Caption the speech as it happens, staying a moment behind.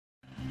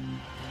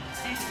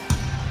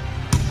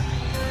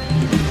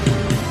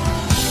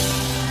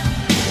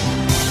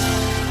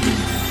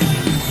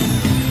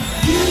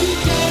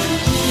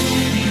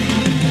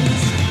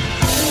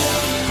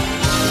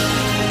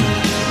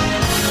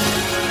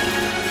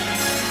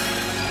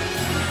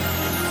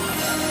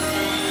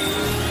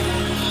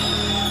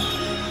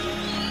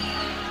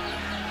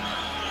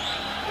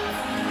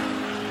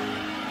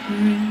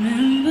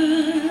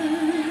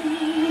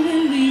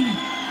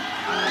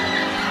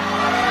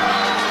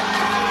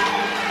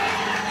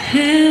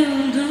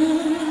held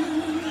on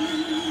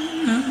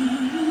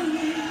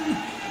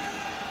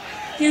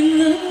in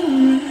the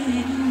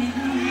rain.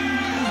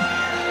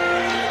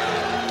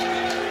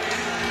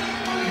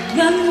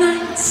 The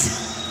nights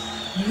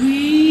we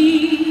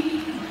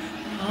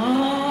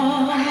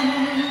almost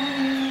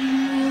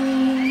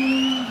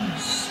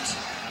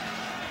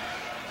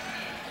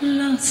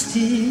lost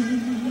it.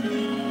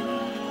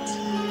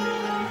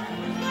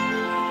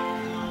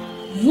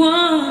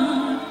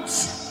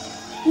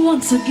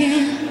 Once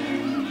again,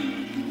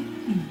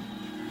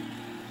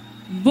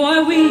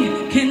 boy, we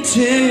can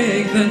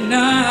take the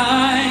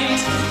night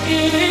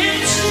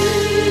into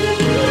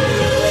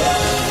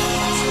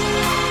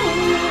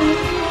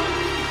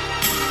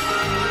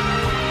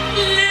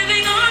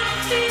living on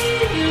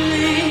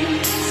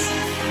feelings,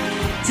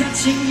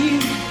 touching you,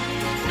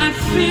 I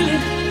feel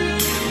it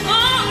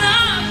all again.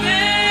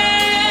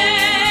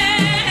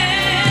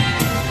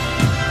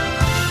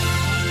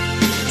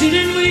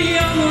 Didn't we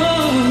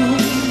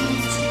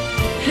almost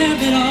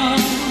have it all?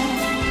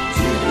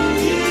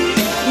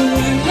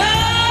 When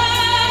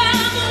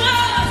love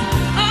was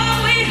all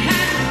we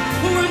had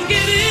worth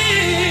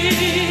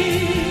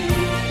giving,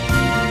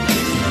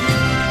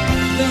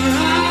 the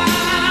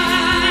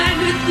ride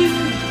with you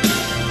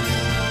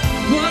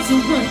was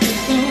worth it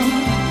for,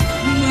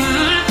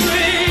 my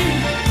friend.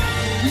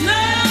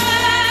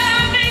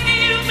 Loving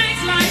you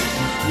makes life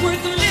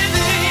worth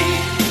living.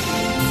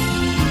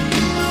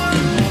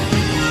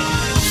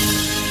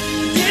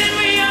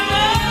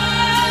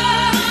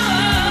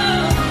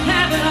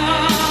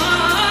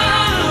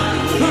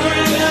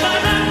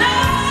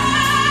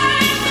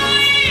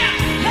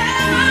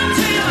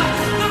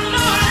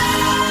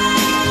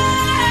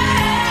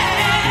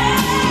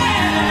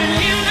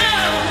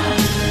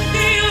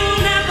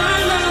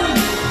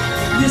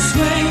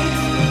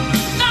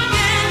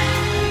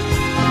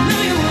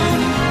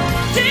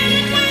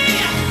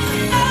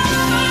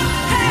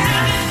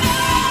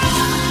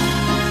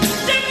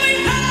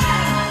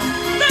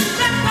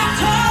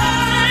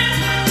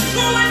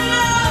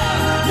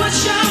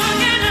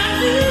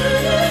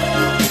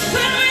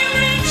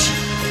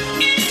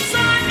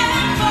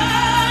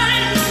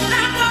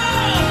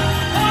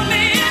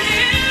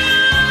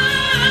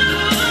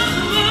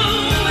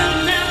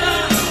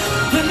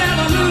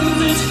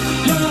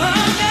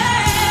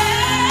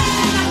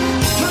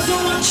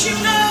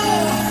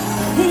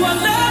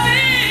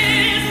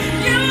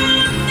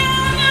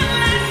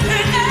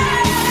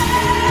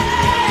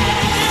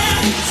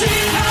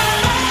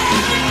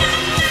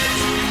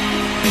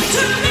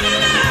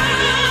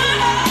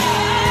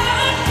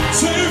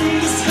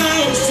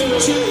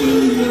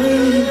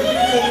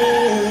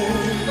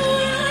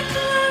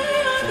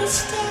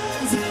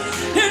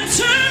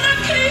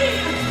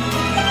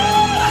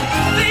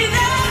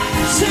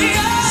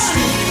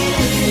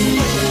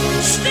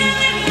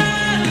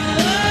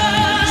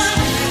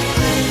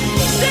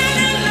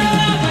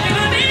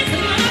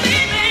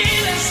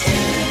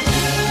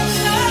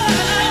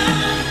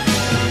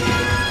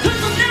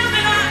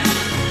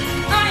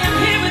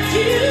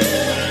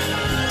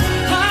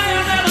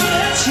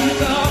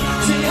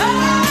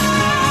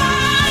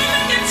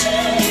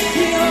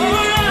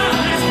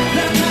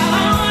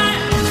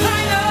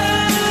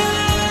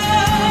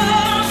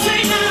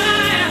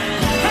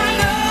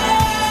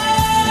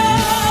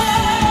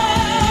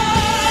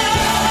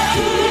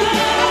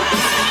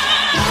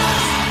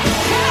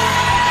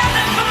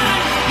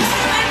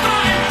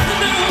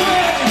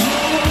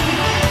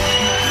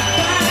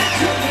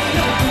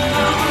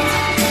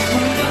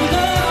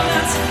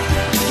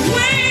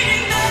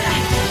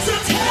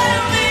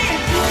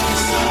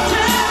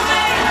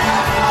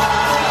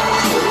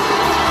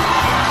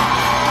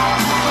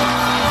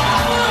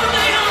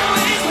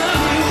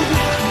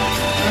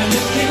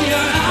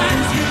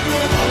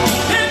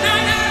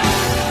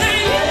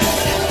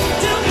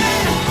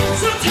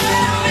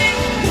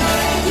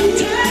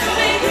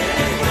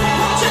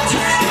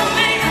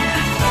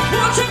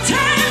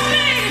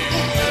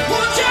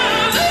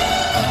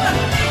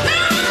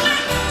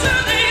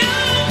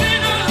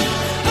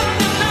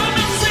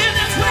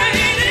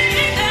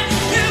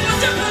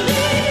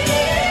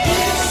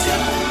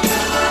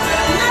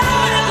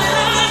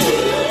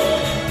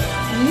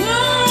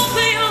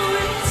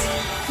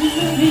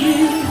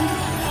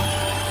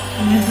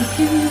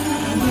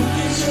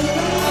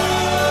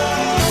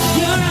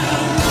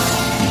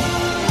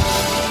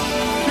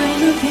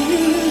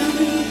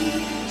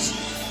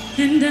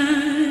 And I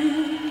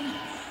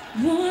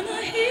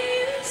wanna hear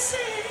you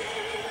say,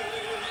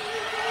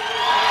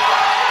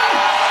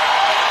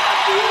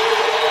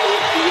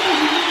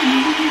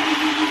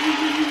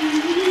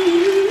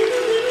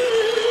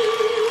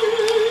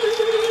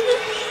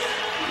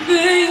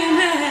 baby,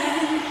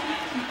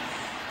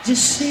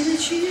 just say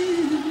that you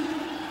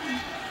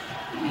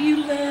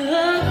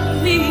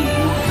love me,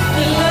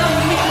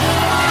 love me.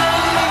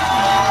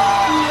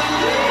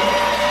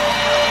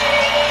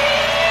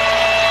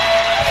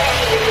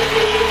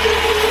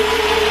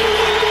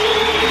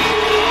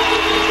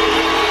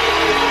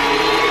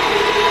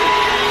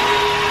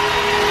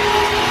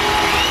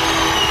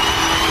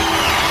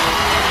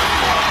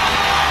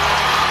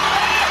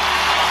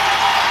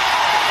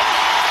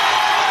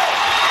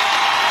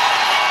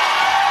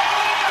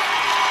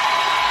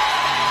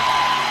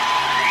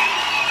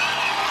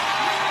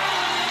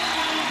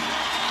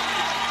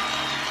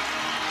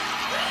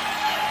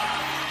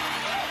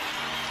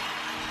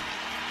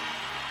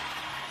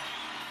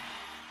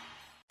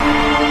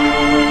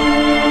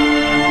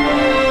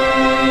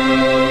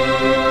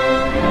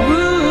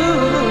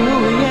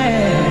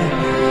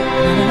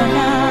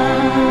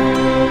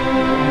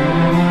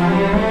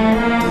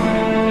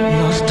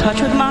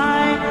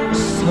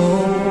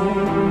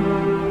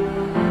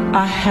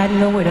 I had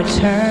nowhere to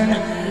turn,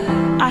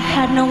 I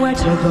had nowhere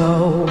to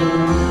go.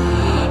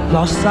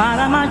 Lost sight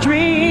of my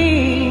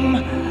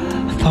dream,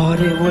 thought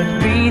it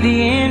would be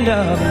the end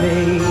of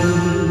me.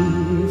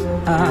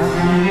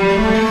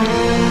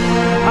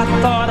 I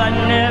thought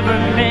I'd never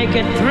make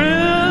it through.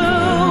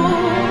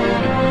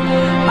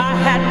 I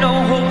had no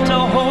hope to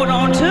hold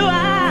on to.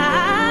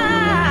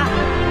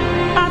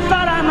 I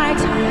thought I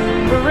might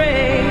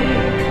break.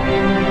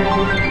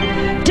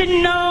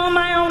 Didn't know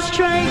my own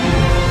strength.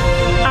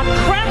 I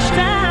crashed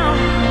down,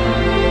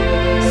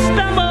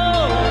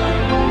 stumbled,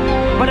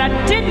 but I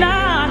did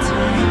not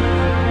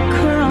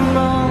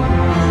crumble.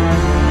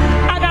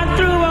 I got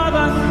through all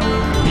the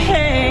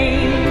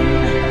pain.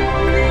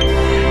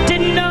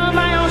 Didn't know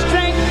my own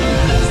strength.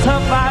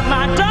 Survived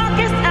my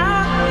darkest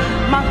hour.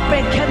 My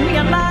faith kept me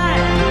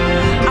alive.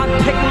 I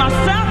picked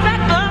myself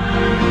back up,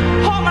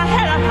 hold my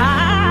head up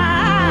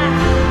high.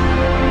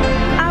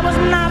 I was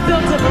not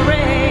built to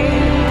break.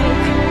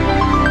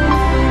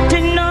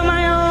 Didn't know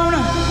my own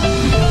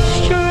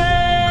strength.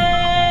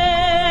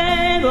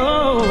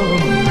 Oh.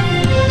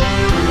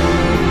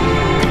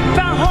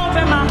 Found hope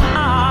in my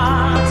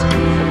heart.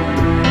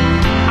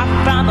 I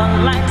found the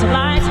light to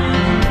light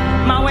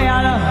my way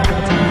out of it.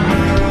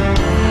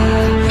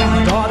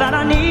 Found all that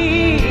I need.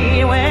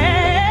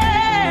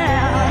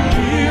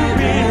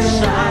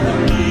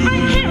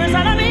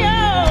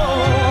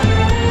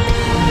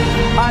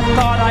 I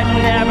thought I'd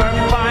never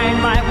find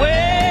my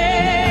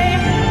way.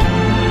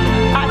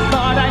 I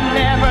thought I'd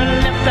never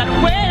lift that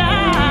weight.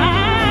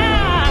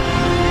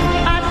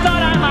 I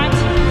thought I might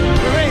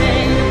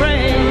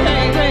break.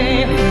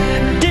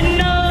 Didn't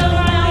know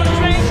my own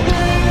strength,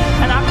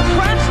 and I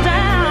crashed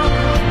down,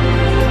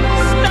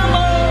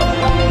 stumbled,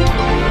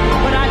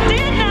 but I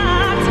did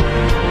not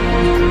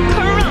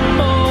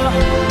crumble.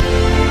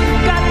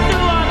 Got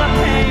through all the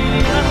pain.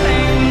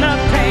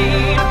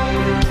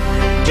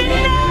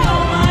 Didn't know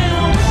my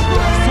own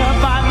strength.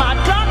 Survived my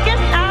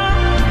darkest hour.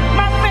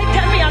 My faith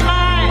kept me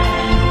alive.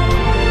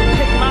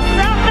 Picked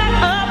myself back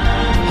up,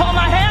 hold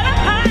my head up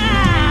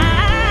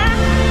high.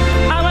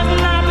 I was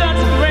not built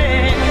to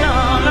break. No.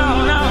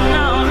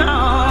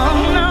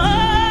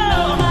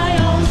 My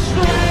own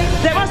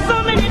strength. There were so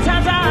many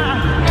times I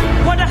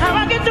wonder how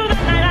I get through the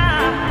night. I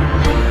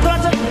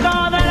thought to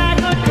all that I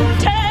could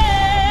take.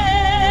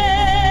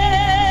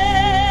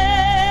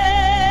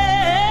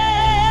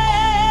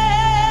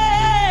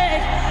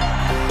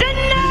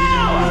 Didn't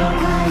know.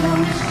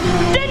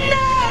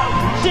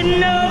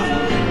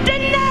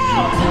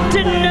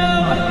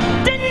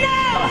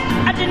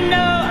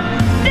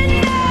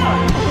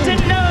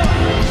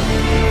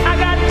 I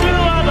got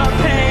through all the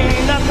pain.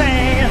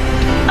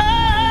 Oh,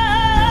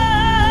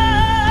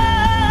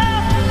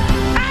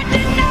 I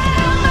didn't know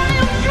my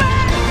own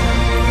strength.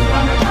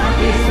 From the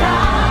monkey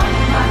side,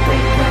 my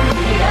faith kept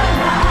me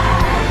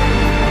alive.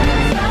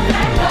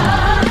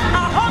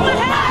 I hold my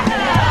head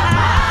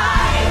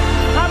high.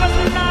 I was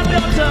not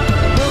built to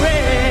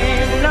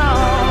break. No.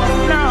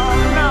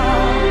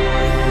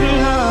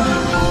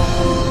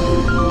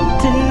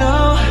 Didn't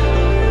know.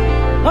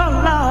 Oh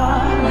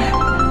Lord,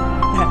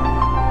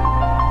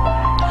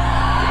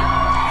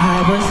 I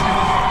was.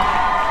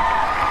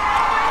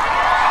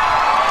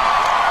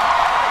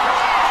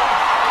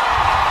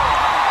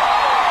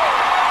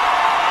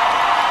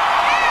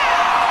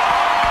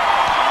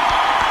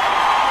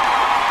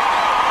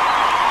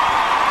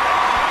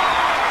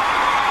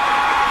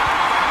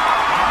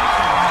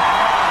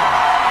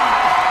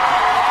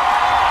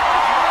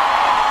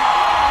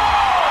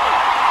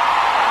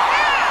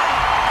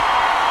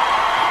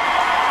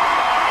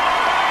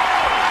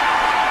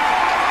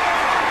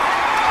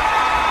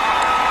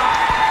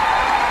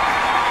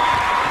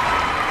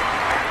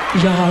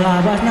 Y'all, I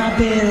was not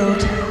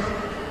built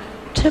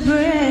to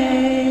break.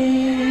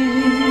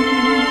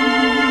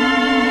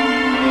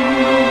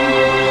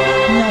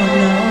 No.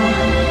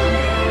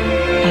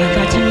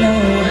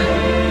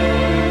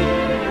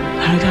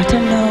 I got to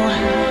know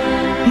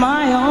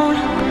my own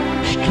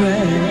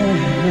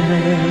strength.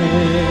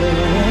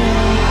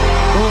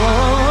 Oh,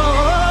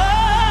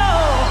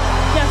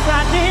 yes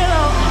I did.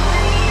 Oh,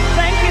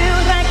 thank you.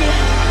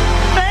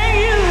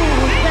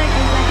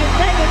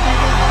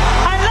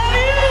 I love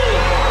you.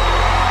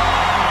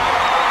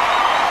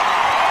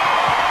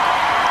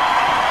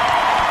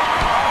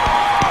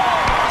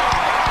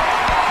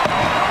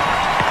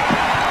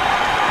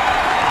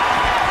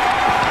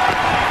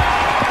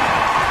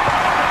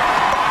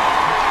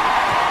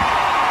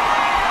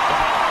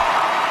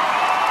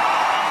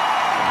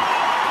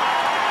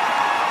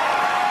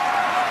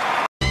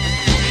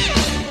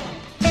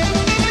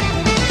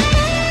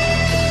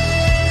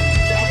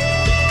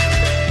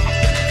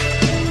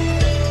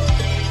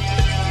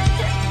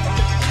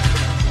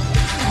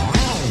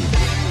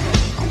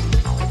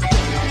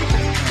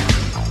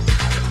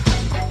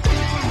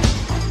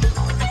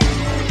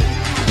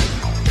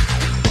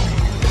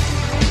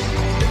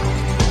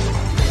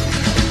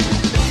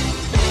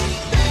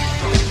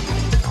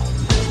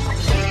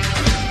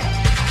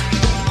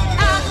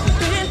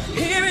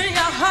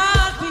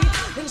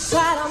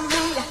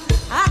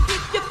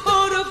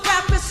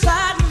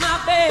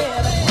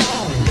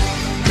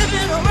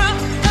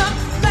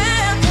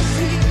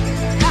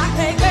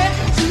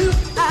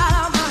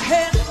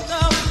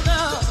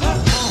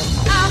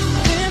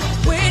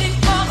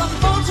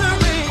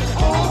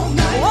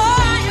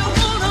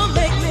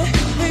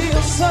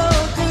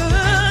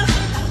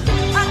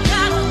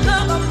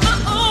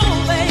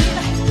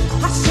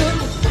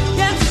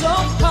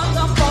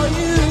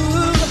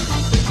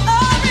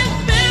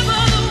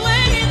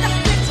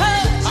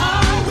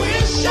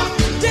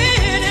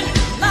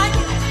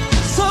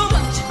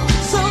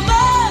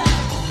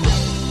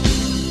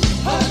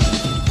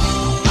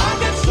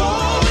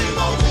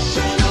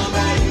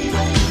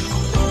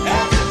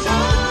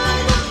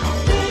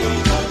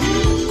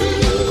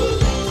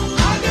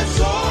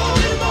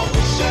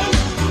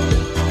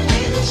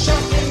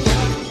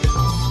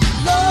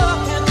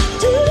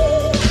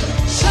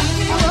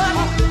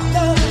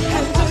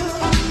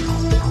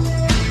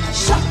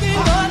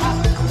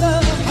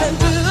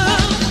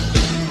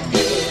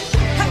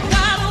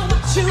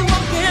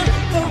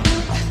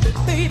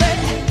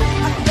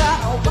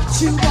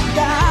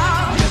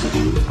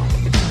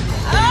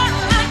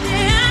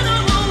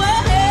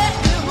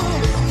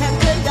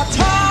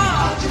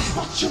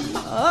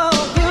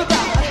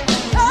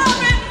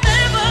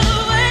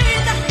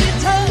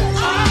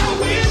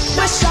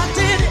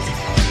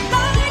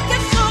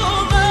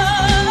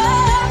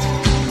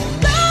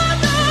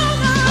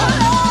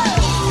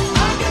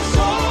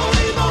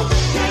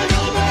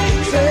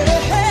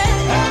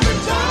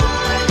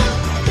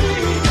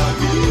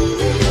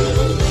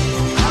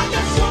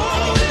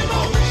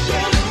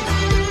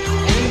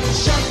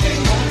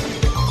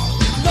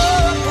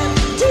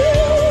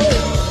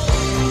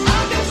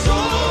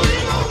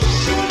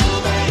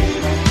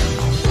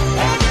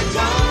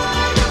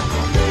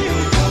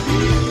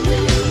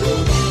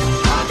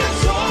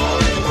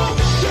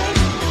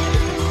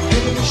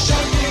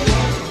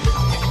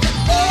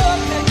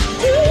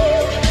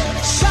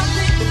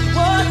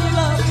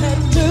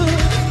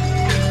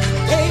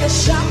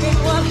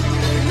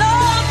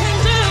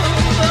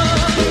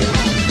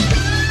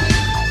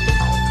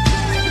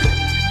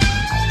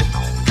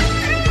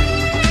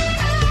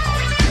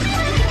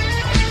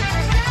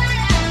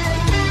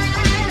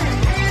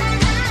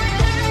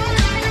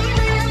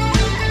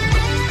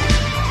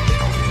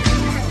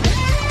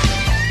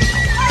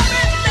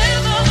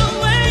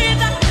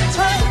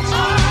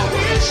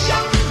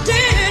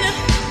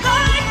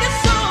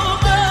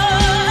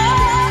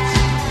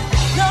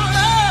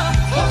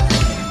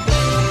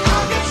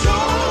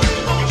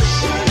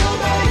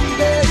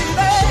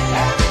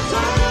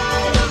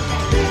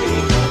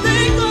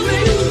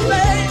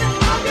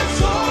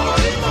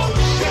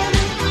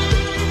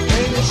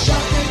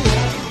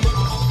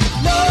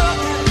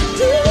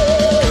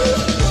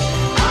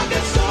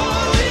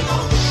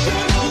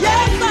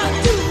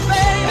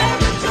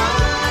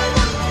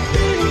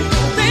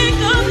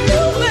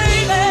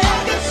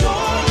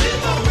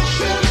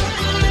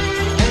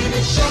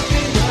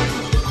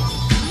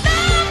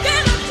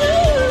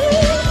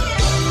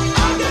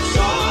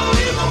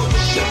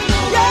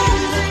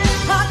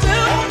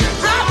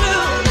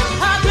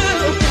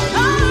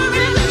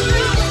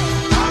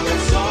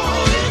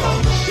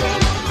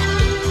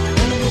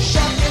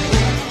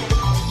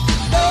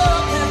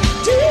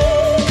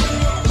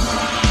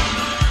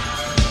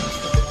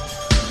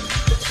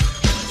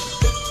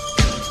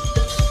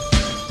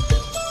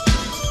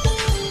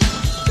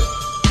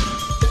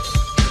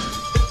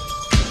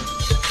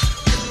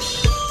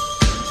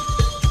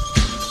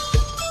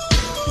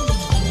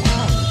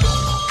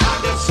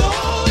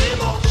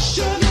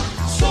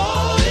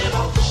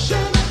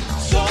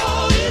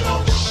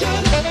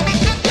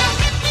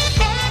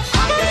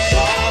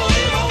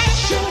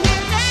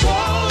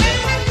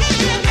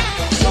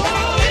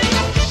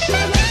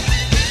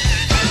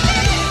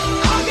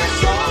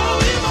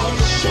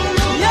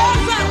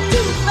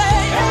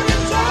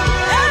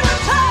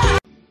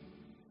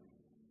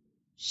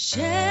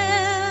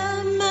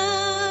 Share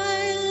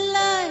my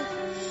life,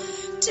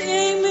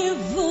 take me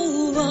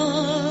for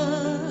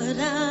what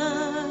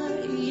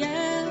I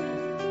am,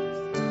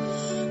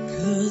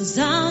 'cause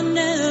I'll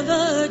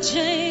never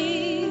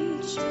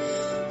change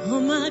all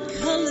my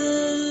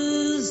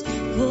colors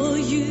for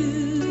you.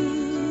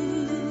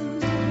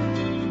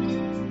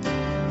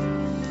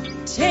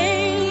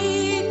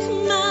 Take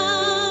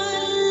my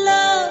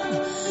love,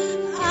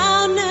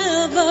 I'll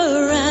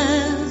never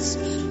ask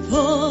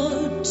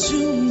for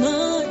too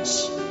much,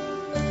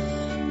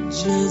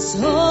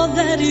 just all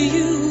that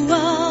you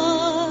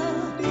are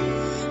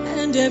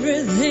and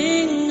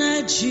everything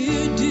that you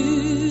do.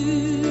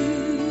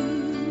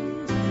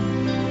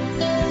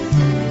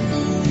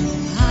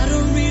 I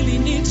don't really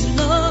need to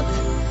look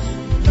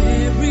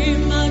very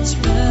much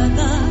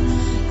further.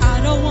 I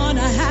don't want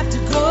to have to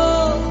go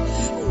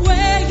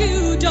where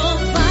you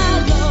don't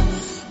follow.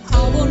 I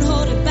won't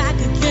hold it back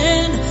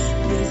again.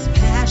 This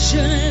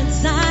passion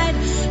inside,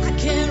 I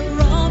can't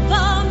run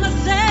by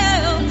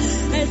myself.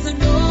 There's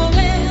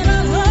nowhere to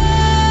hide.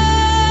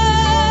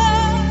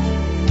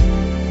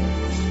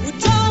 Well,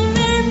 don't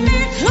make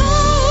me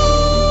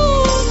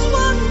close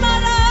my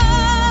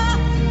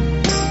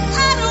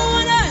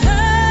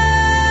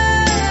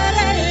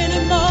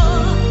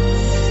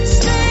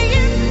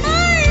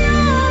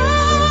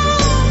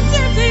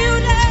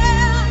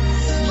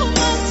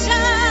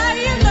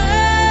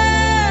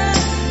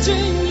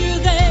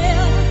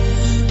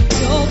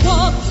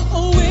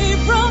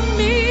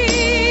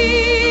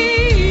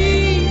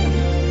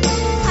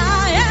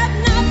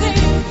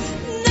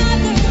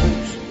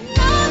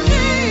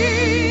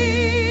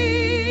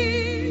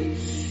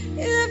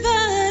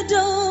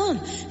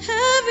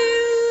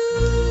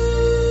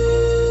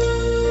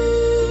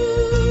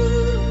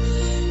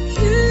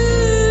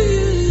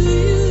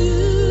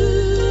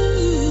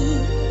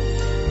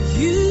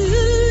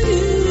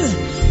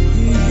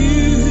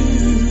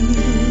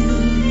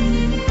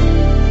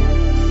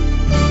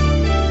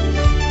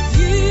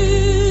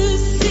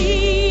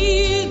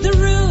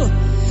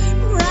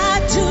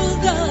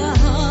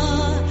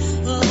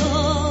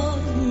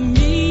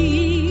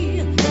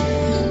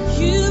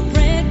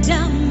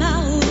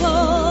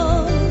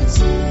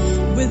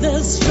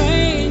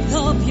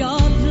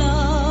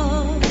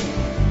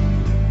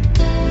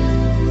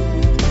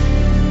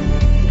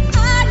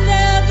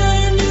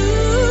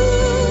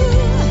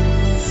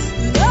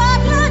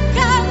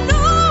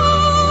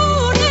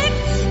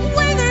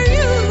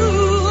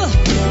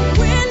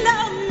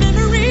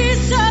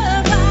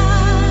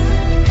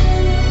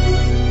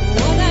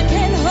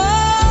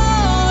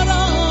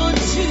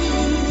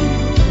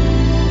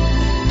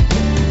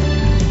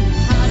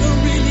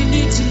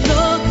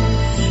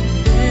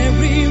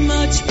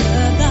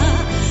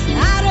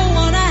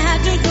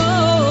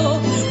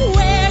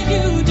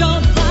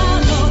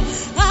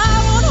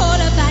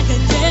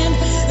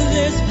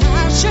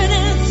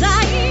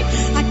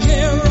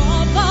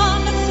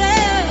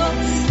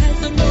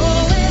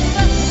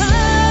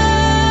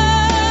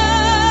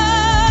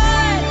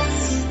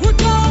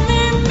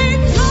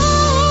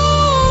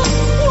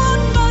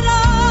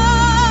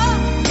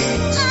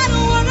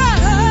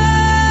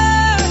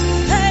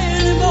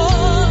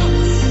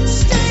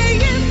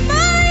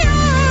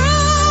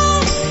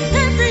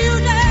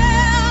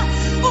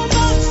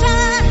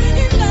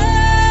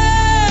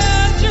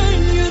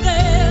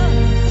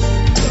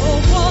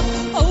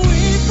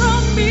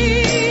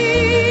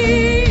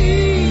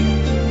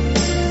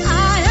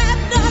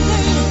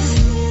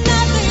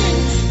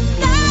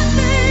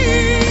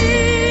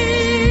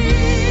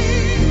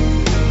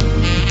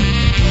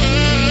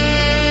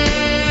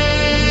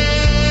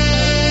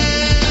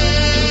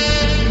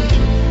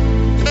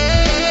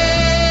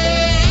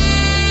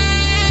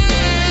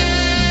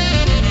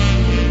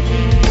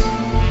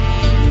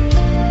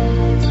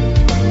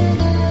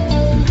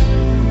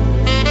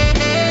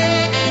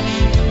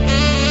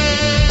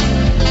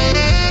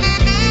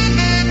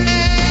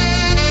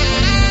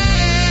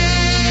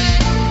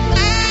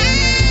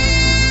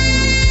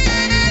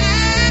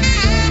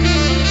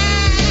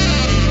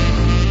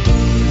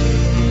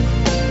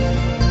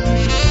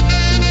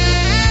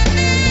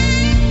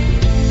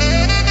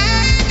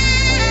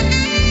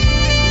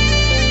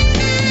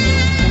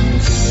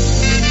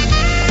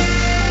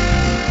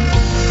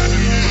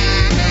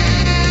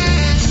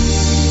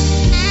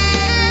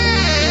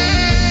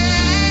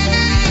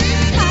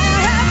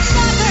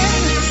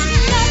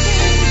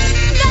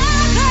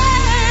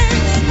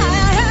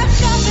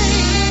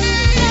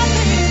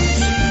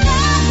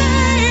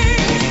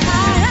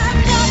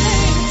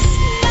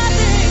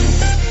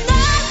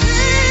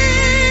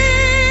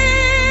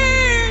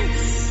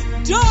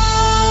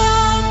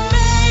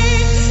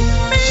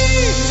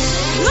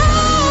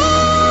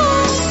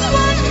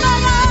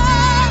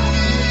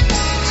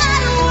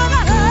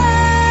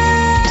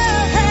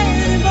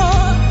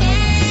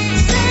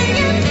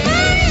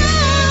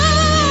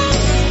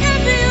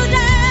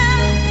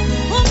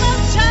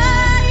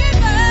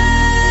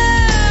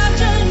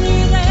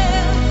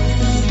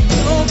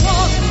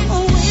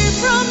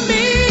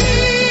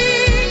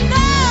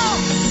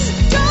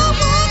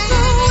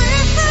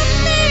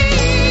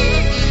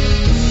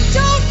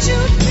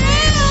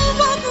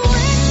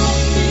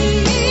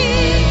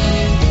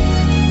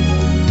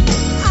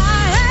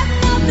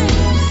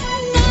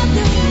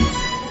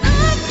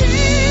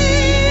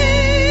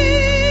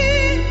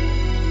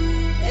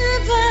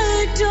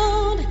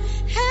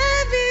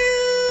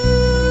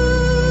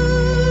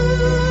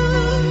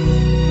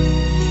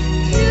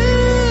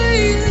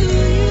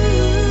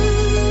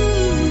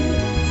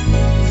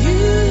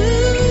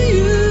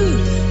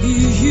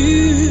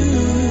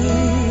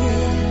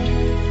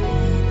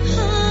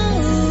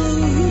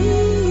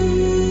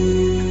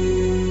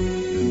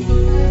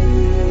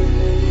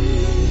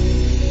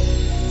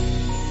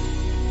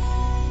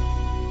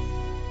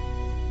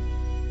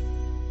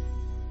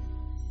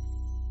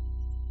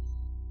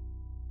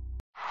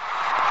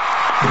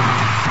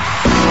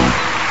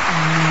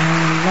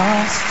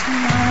lost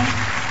my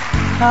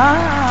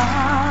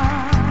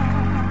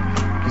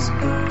eyes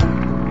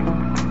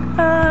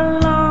a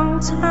long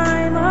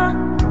time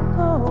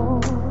ago.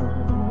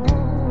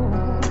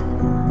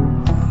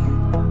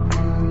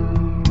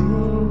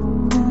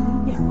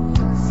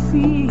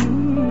 Feel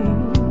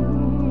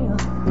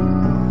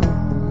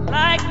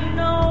like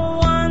no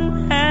one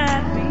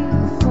had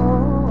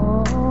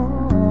before.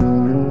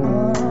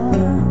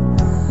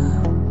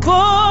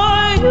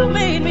 Boy, you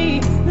made me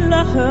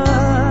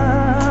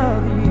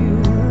love you.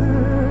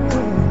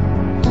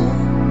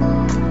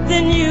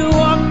 Then you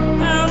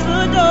walked out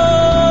the door,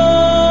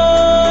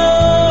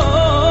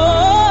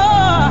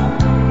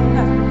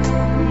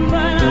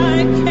 but I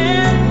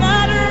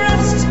cannot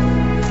rest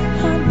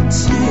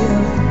until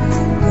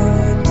the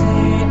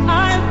day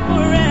I'm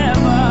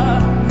forever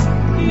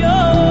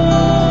yours.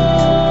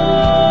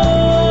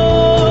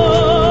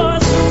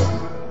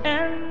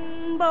 And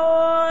boy,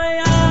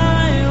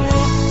 I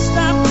won't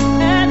stop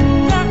at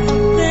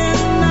nothing.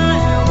 I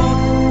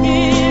won't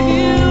give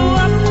you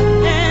up,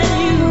 and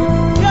you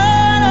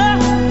gotta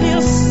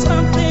feel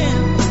something.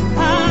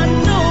 I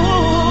know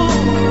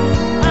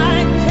I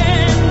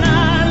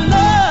cannot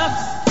love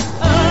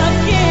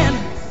again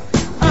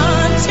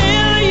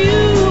until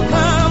you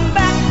come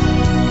back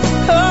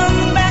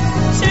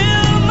to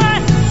my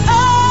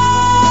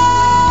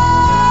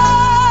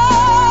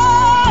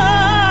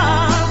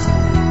arms.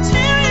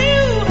 Till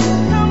you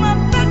come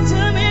back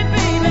to me,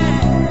 baby.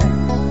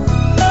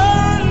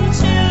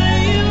 Until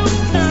you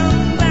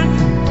come back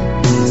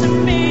to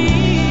me.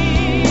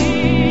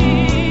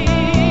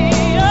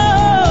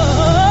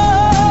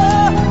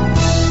 Oh,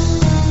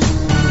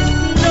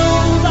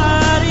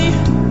 nobody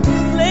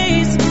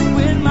plays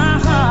with my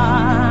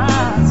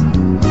heart.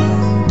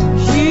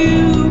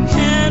 You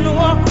can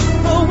walk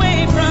away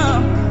from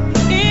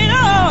it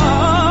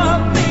all,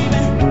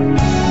 baby.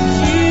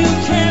 You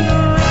can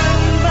run,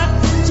 but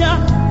your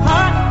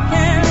heart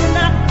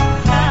cannot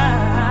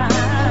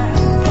hide.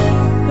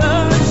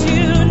 'Cause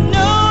you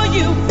know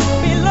you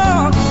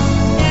belong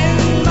in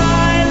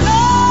my life.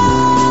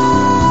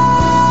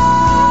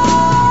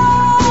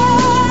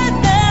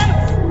 Then,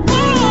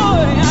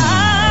 boy,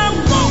 I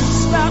won't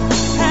stop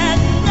at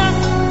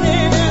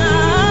nothing.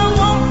 I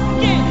won't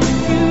give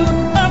you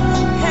up,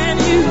 and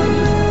you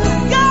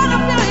gotta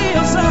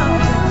feel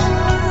something.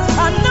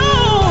 I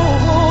know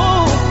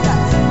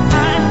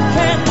I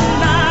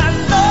cannot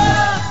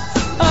love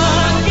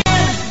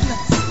again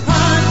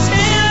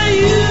until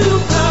you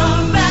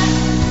come back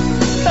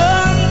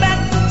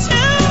to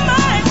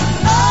my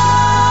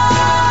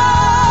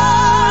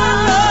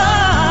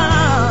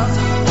arms.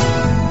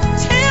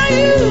 Till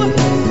you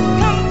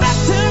come back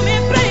to me,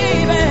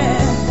 baby.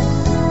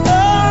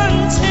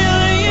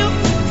 Until you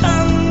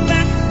come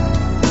back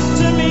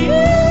to me.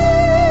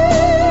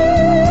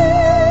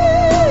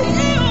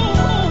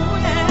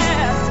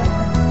 Yes.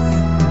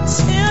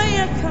 Till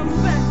you come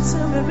back to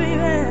me,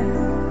 baby.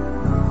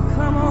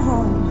 Come on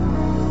home.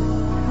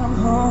 Come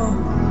home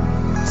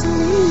to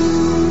me.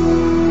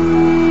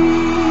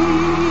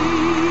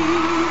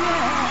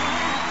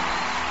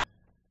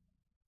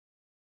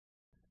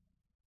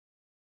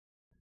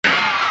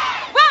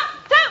 One,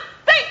 two,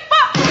 three,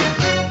 four.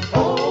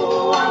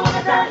 Oh, I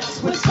wanna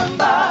dance with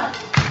somebody.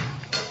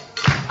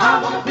 I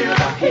wanna feel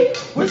the heat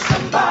with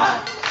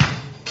somebody.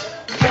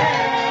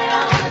 Yeah,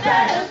 I wanna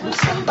dance with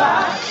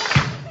somebody.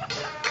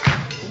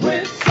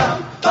 With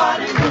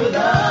somebody who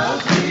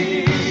loves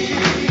me.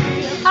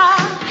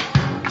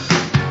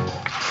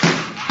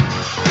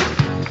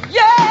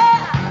 Yeah.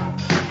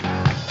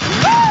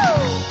 Woo.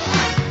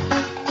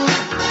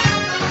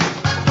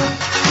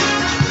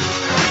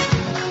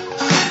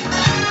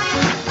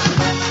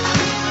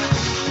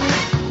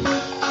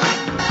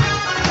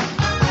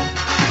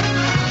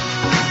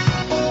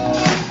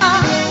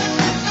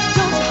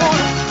 Don't you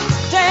wanna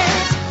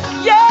dance?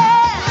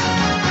 Yeah.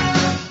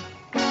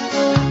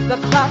 The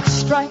clock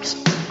strikes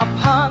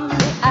upon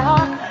the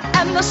hour,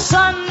 and the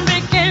sun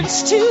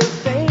begins to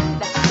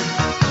fade.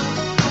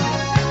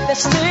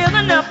 There's still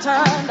enough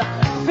time to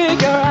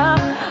figure out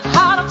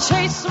how to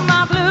chase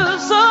my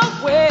blues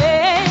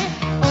away.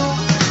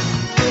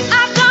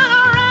 I've done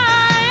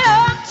right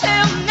up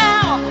till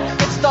now.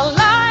 It's the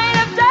light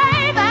of day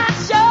that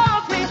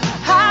shows me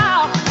how.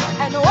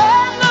 And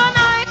when the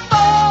night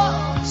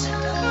falls,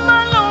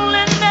 my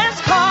loneliness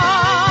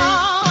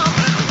comes.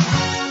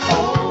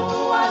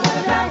 Oh, I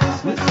wanna dance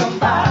with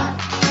somebody.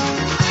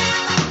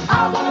 I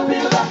wanna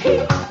feel the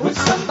heat with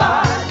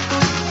somebody.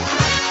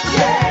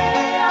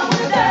 Yeah, I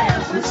wanna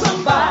dance with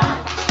somebody.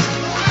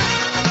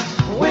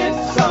 With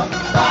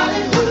somebody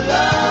who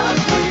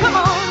loves me. Come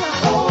on.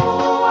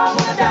 Oh, I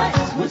wanna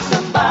dance with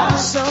somebody.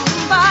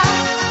 Somebody.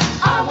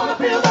 I wanna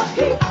feel the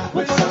heat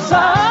with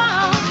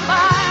somebody.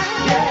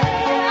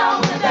 Yeah, I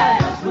wanna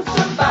dance with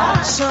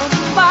somebody.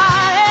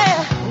 Somebody.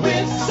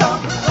 With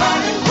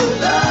somebody who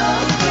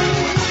loves me.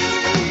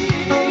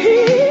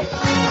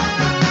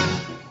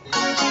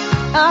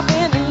 I've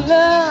been in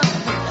love,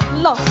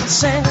 lost my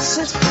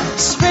senses,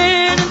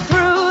 spinning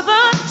through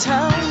the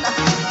town.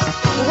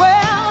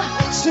 Well,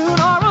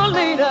 sooner or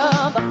later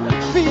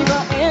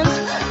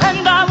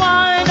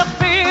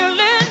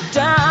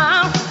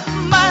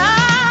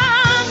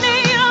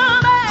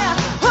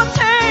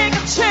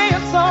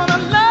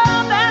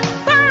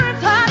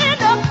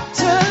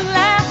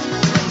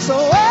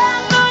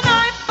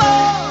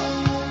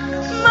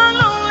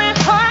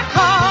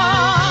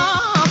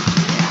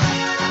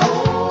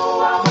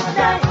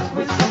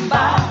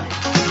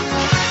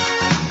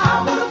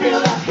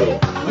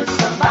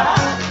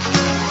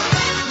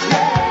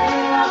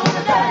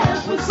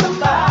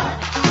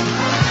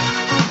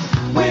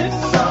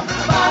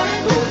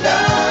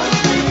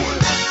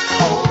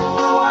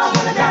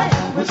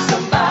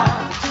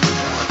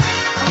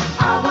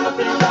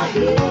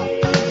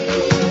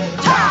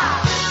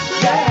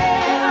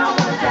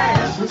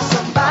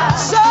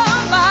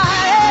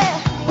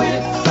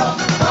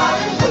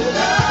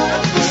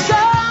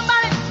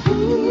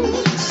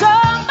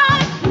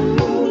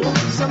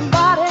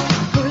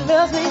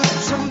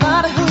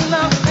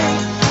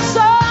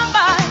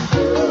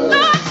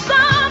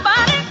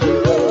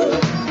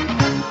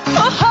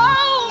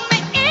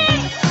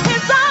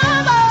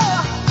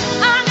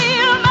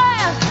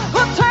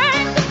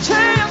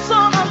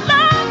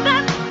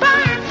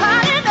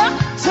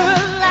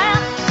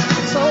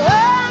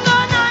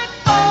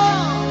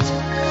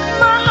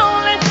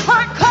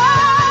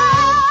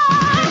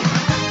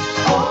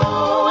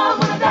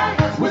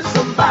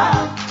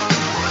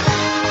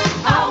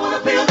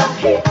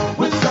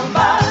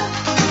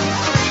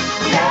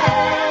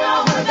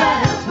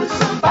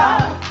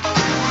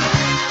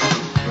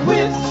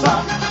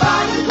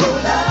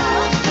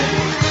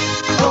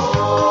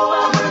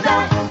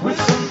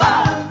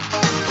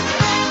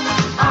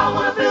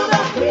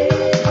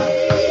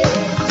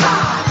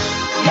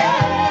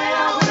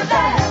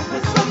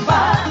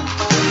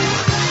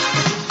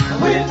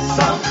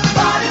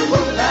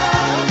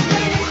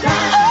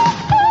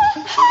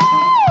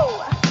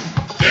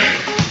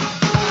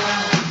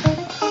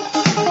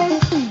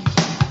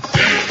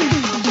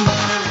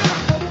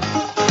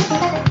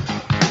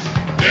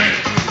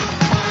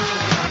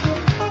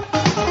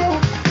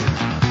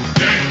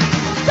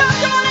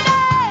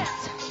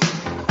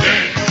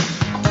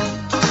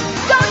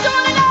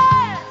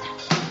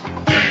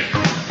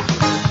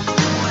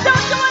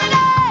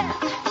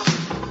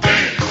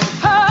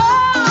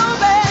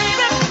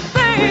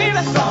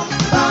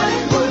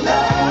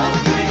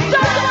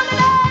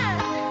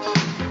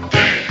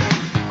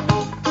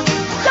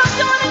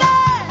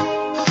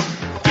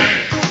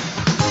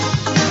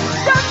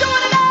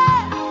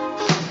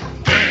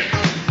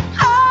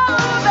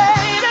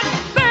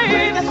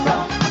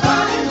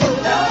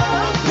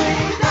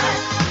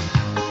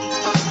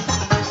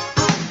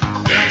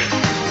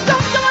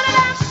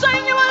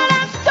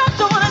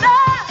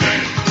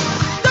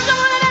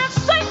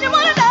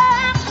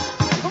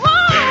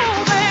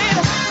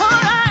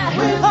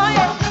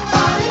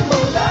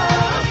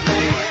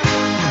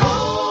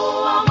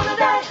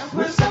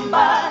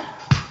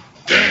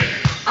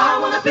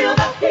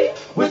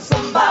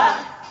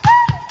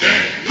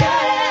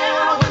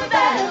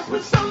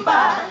with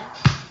somebody.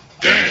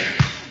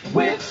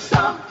 With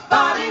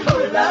somebody who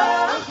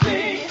loves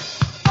me.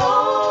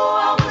 Oh,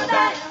 I wanna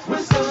dance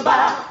with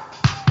somebody.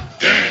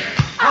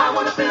 I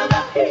wanna feel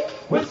the heat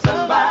with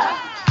somebody.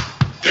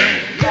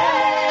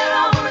 Yeah,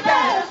 I wanna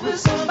dance with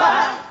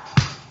somebody.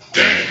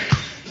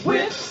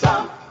 With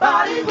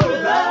somebody who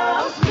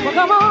loves me. Well,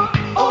 come on.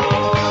 Oh,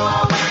 I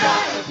wanna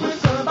dance with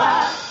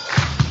somebody.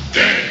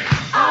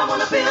 I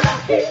wanna feel the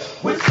heat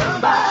with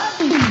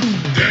somebody.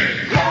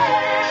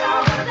 Yeah, I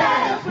wanna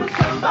dance with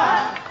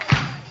somebody.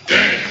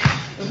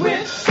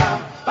 With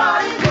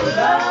somebody who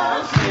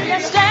loves me.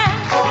 Let's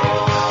dance. Oh,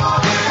 I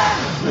wanna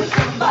dance with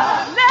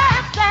somebody.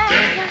 Let's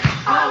dance.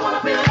 I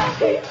wanna feel the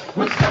heat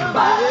with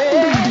somebody.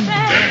 Let's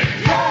dance.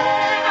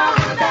 Yeah, I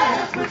wanna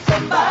dance with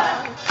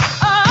somebody.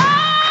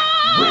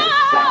 With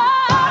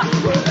somebody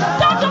who loves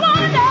me. Don't you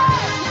wanna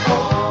dance? Oh,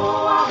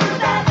 I wanna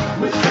dance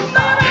with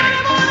somebody. I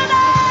wanna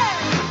dance.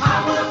 I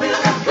wanna feel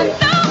the heat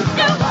with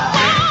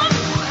somebody.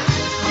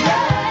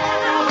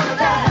 Yeah, I wanna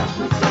dance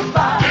with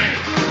somebody.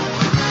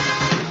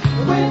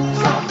 With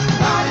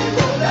somebody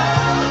who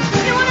loves me.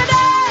 You wanna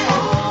dance? Oh,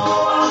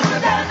 I wanna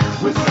dance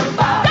with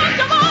somebody. Don't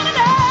you wanna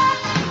dance?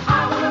 I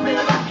wanna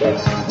feel the heat.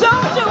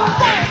 Don't you want to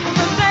dance?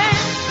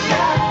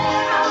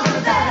 Yeah, I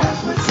wanna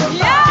dance with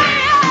somebody.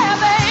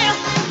 Yeah, babe.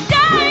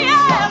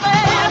 Yeah,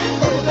 babe.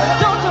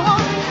 Don't you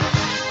want?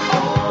 Oh,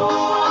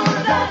 I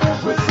wanna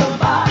dance with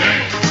somebody.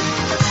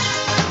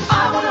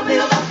 I wanna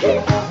feel the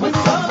heat with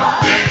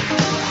somebody.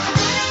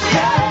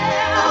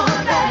 Yeah, I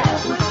wanna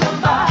dance with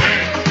somebody.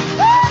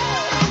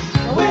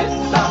 With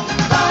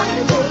somebody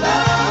who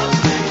loves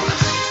me.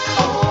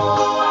 Oh,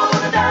 I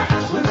wanna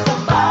dance with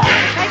somebody.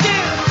 Thank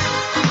you.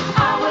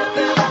 I wanna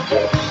feel the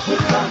heat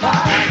with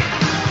somebody.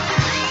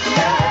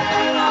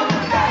 Yeah, I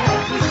wanna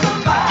dance with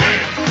somebody.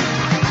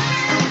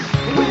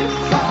 With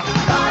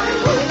somebody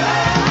who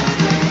loves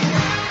me.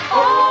 Oh,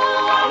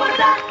 I wanna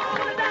dance.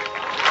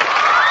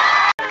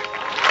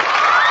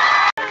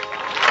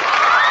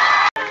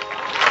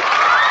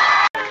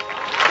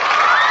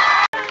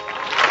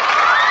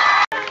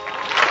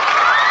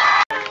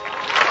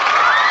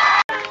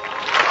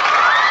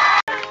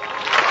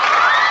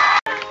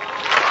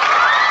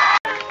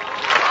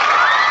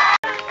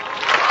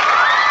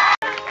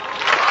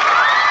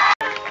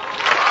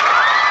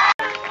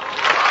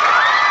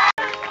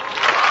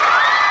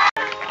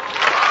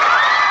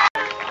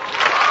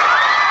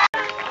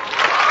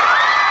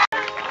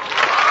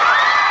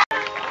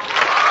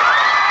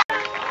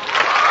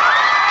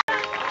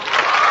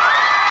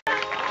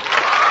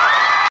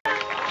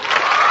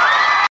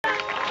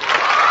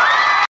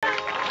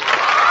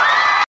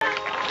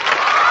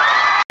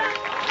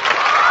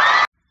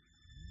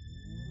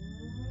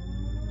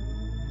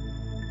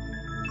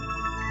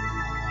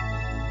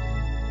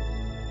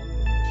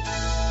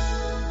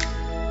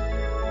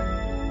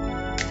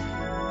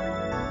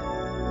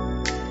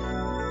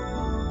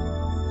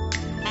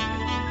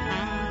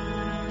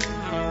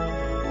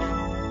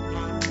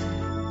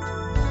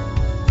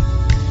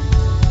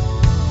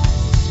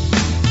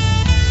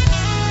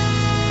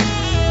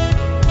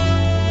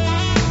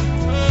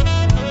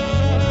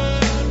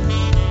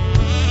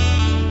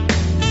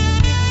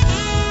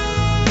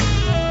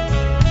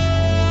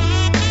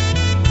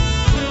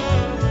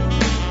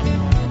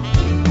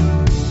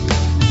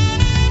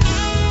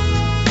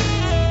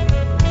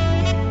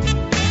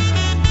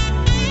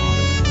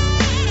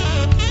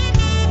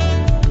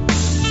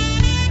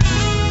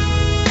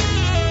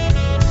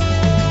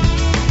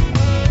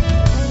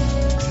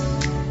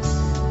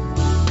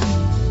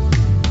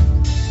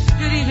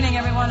 Good evening,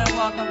 everyone, and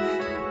welcome.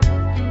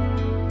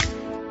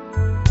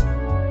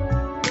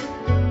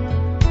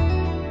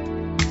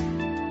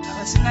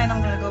 Tonight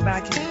I'm gonna go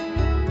back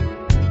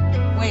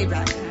way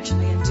back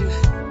actually, and do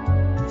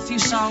a few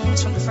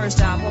songs from the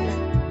first album,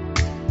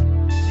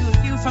 do a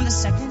few from the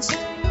second,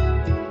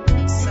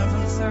 some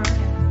from the third.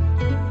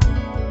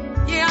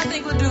 Yeah, I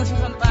think we'll do a few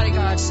from the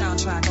Bodyguard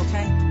soundtrack,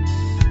 okay?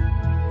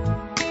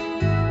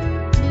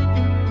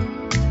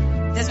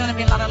 There's gonna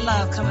be a lot of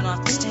love coming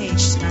off the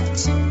stage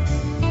tonight.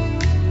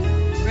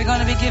 We're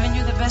gonna be giving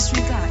you the best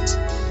we got.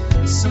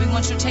 So we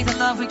want you to take the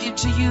love we give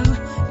to you,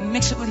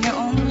 mix it with your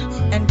own,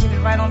 and give it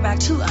right on back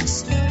to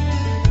us.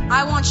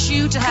 I want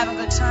you to have a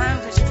good time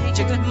because you paid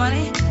your good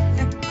money.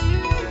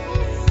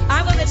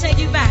 I'm going to take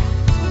you back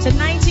to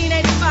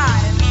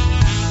 1985.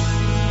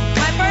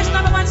 My first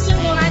 #1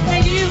 single, and I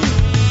thank you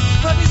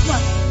for this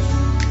one.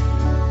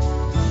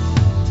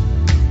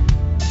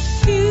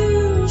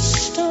 Few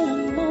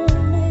stolen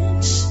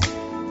moments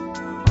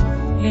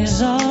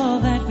is all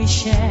that we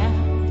share.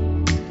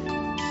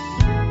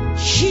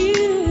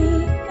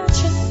 You got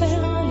your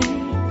family,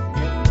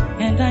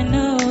 and I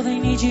know they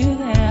need you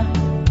there.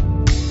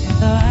 And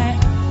though I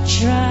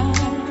try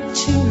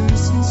to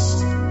resist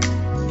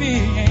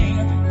being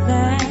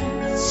that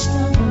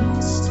stubborn,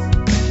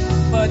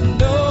 but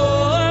no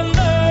other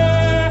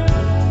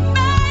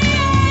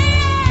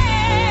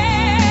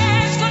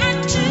man's gonna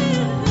do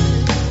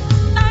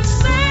I'm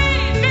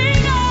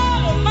saving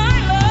all of my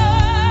love.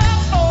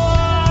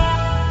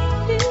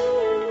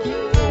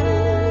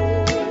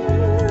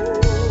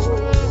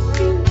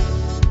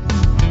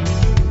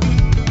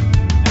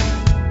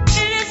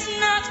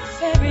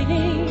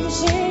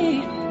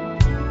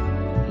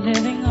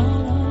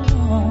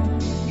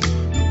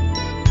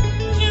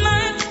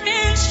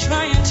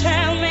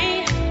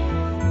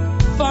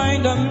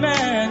 find a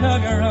man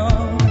of your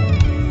own.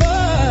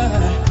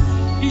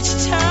 But each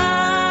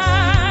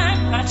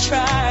time I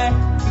try,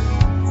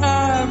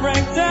 I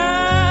break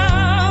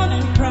down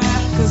and cry,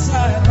 'cause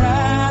I'd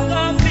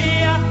rather be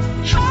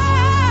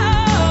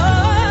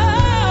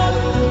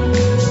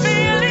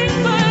feeling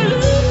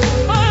blue,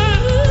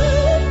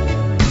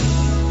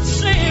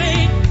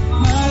 saving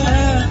my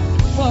love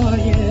for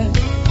you.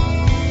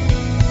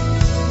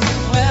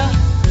 Well,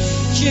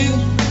 you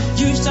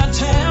used to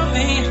tell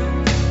me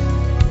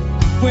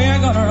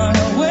we're gonna run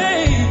away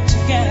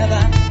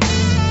together.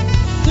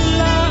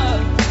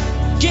 Love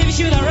gives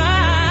you the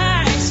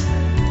right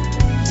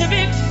to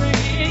be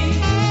free.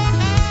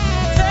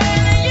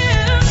 Then you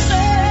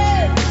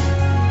said,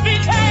 be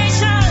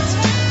patient,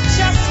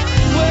 just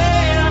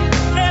wait a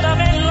little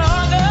bit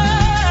longer.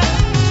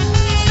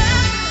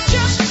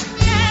 Just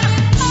get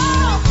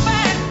off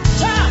back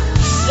to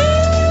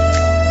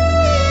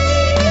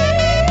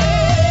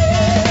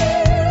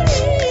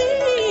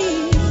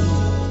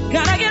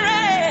gotta get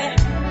ready.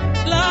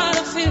 Lord,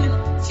 a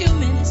few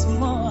minutes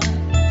more.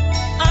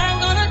 I'm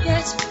gonna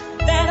get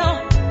that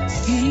old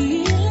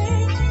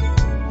feeling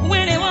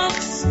when it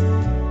walks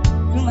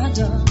through my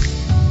door.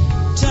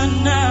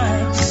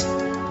 Tonight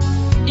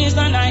is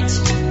the night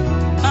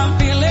I'm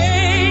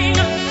feeling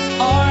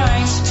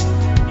alright.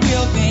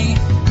 We'll be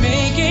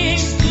making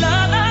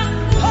love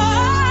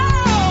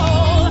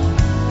all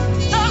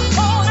the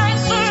whole night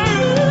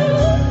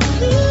through.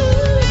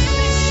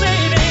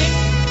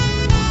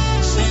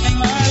 Saving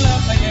my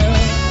love for you.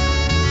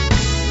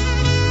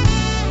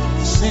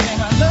 Saving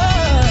my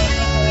love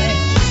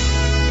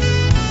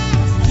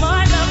for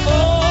you.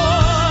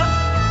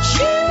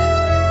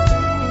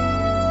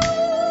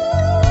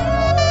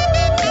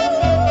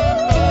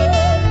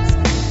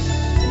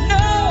 No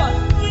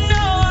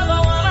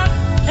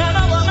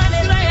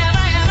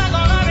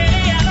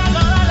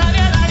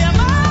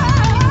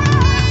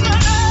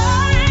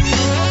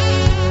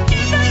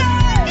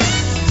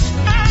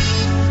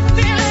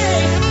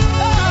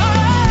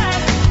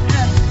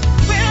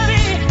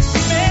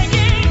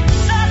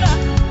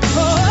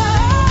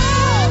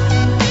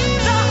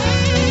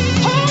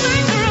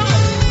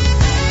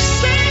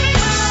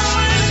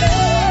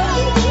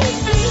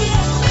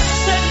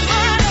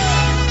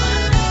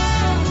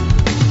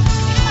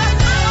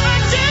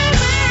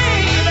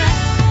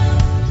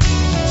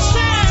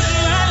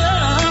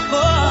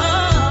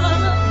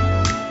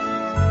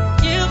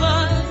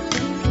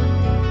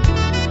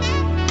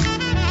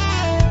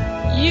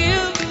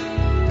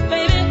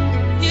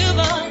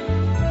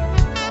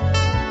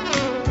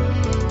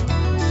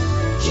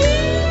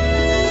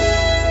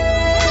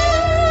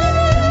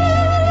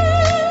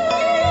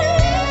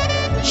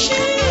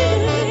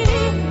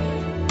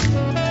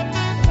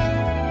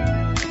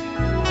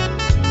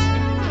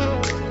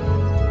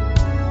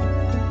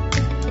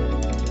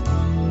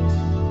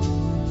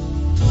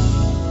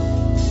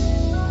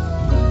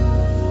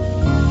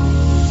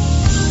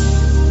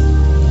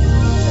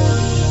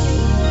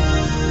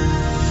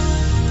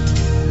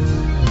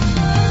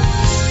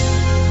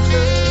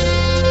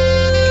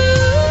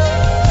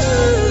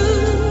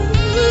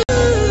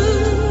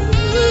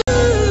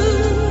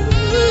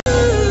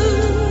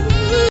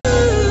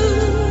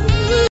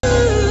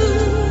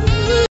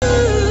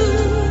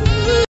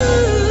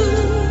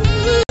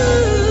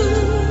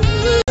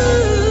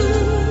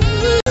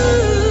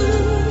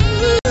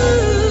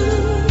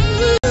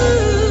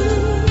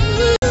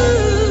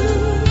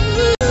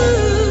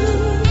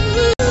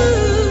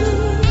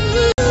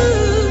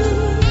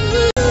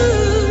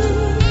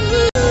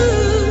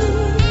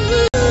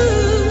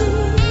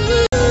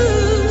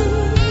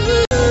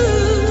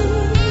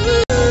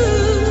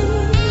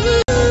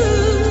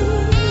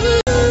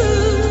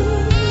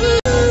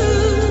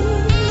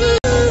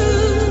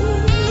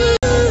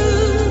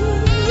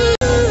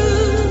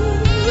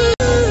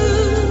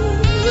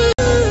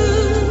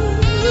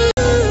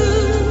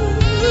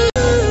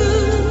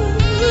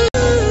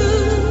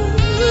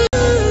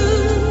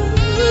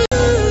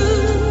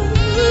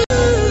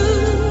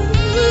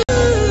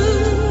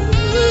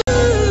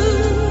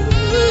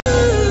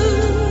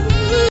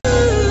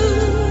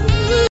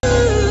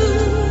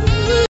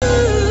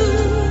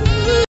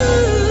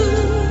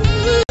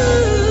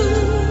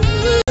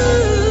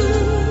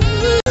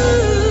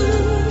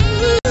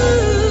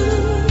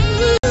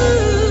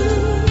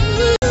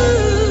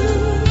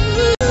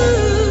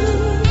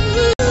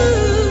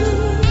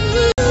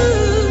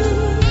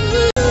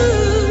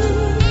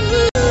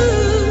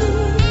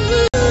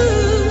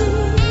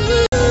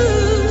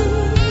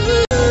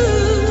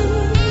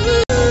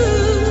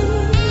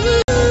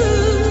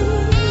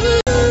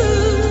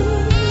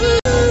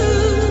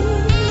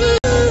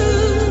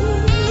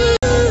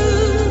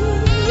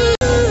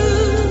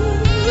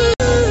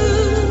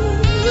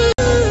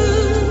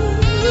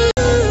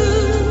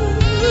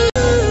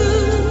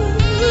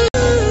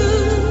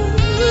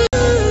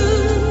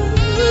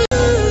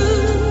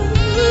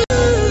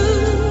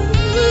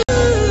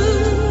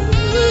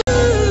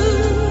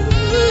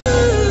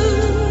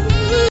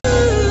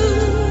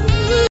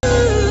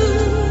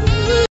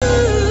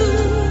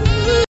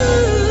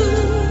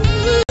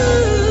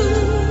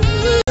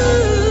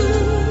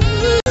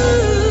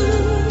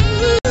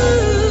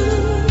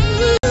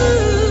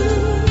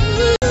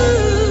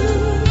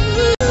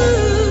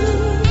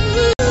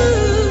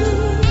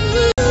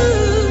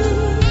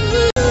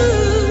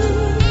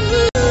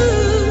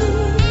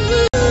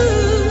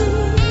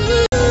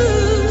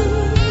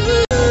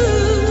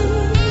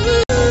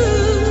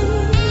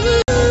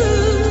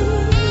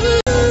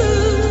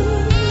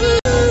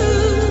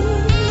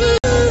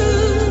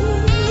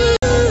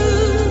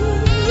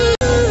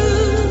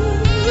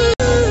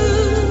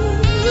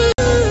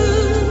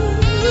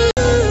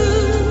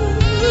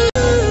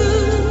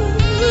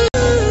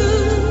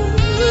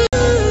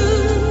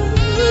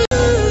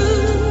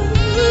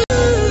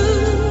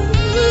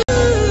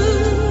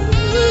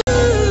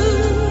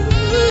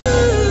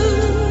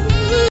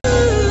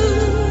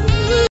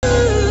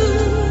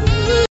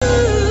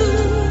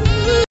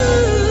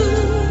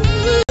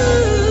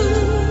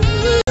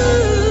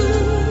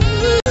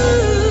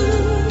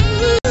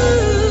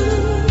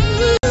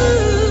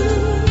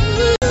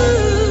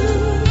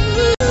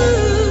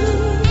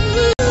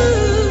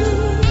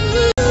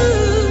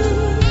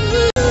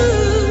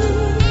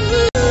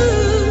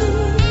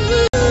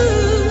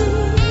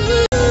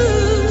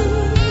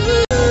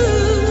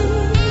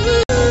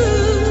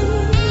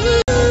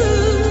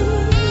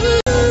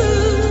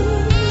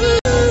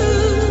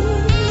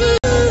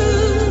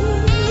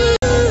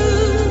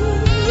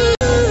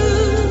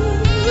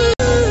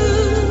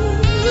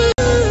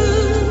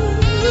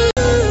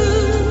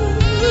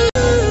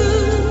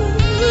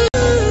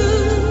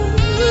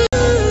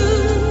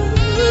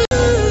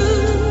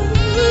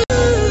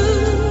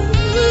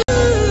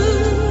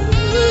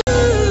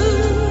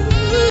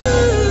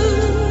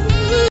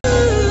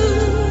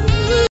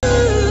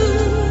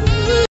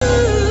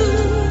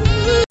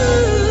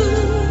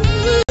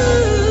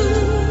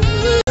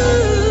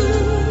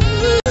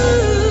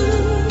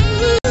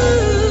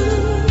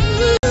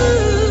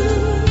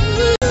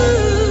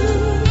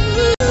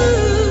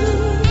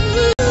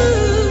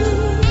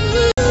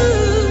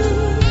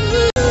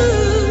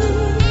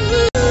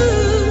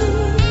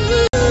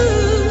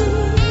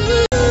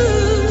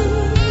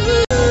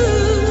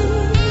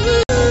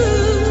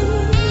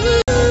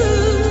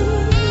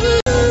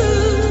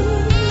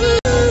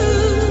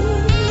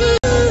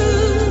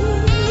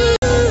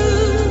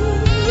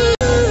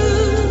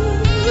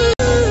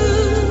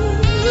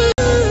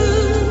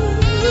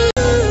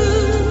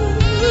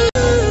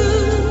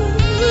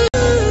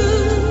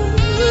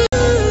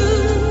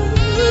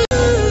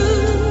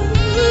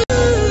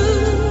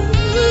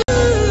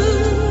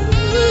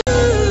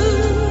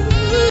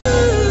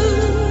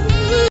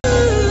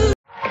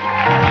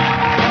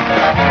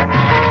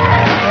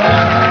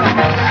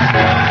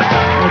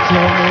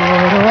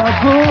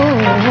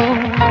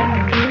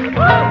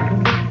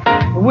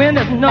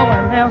when there's no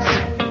one else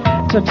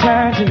to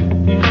turn to?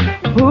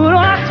 Who do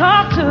I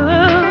talk to?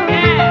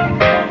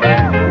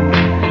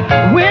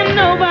 When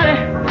nobody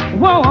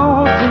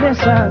wants to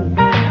listen,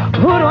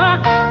 who do I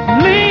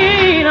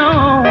lean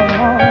on?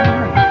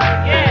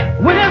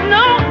 When there's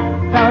no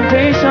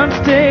foundation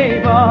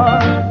stable,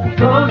 I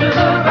go to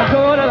the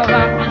rock.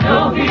 I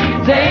know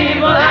he's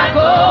able. I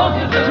go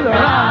to the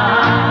rock.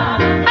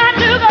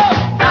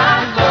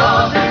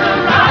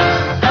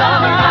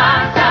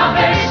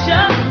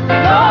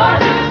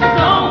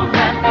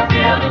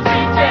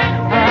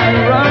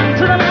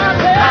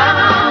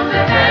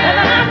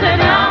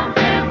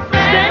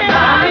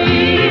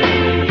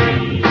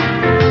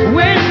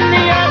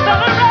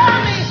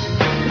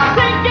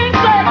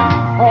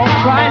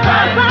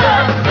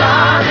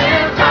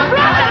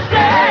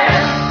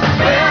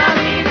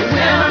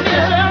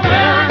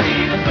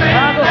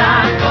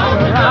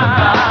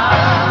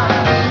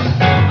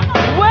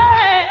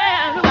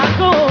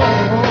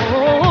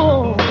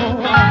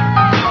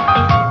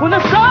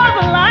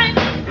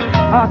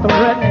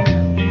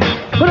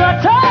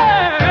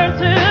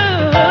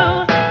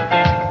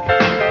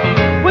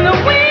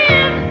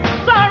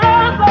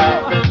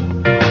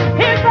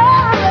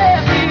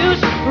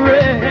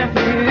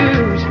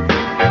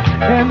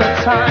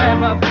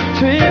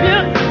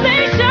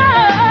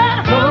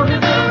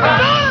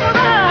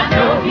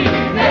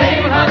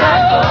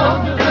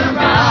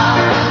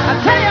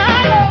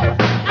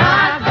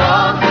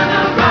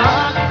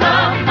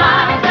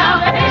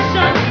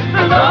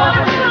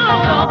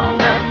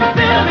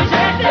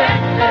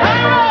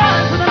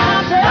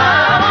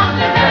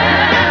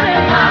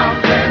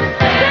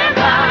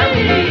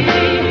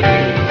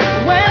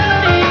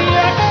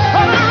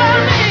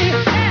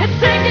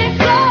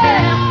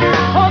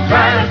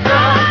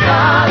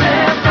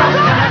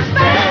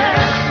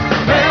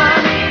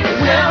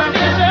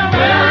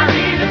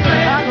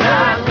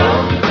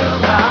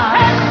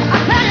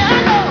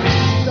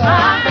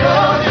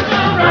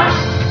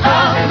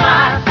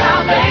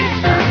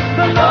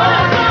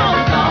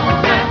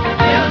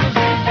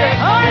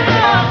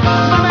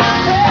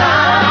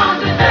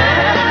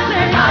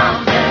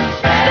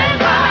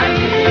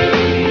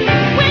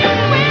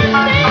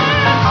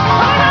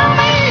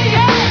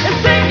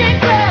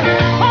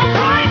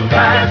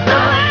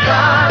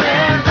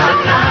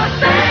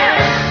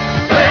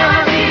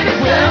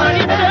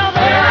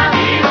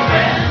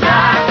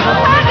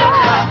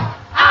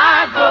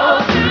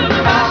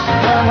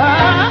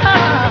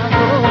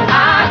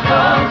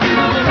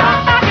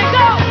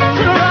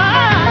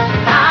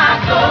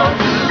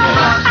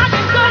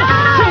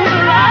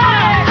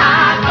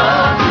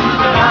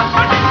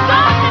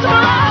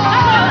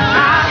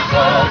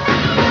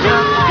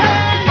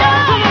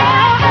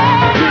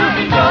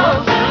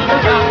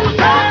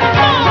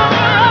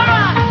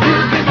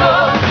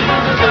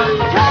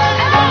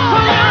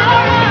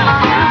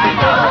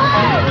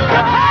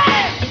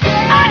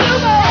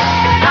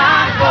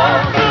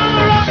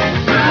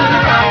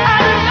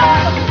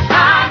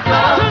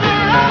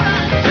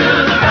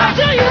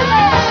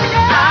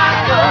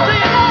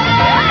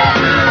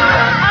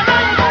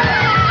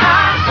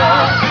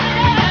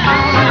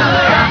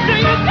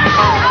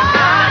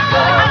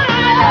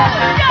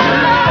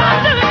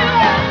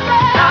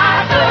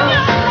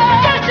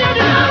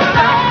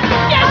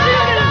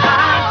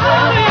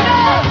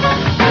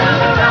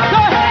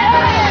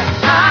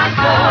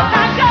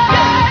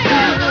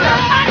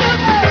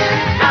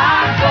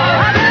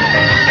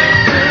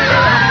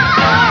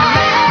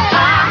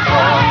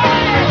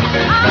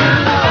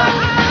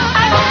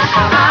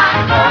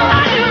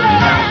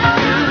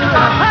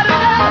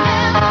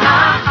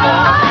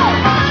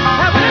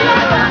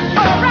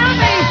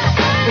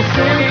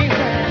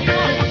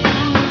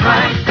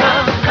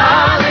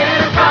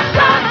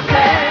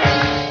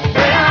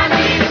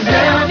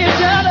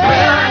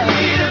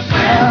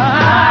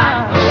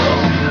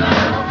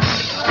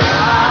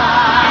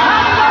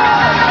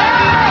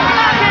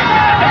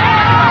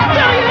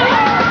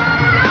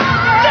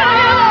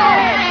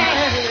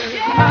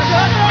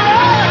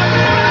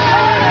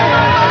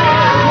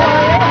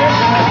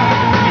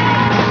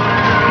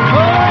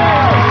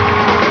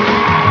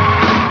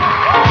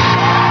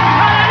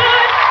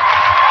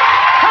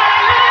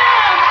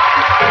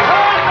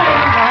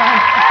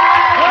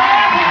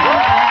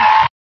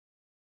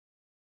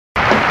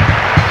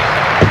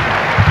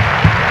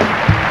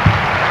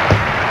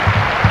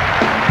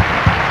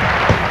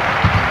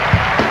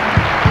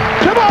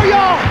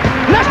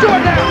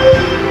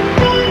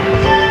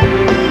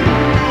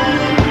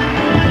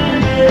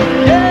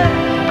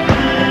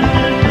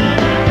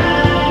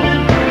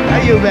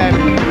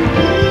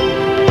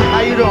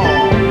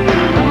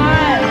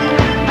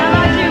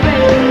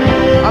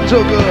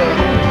 So good.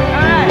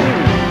 All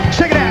right.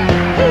 Check it out.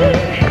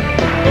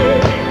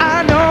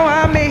 I know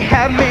I may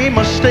have made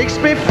mistakes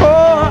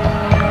before,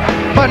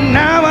 but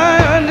now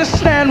I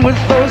understand what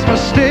those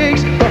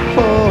mistakes were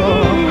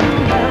for.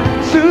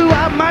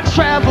 Throughout my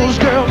travels,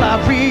 girl,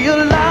 I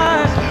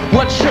realized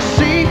what you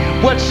see,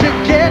 what you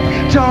get,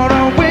 don't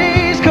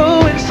always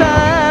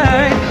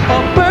coincide.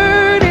 A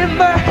bird in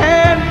the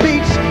hand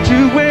beats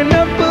two in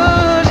the bush.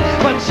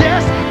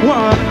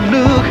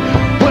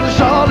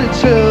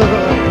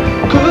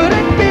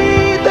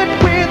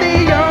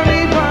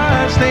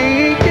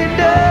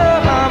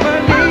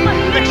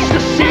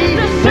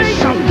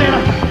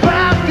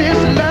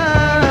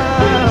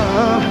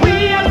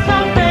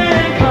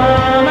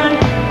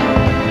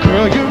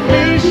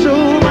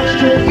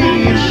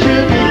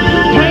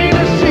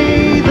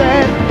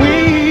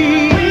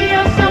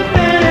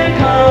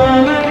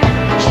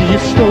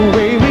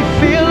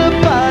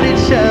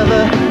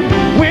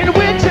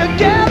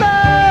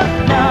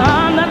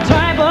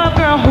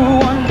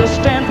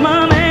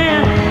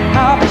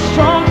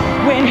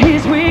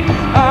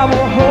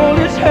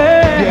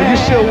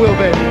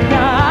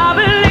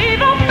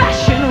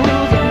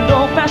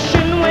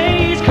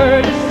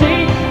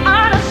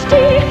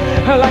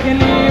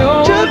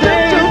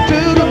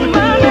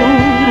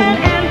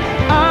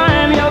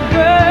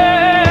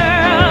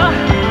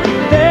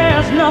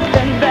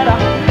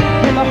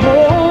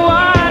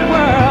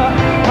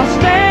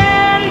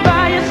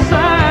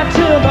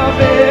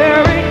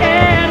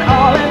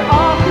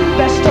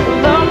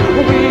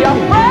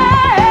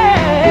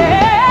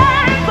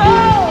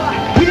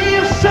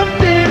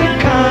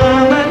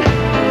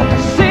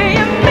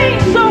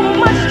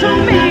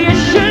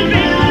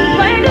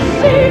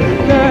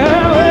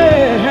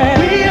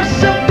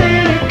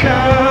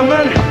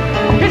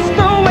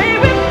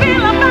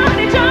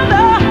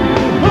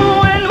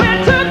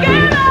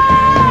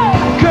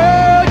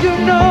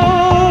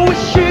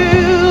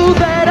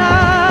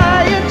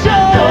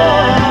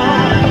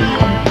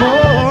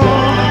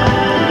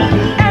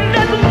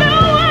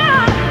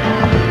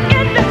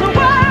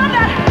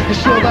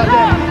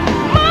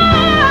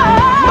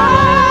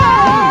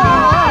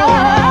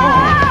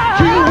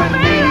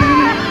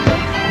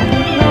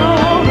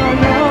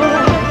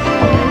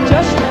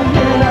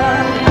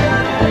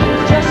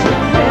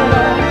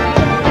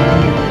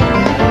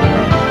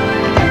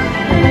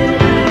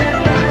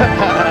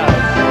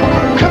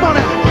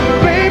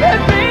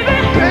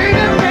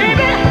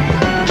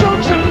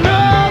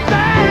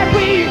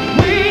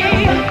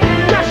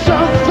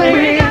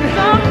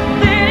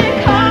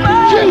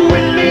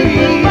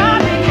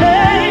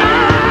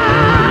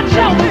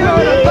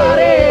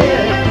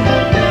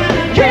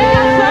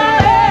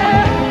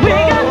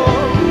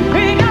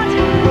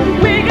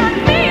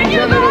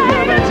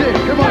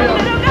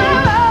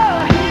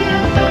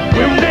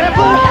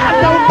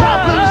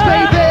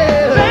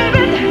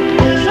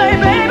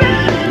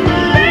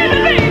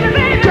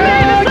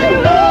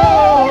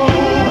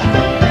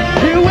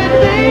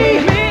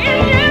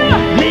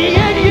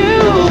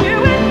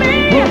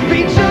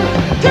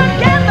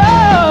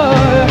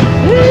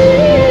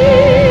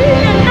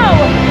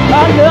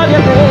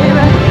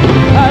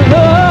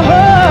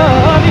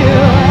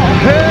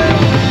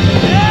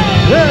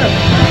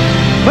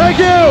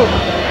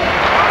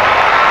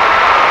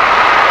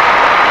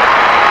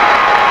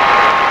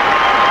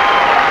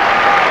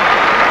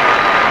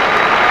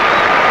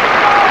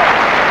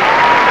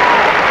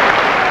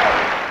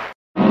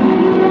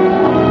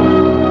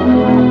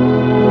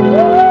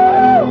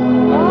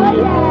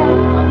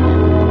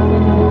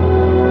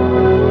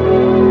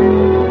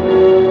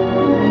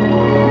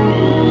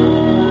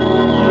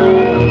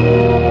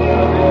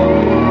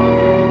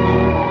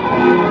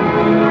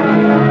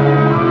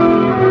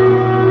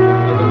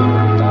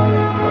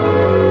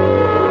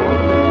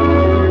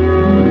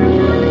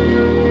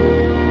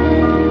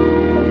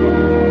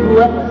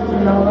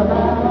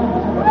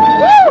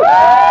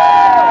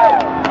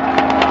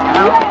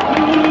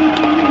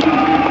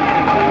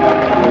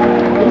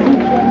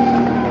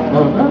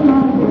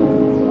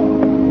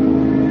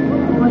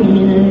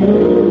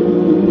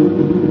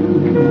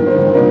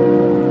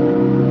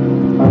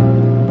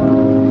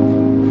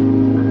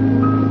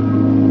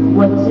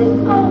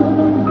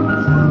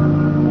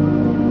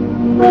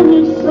 when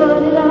you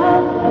started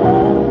out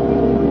there,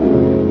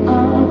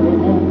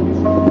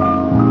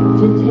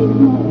 to take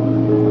more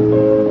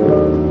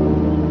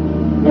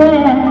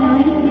than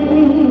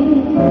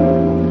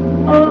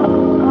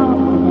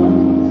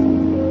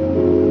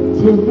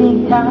to be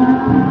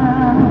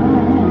kind.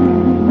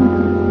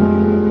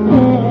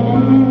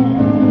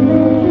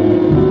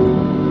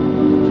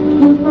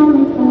 If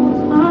only for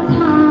our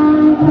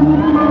time,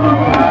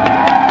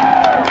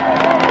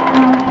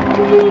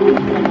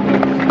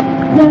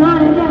 then I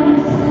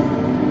guess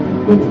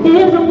it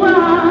isn't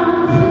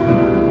wise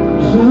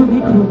to be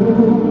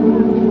cruel.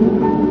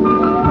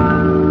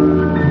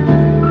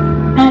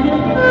 And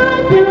if I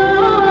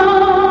belong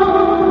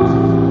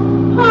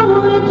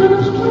only to the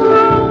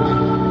strong,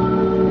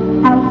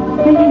 I'll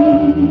see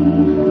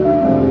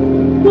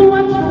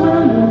what's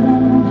willing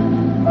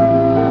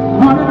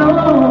on an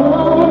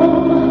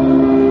old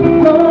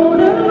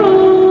golden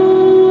rule.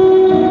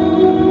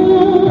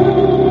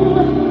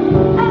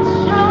 As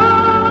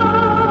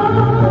sure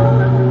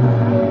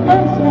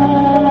as I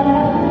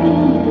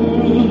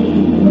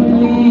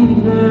believe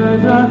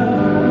there's a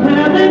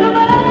heaven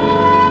above.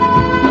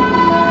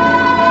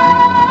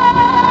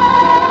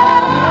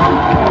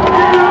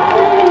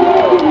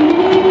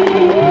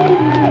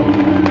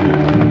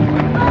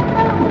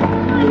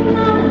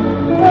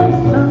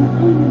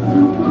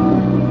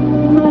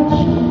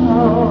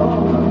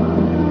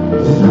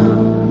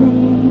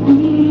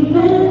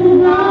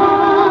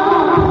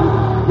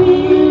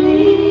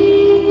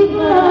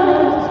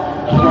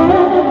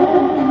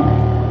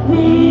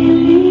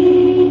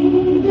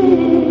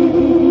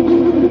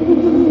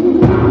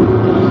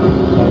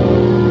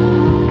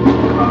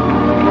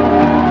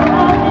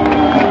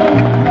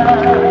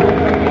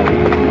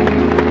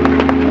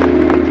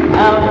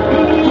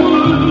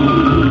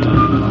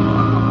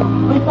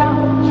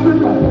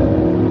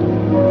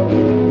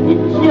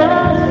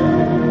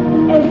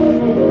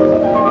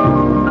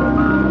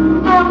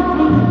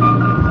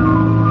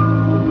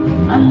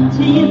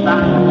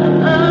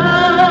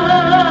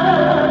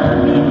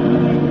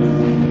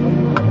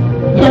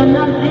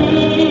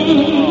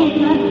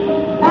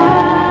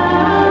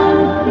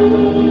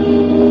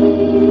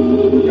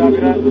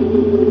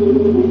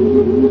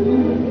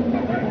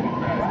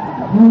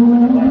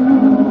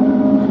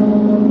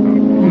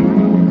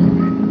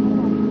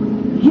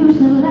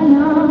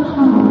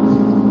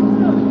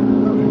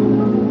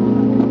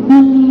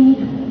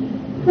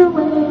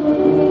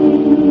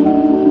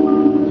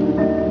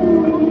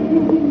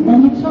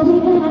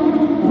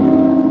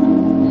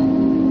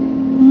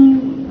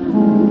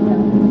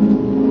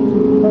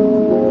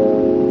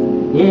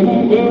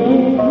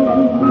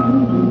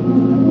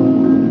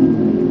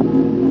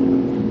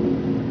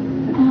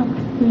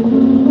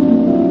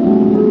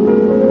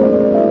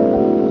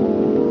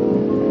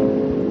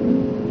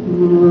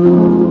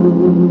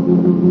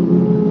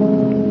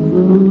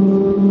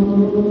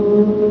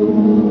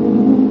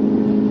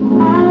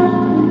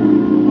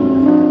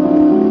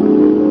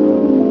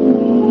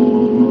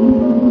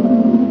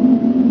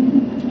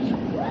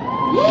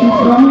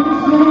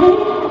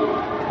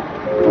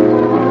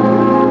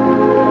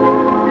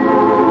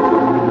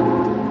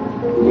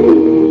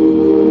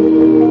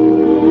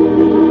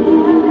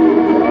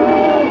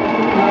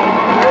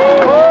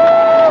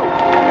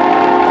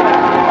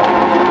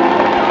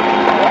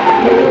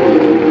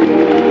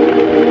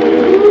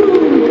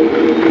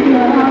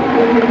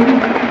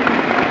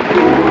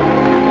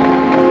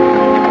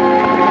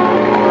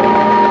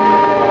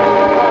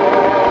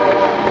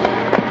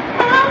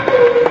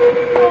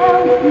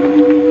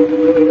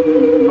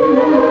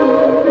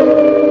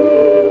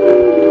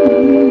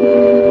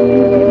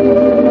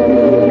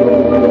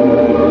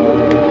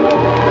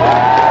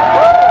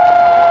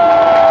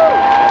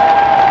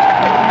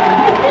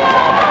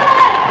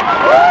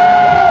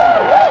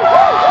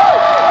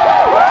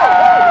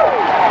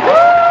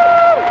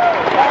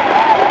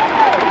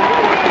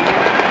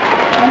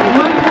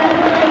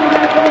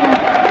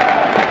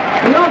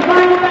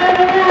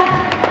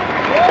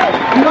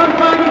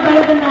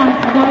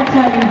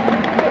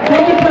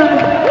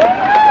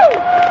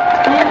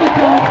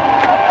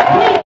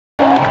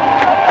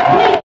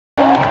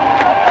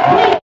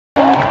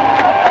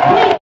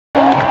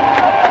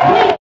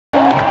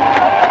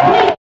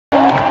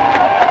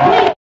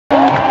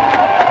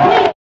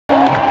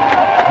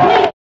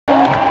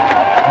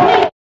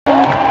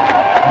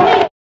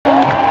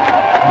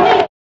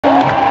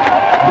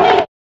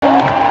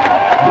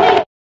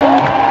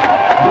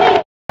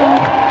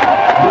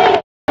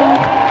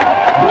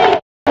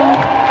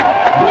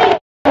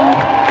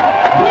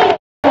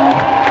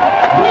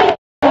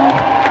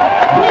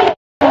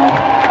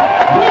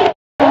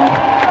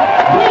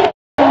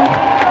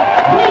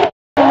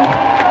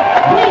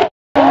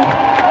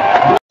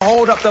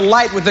 Hold up the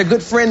light with their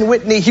good friend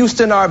Whitney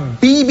Houston are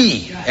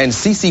BB and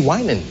CeCe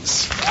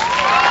Winans.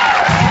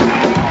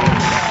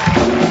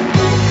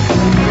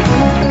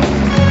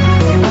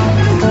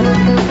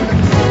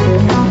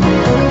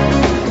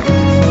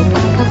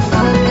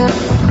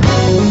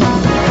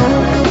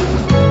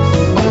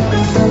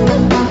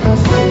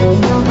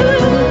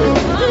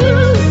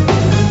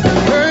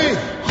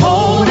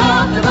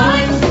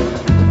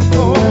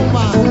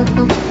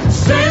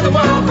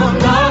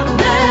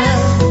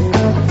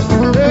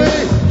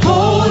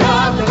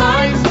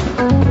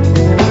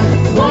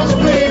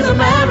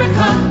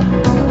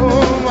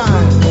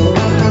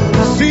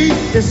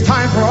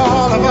 for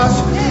all of us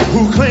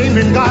who claim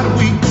in God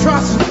we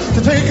trust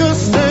to take a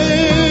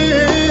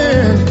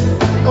stand.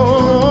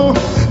 Oh,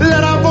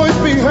 let our voice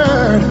be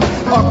heard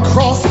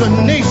across the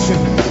nation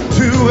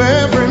to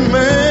every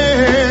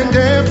man,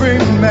 every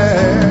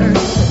man.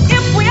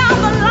 If we are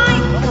the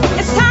light,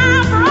 it's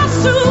time for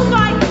us to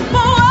fight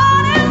for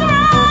what is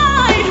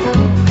right.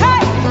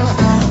 Hey,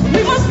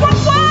 we must work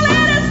while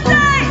it is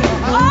day.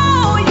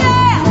 Oh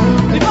yeah,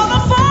 before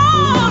the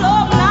fall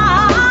of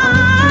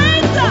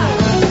night.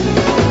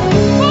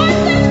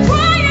 Voices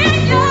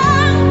crying,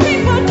 young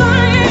people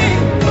dying.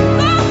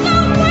 There's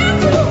nowhere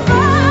to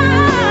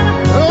run.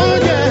 Oh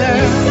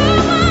yeah.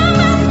 Some are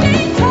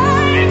asking,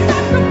 time,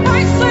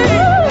 sacrificing.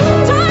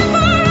 Time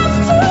for us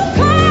to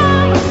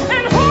come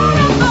and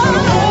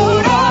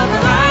hold up the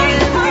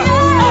line.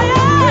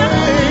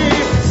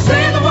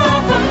 Save the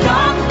world from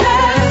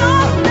darkness.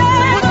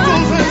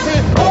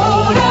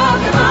 Hold up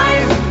the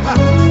line.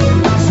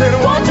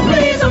 Won't you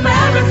please,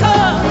 America?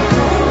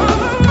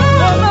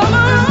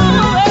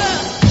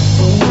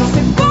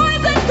 Say,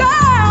 boys and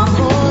girls,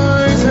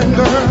 Boys and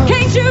girls.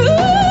 can't you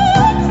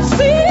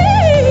see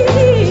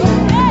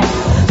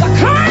the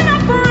kind of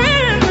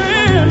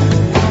friend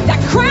that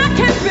crack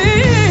can be?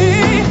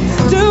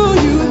 Do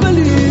you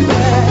believe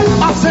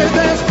that? I said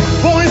there's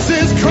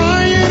voices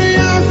crying,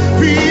 young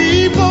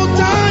people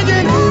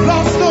dying,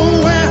 lost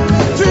nowhere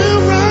to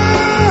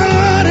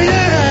run,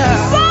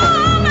 yeah.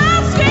 Some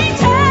asking,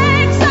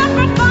 take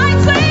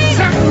sacrificing.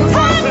 Time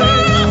for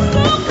us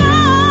to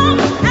come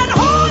and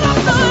hold up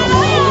the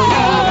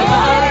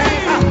line.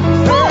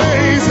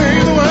 Hey,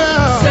 save the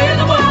world. Save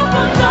the world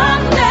from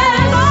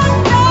darkness.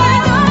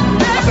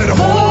 I said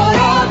hold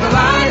on the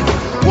line,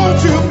 won't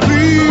you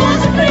please?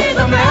 Won't you please,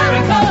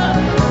 America?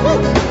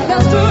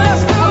 Let's do it,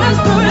 let's do it, let's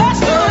do it, let's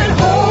do it.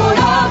 Hold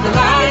up the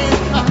line.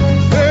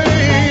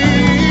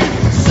 Hey,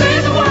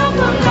 Save the world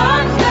from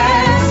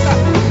darkness.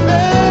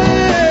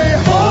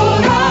 hey,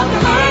 Hold up the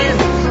line.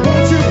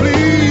 won't you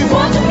please?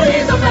 Won't you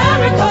please,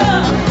 America?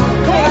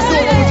 Come on, let's do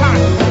it one more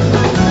time.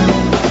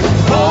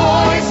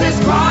 Voices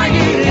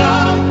crying,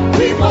 young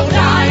people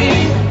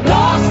dying,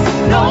 lost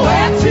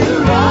nowhere to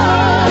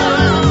run.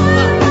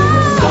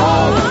 So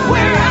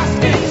we're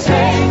asking,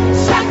 take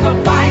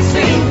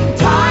sacrificing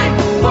time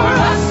for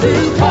us to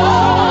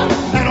come.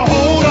 And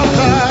hold up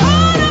the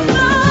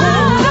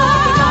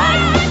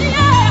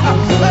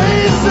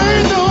hey,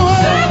 save the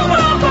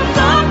world.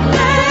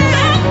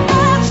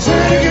 Say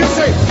it again,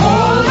 say,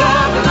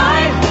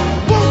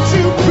 won't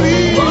you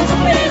please? Won't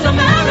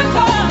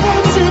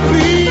you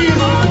please?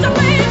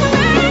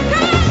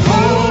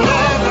 Hold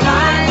up the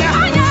line.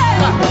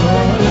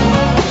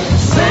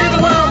 Save the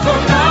world from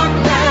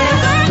darkness.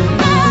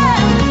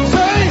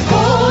 Say,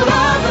 hold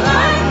up the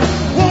line.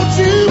 Won't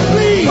you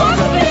please? Won't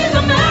you please,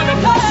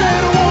 America?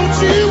 Said, won't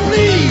you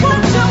please?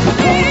 Won't you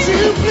please? Won't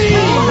you please?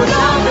 Hold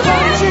up the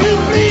line. Won't you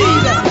please?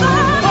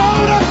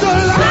 Hold up the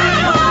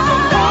line.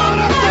 Hold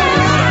up the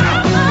line.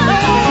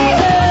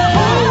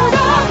 Hold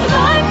up the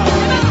line.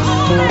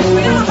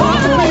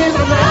 Won't you please,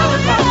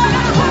 America?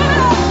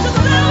 Hold up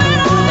the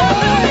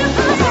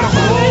line.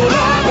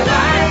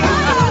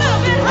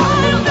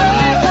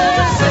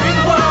 Save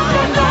the world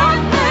from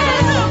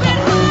darkness.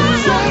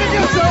 Say it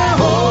again, say,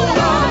 hold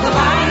up the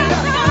line.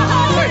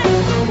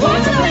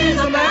 Won't you please,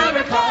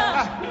 America?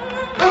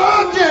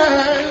 Oh,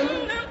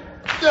 yeah.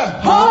 Yeah.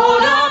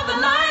 Hold up the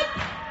line.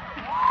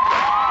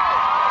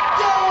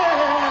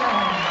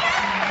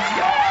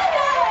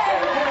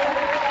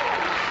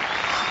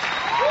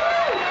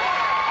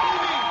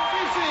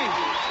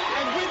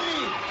 And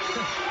Whitney.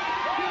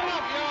 Give it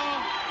up,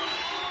 y'all.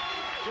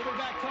 We'll be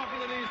back talking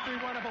to these three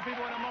wonderful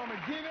people in a moment.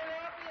 Give it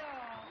up,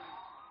 y'all.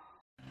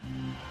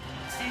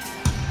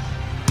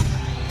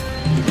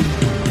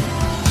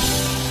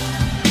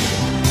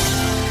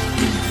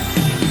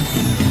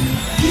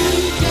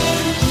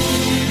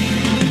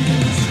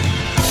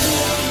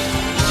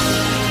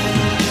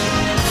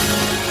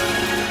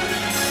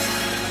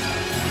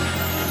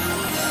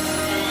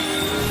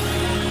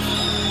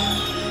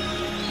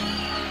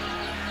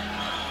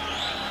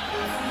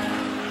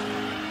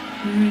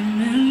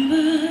 Remember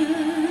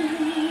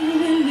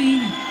when we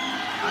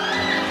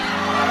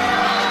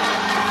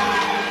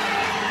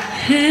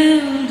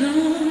held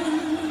on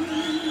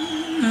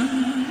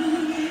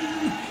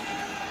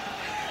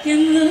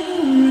in the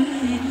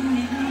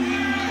rain,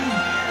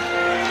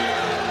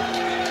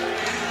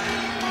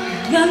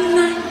 the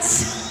nights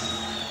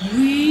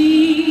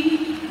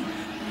we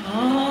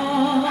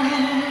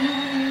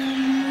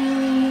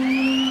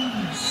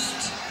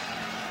almost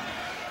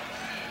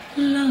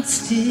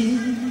lost it.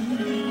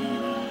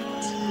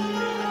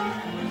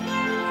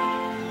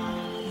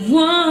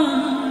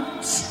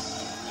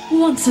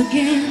 Once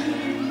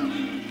again,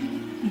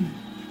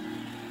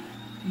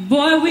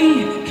 boy,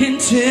 we can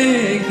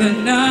take the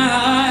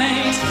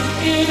night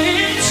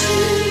into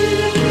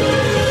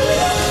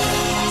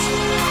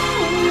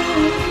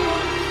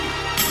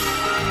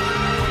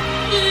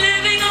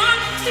living on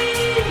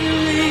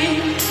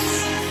feelings,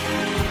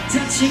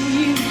 touching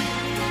you,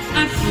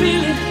 I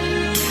feel it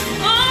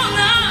all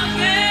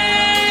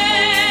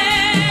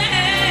again.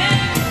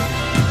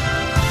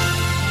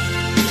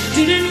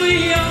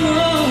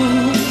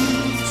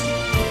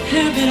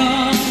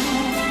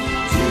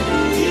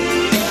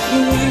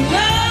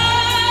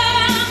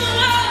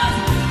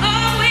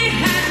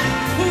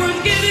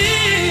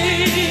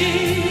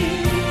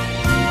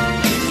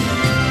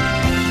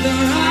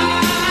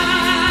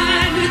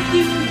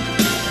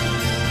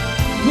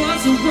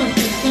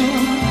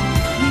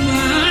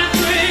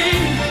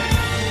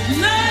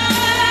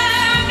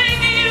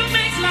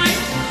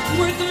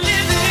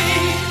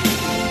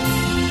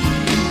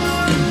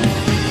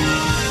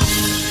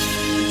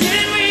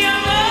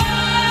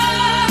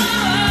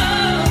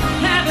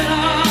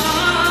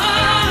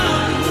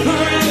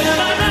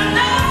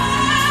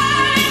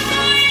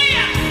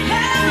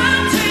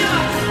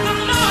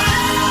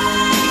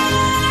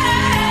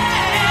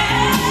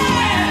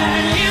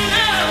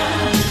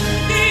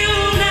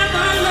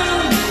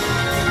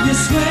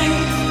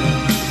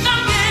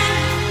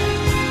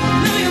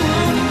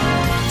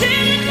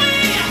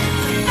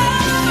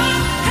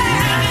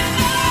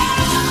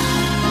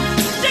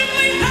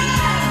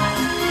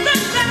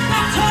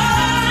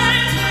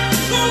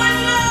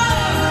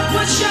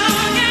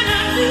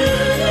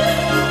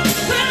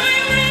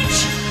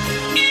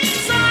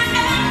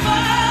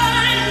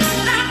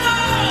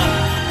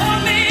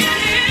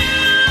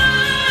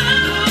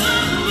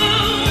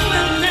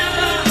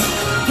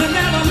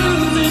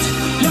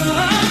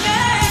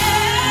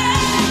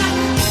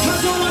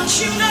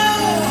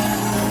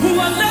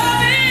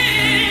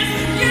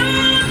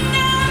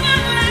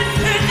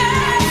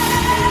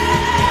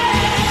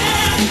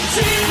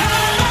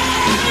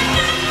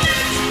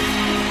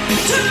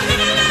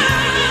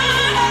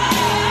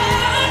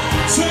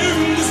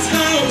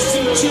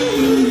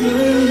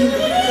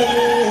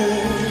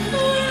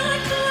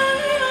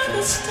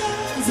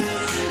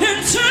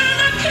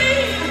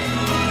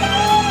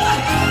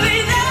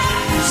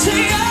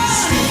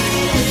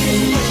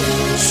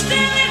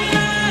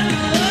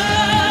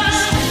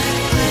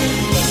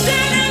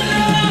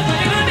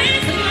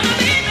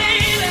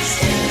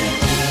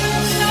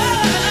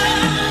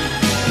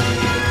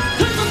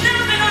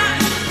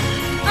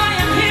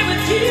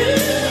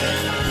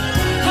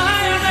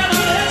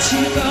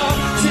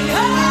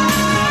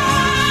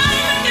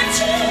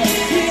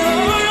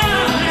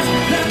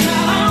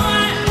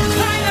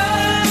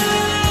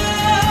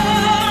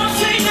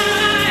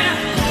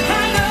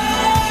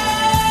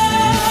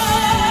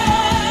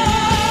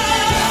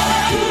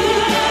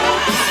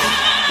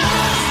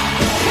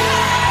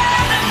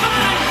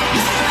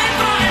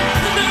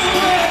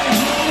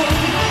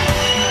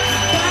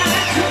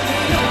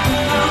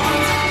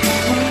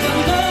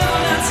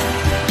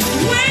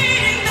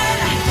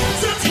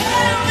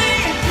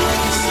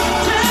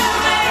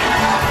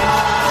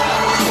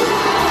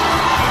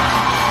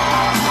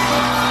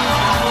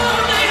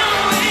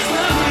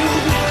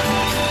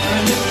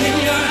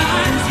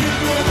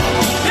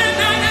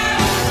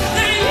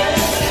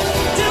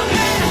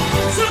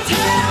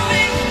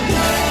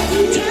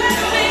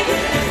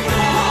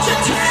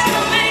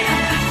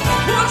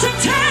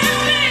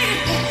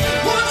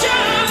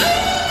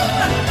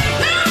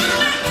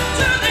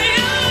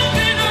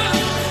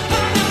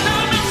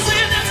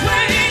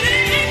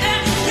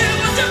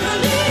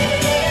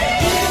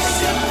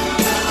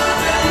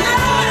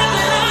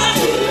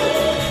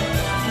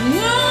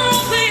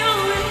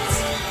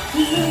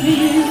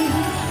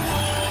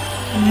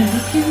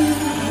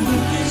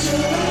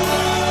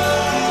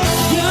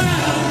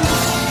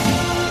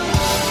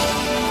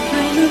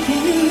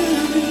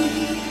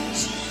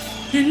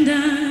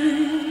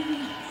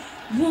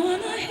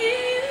 wanna hear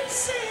you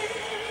say,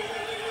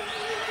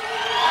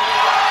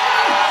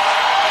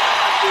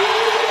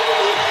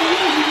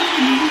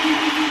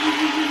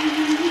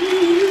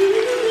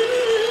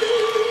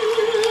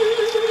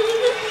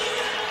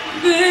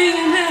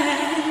 baby,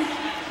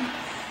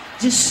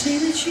 just say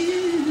that you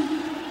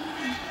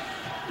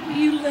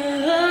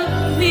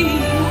love me,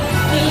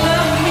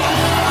 love me.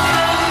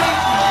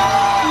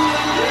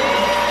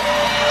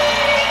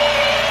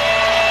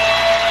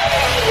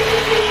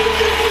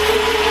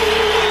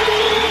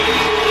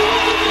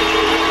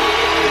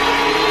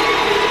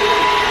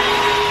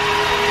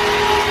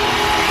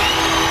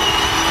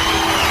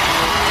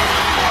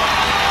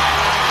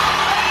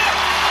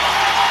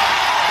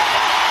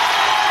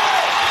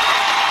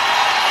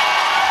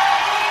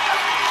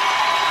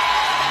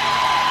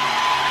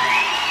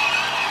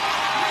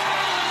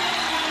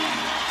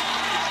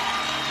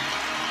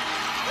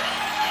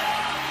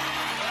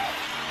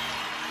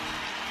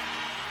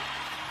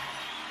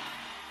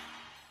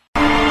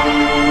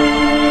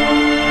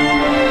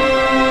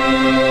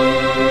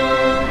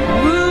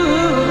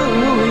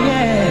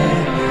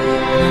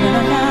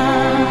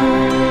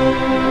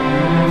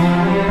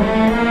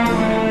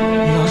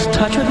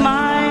 Touch with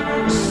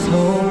my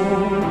soul.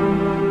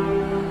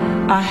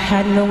 I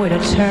had nowhere to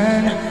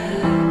turn,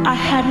 I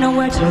had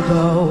nowhere to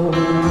go.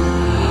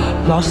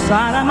 Lost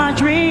sight of my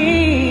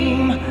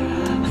dream,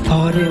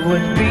 thought it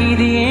would be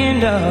the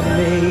end of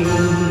me.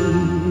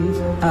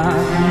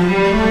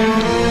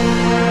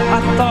 I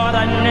thought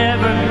I'd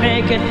never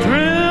make it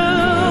through.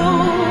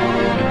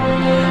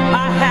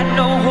 I had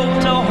no hope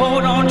to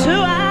hold on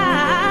to.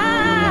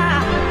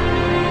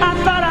 I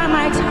thought I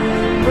might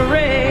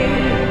break.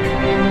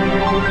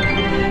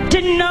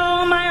 Didn't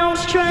know my own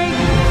strength.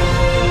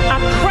 I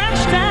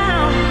crashed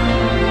down,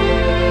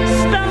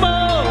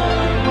 stumbled,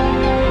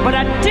 but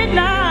I did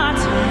not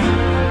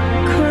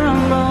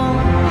crumble.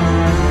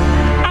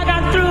 I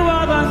got through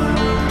all the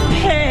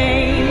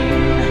pain.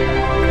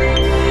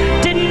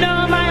 Didn't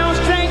know my own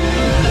strength.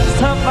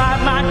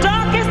 Survived my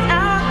darkest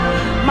hour.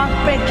 My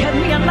faith kept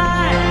me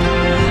alive.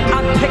 I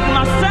picked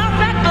myself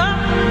back up,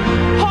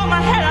 hold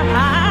my head up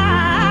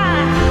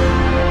high.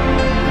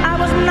 I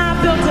was not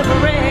built to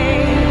break.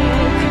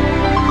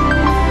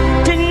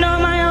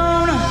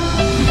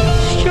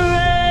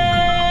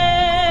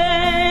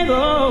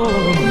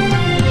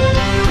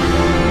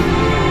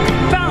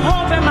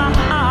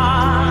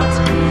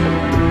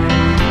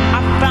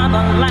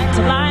 Light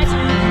to light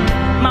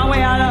my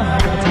way out of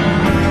the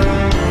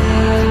dark.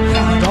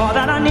 Found all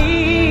that I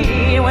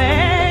need. Well,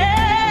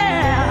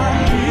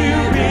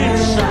 here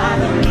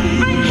inside of me.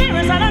 Right here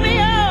inside of me.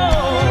 Oh,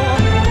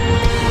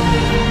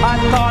 I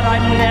thought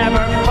I'd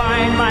never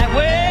find my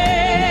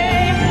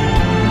way.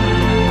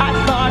 I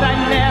thought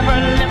I'd never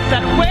lift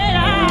that way.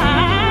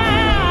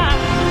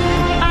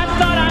 I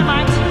thought I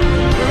might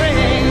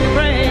break.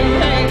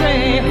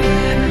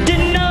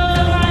 Didn't know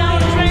my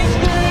own strength,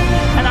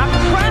 and I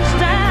crashed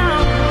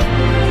down.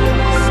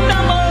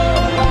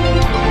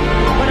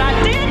 But I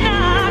did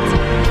not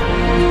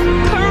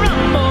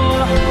crumble.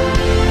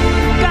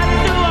 Got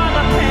through all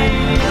the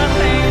pain.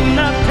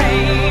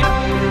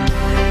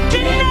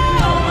 Didn't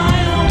know my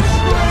own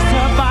strength.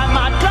 Survived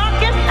my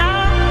darkest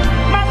hour.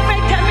 My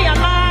faith kept me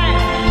alive.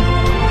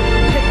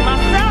 Picked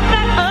myself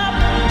back up,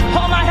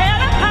 hold my head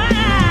up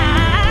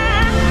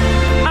high.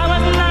 I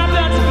was not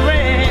built to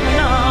break.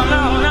 No.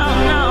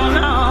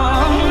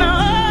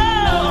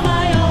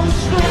 My own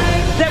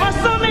strength. There were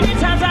so many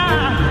times I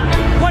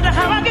wonder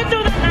how I get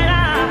through the night. I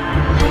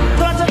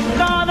thought I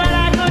took all that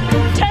I could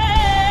take.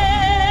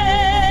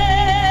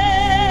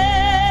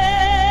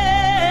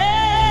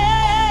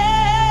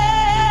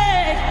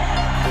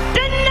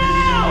 Didn't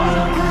know.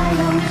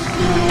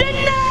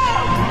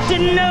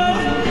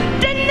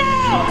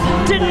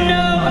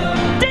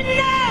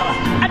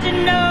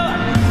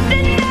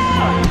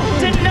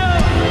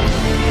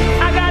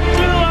 I got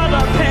through all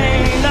the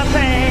pain.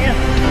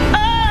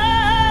 Oh,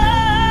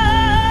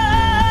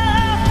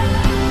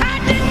 I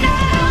didn't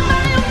know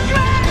my own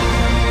strength.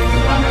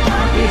 From the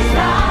darkest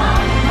hour,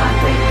 my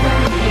faith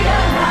kept me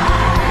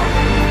alive.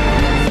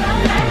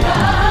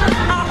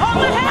 I hold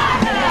my head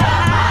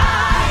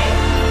high.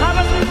 I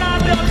was not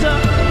built to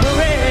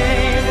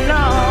break.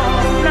 No.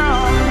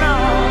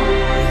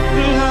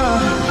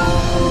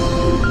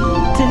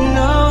 Didn't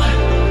know.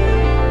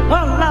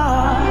 Oh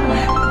Lord,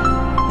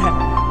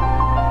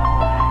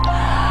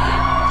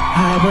 I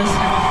was.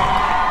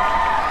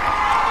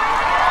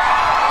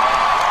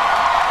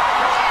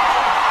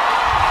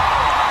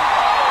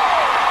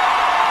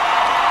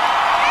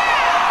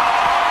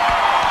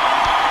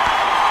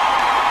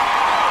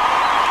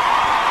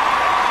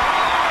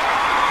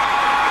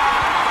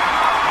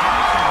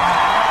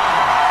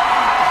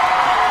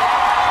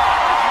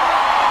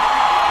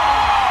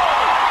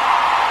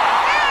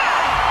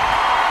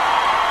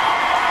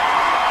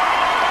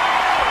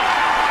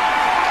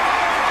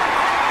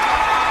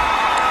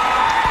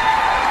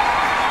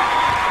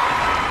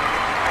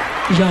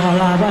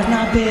 Y'all, I was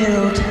not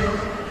built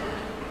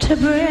to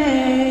break.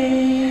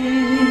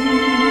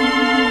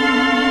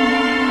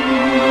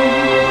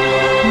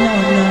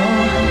 No.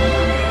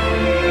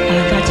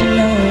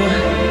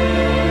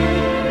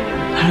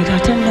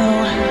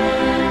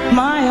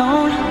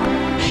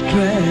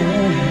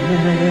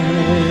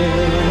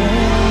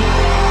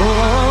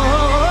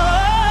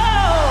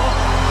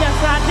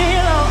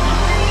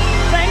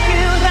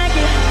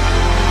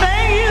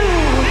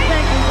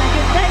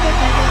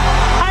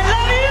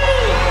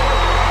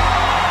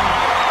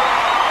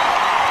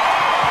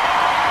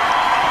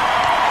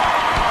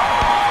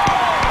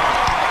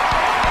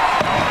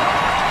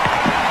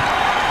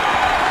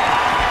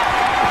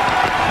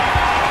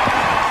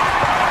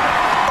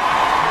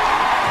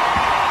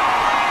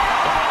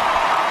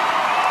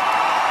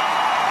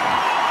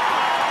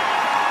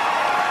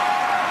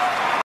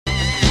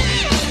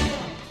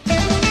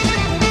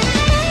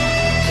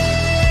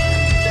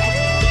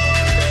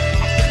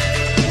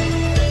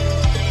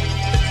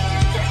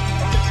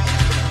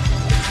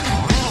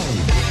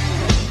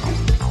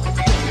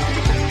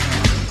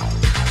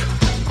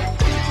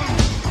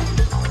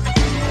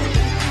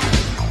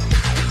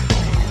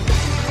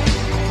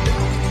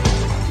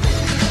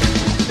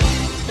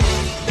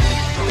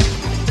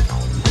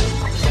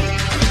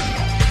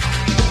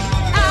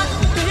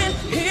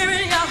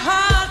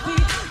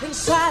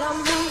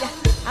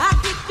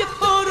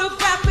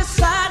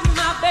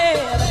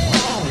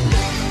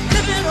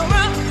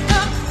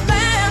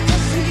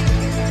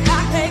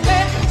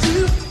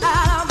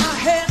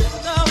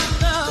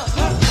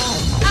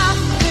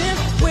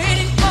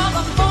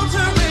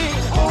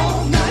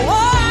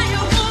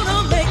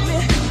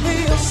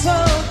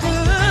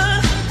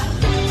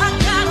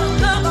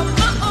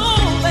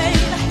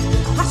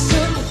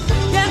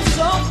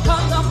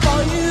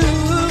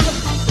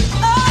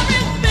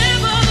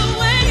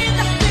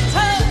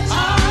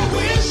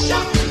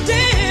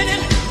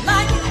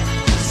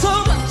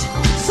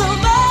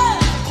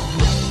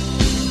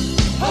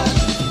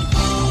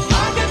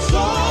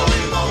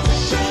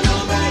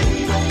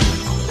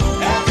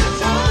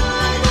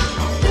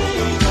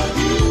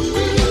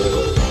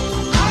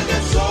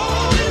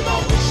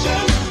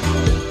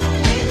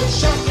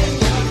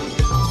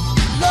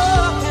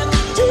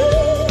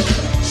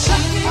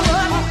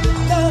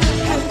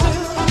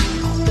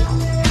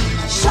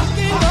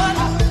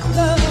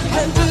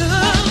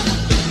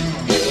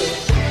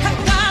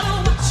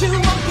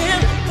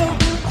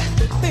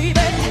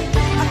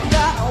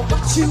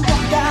 you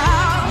walk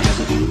out. Yes,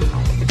 I do.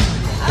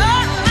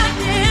 Like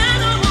the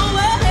animal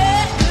way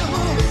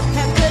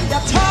and then you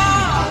talk. I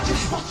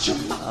just want your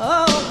mouth. Oh,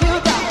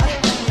 good God.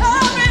 I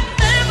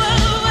remember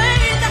the way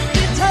that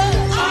you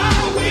touched. I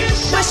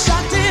wish I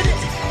did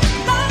it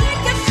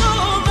like it so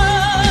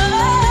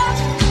much.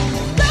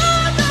 No,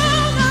 no,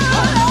 no.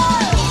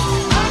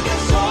 I get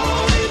so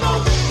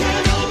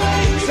emotional,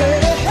 baby.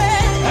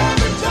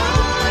 Every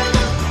time I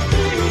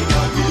think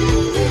of you.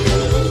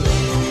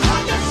 I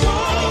get so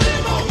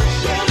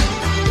emotional.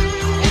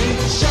 Ain't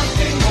it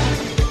shocking what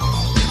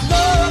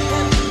love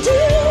can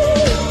do?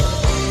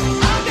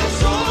 I get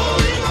so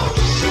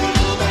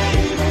emotional,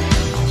 baby.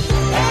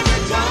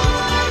 Every time I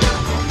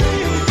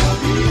think of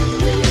you.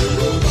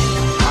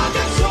 I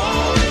get so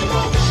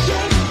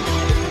emotional.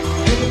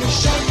 Ain't it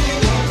shocking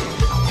what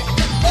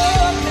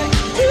love can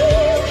do?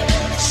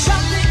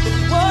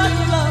 Shocking what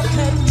love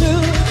can do.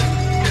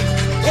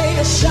 Ain't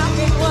it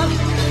shocking what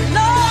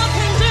love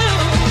can do?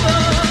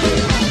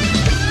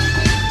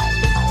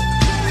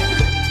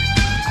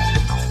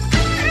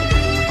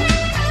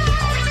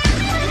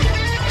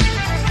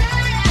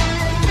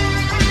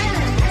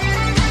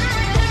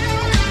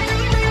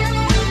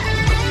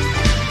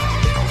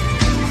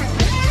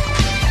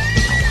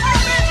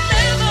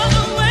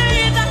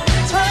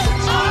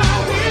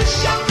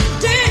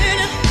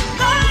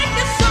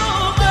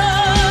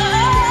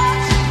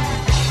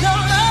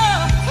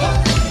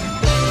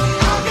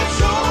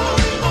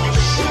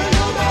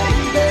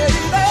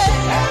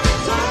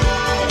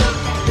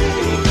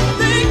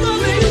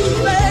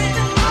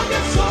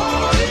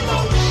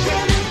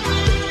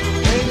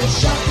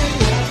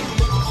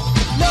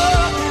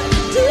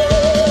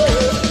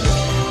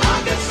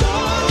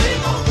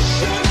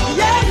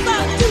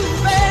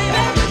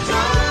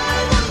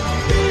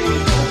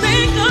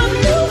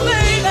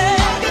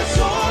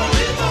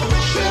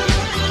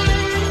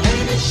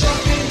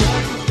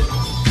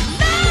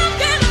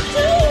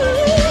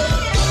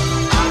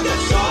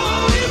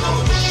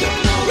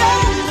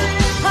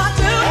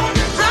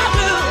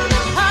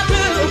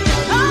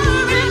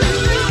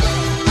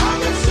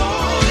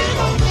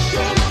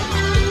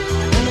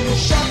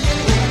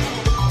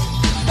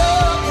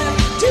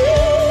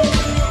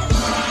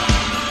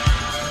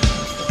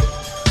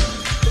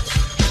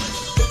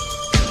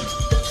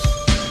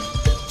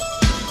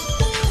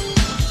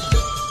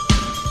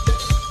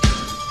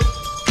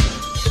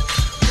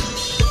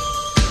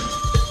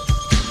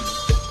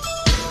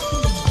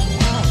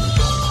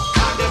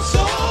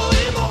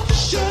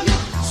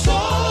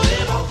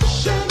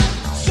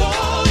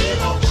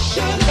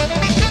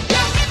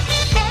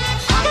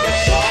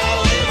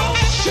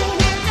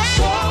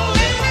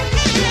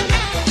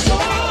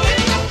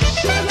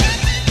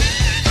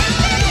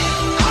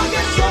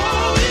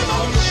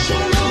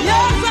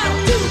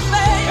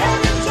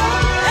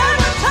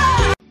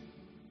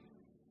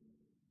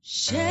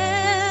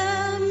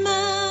 Share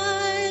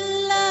my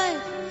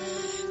life,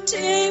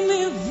 take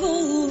me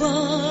for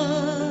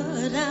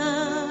what I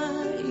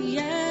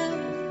am,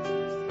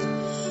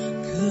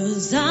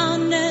 'cause I'll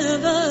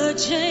never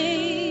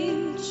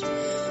change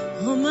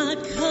all my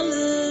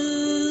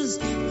colors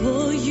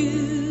for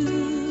you.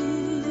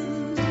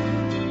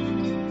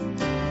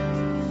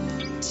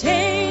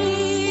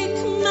 Take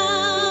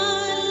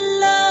my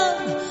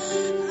love,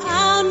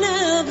 I'll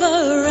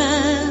never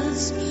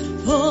ask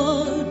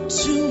for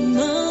too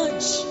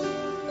much.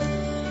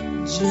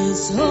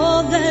 Just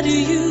all that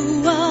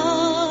you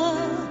are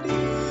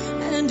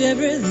and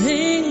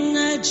everything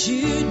that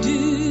you do.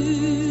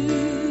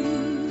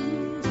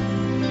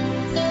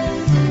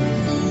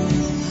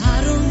 I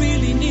don't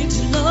really need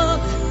to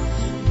look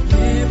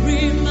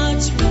very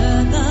much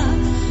further.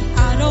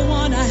 I don't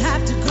want to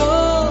have to go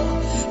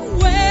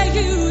where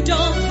you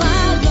don't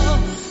follow.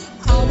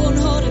 I won't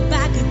hold it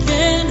back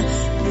again.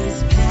 This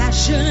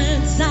passion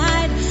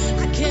inside,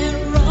 I can't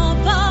run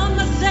by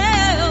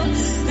myself.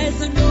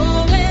 There's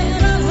nowhere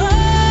to hide.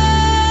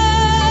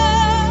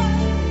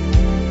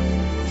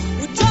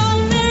 Well,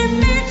 don't make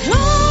me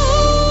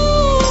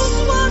close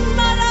one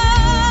more.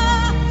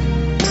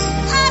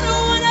 I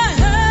don't wanna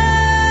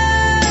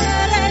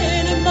hurt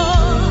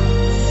anymore.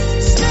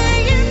 Stay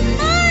in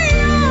my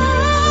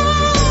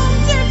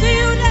arms if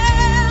you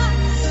dare.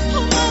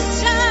 One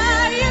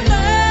time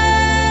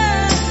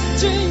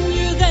imagine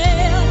you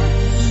there.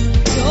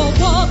 Don't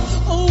walk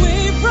away.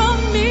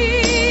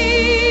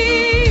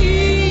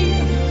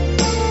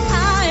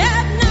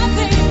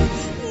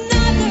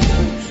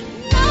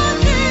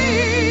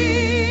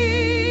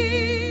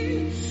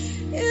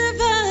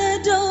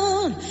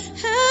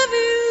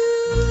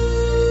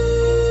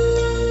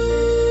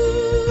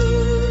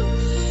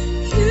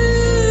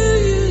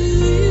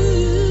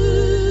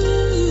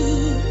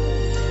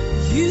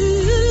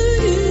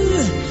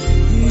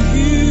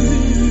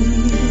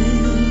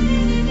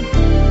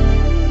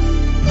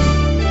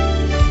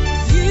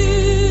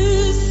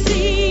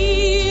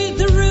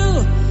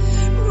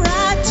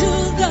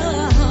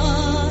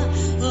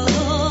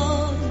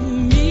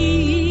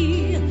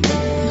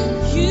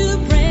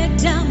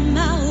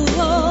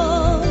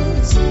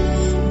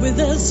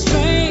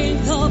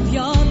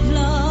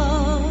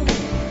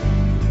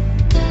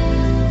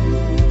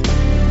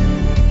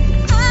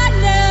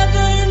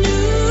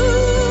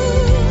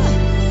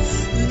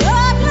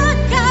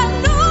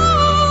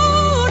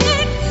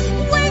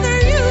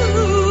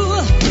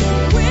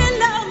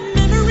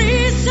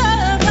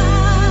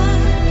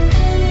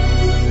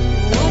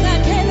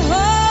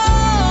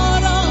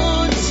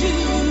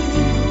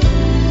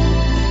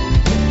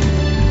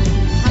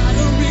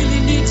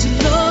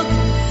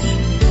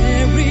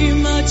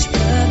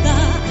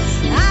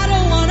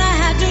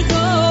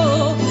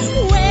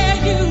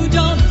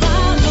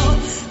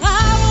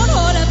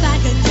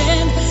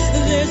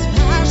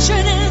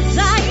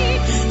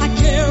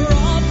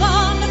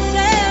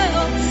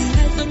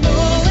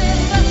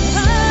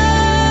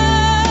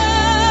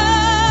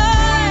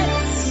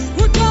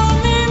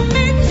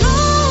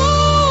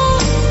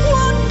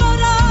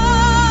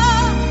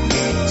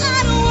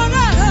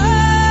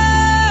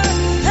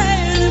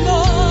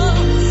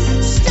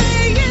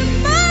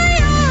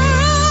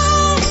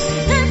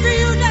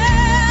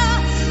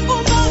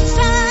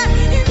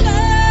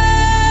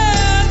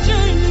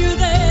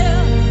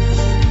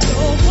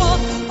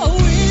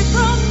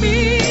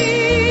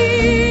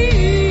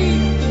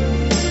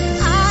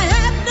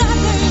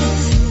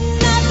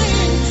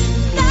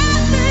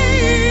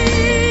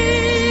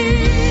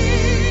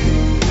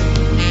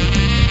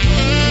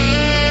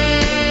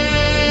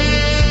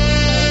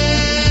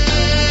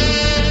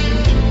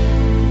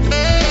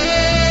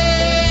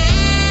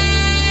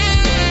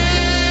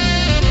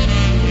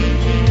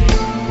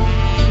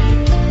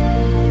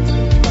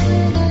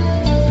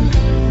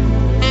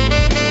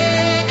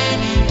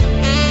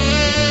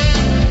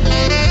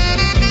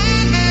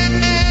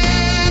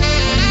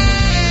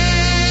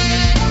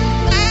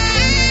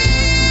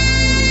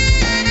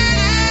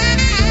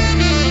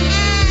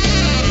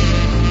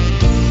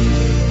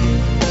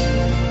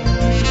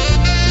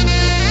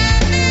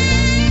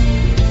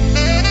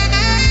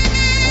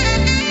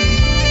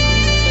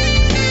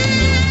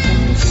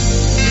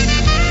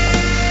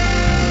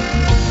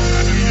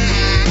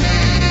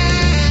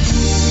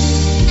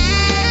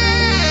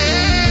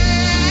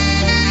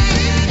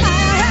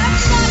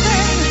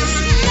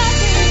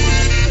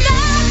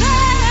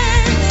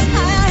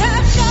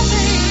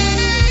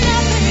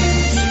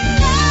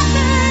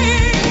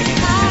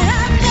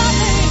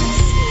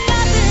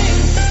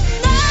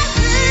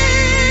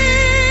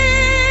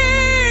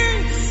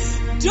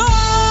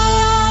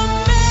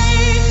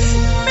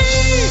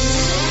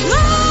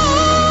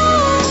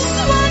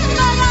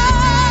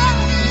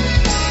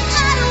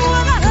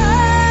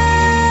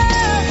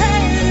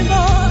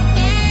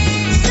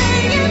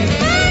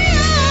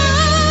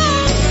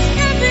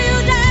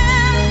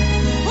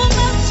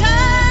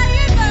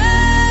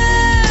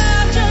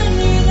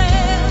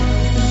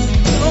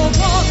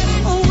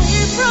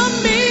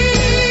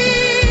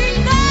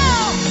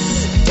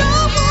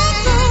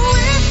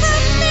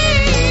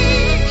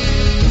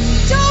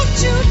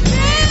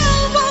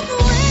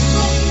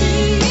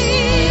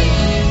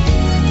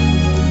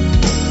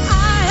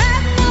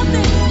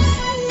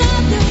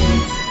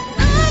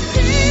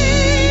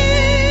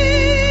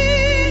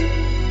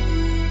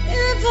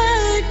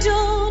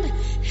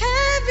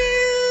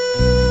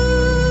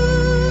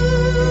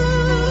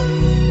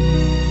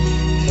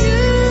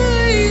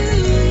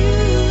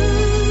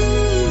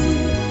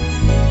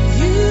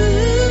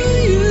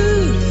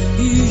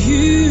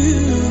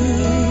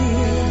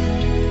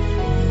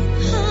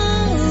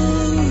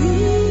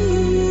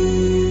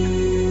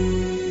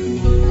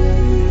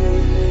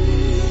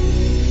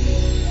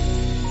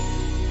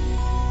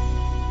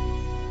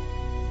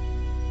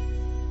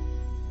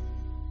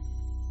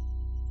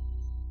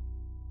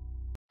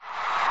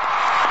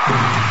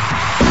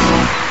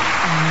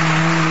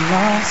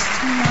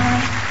 lost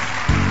my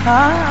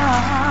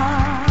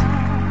eyes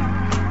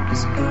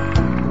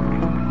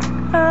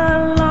a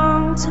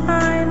long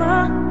time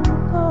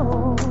ago.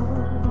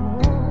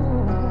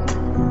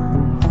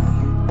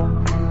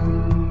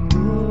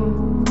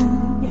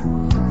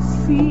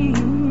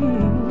 Feel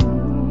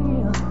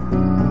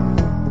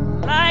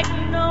like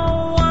no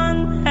one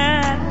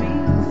had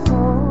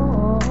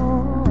before.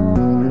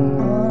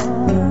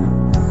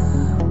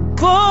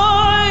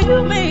 Boy, you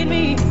made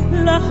me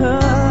love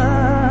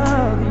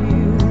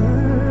you.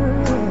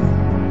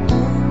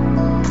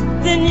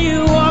 Then you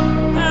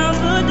walked out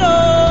the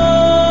door,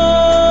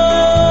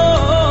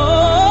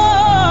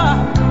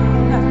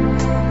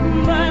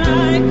 but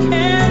I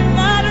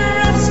cannot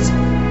rest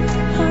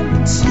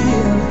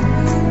until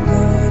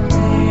the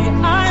day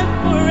I'm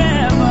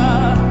forever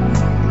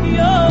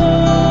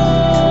yours.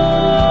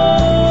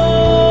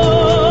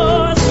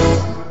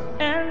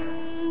 And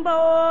boy,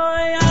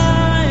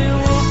 I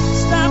won't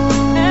stop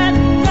at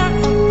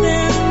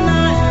nothing.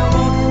 I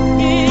won't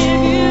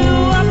give you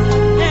up,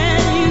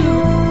 and you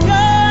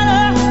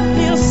gotta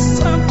feel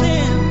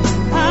something.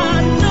 I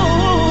know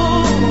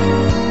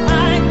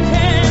I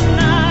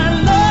cannot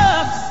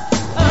love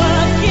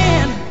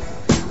again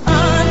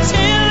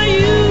until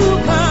you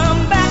come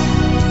back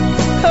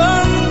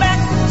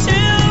to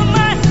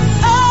my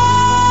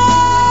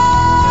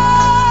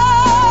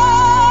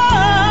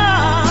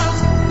arms.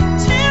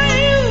 Till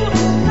you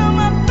come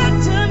back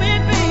to me,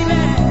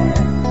 baby.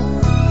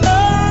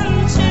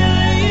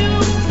 Until you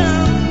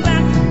come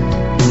back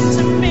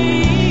to me.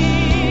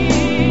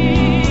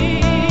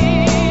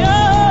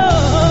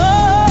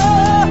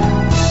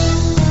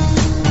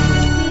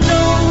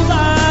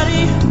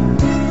 Nobody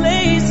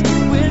plays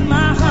with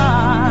my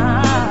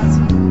heart.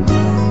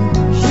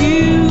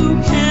 You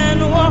can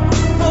walk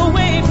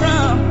away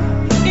from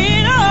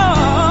it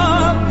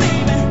all,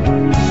 baby.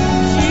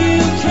 You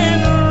can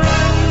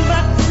run,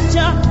 but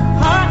your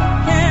heart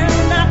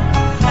cannot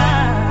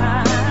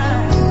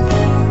hide.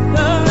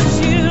 'Cause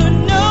you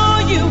know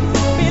you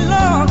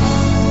belong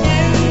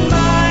in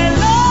my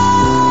life.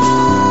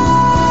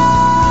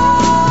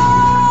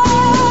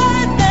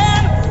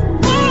 Then,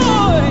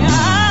 boy,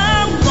 I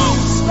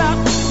won't stop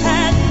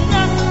at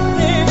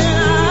nothing.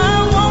 I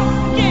won't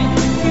give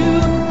you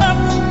up,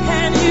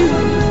 and you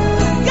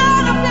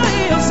gotta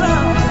feel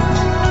something.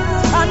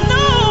 I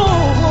know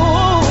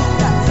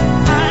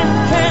I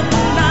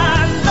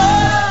cannot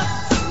love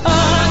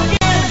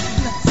again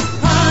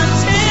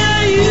until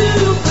you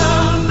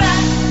come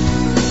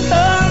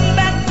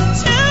back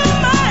to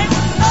my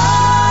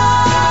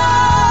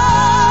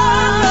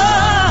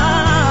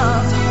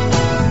arms.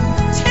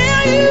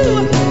 Till you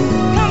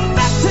come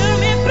back to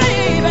me,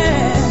 baby.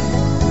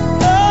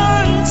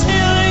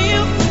 Until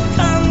you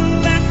come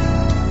back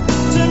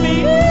to me.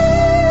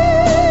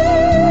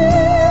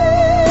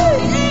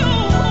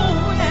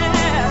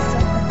 Yes.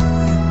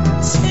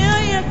 Till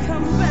you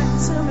come back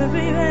to me,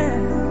 baby.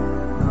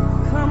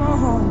 Come on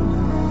home.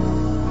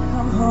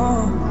 Come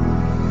home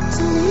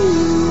to me.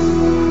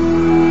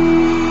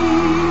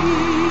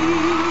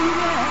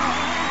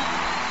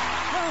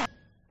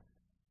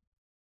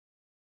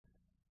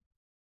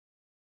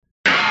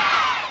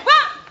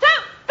 One, two,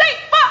 three,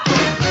 four.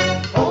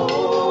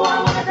 Oh, I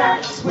wanna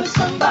dance with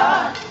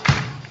somebody.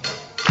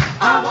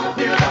 I wanna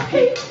feel the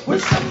heat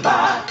with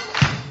somebody.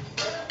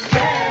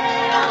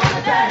 Yeah, I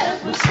wanna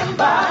dance with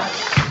somebody.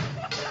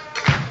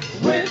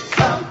 With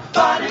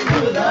somebody who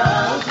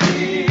loves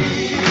me.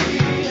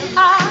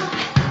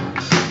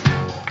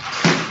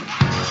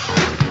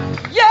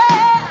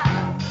 Yeah.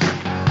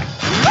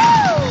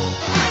 Woo.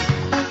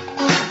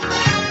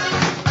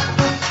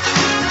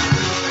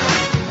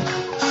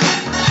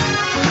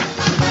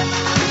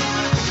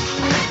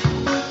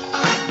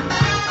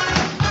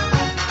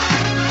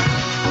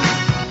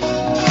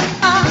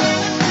 I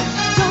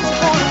don't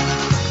wanna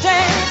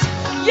dance,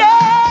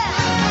 yeah.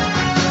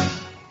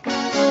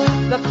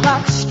 The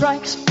clock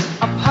strikes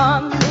upon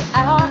the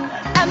hour,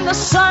 and the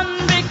sun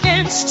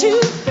begins to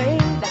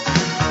fade.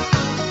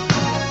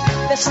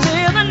 There's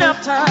still enough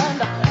time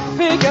to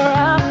figure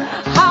out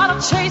how to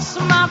chase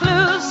my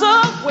blues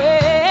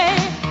away.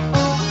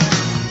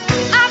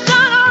 I've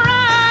done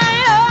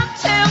alright up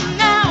till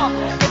now.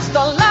 It's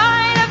the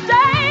light of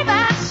day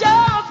that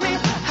shows me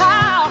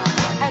how.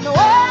 And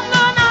when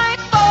the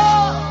night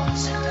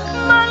falls,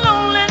 my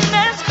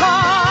loneliness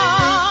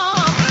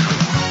comes.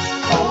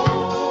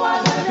 Oh, I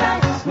wanna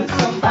dance with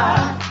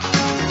somebody.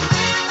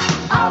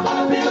 I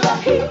wanna feel the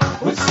heat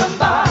with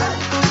somebody.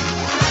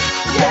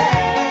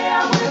 Yeah,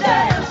 I wanna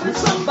dance with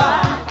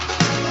somebody.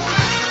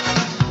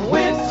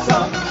 With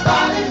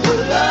somebody who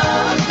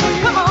loves me.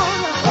 Come on.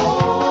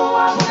 Oh,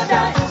 I wanna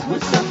dance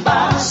with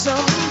somebody.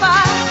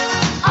 Somebody.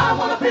 I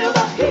wanna feel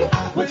the heat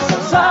with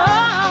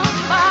somebody.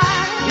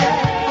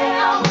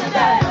 Yeah, I wanna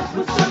dance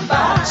with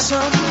somebody.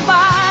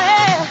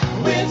 Somebody.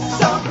 With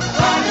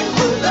somebody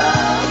who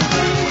loves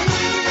me.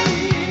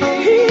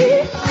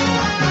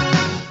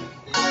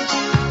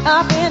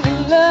 I've been in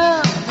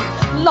love,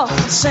 lost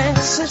my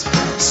senses,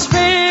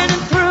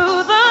 spinning through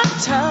the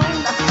town.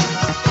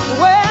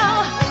 Well,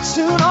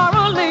 sooner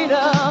or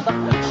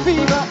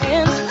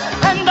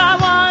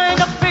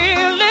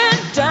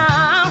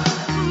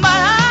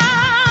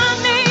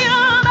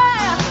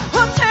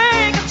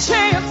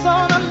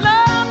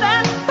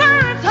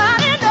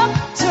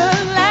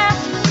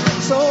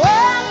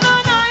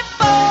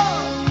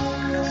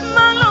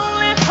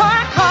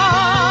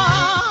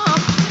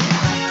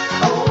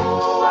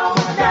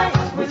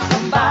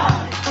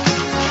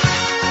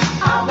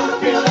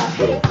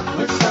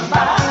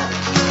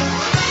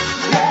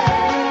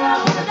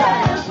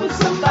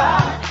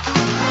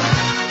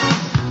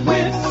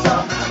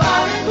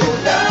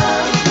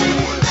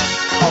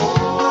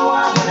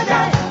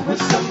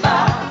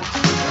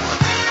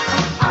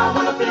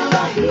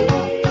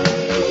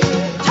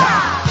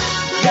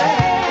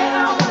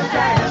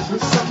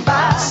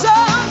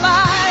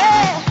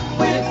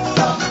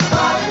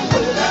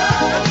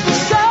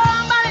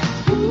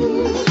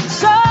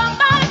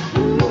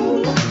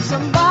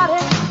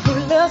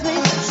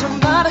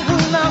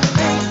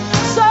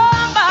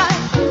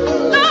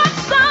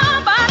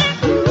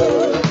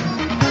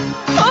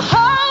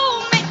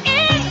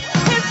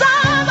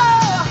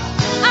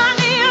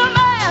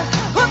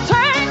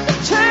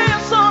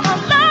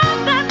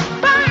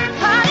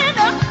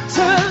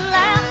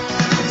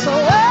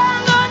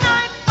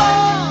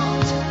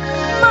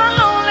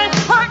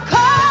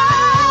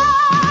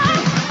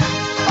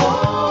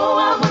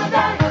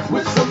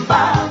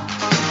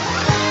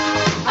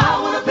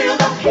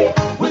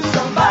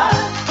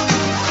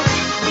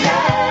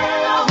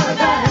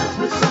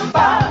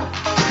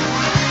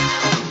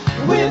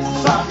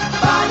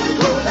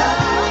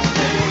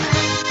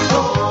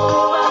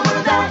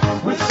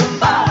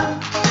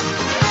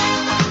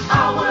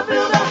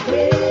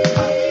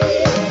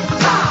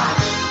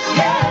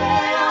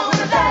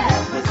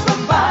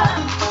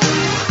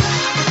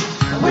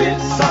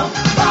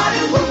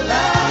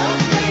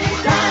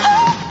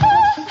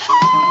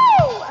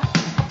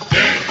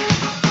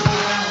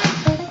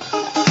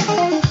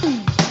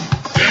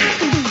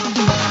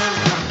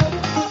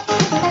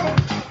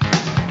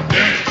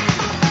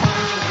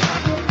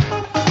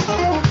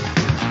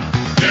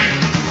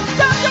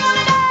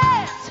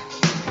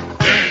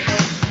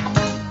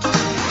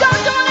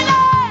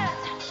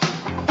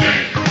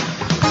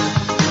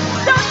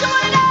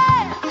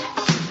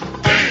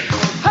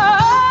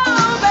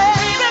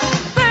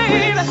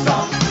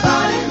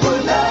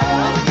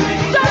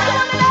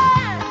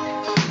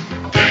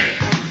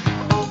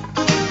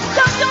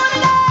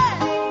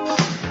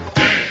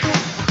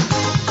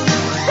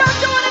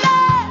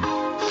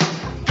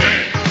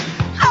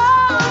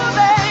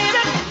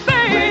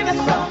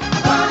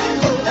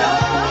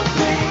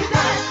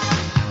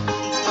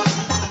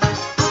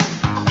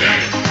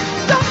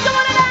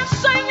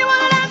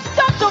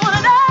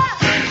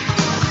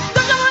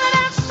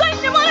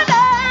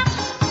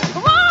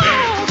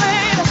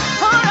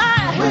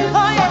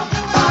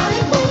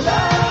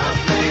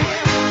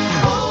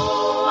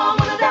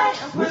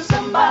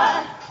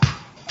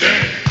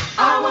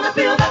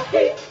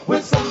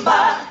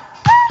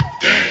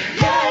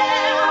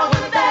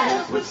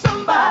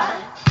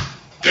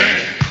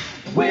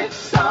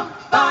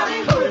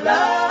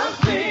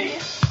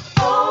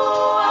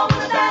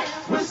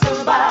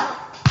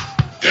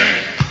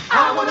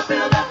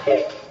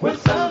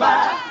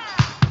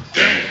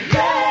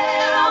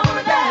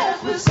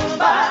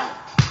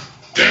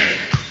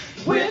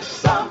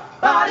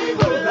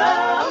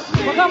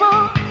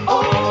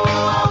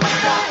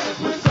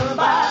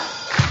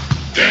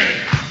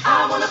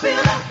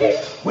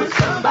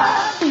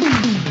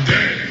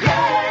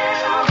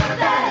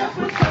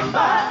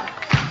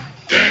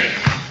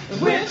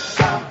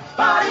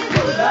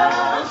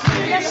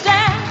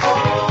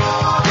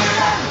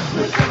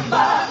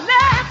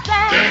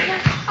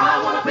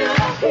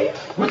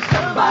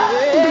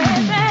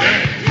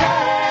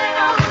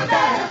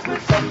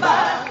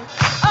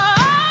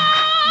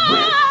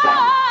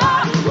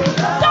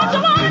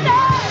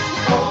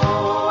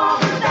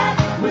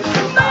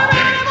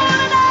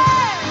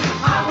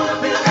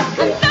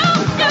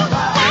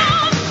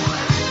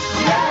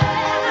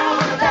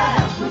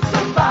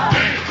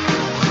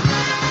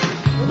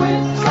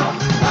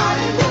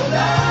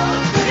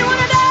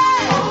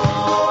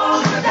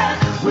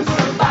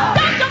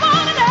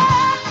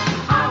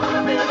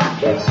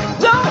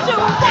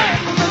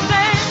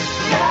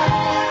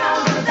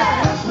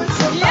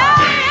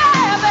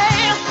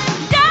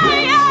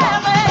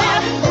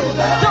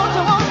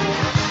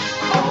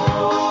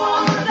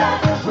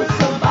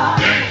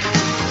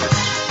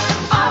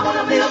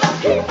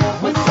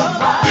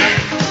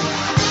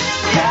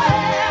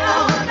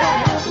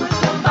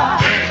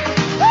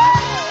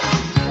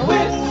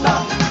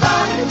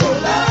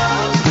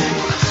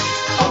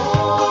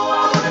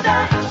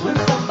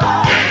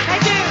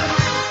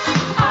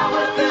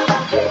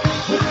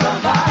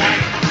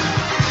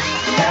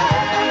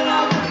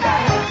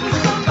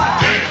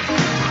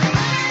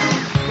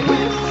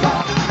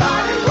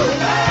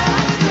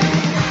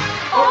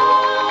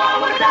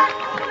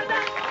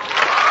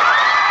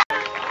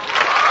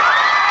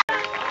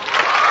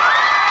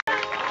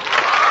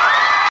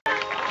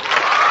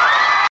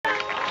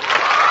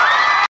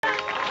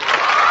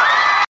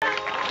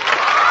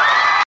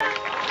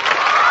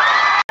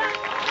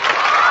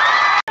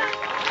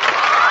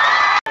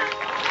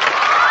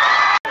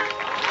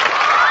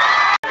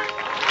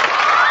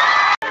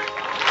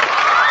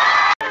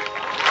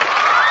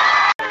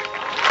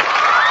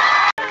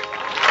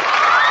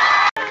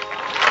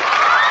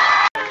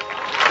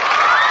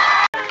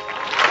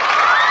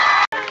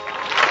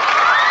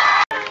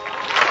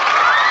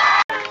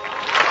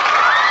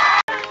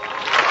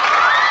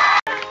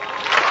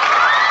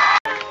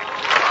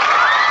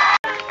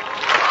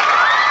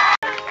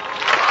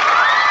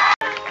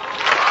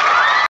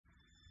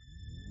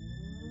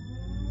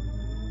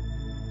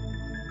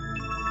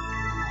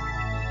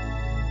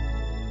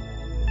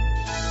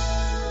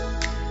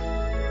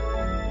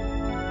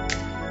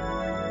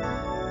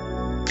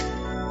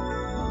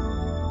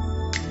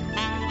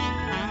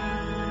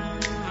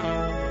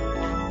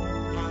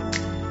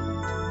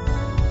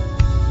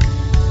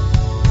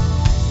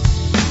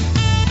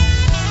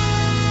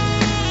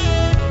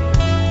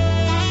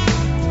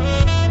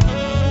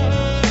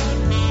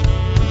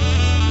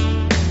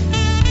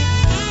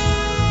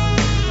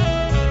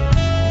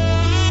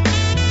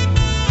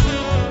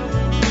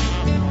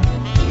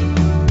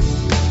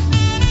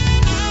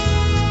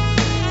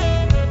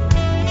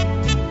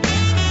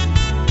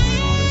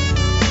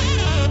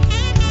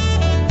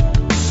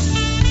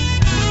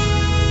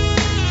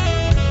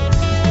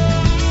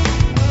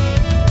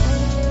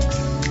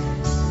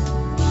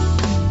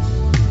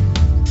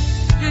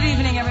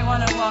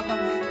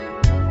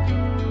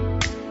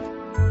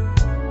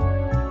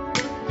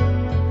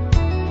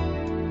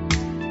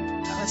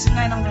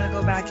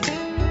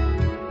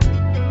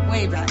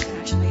way back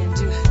actually and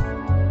do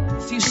a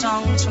few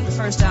songs from the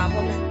first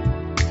album,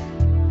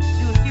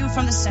 do a few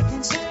from the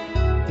second,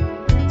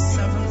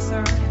 some from the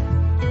third.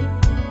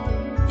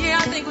 Yeah,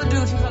 I think we'll do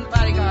a few from the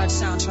Bodyguard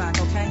soundtrack,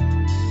 okay?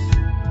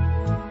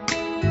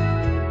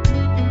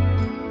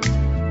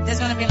 There's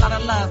gonna be a lot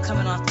of love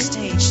coming off the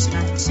stage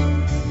tonight.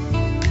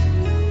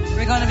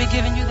 We're gonna be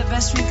giving you the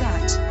best we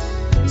got.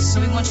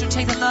 So we want you to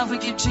take the love we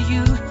give to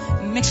you,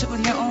 mix it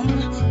with your own,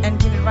 and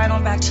give it right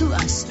on back to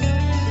us.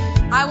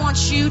 I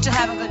want you to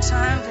have a good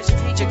time because you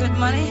paid your good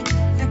money.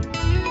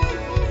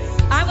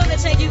 I'm going to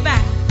take you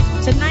back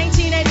to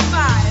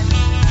 1985.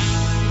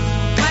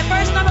 My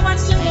first #1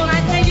 single, and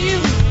I thank you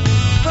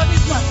for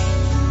this one.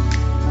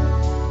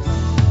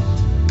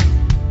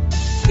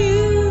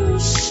 Few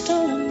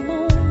stolen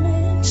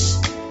moments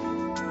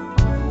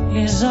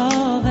is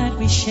all that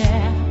we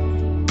share.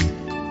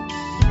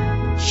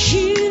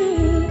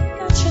 You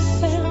got your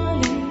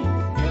family,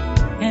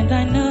 and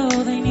I know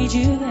they need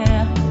you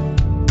there.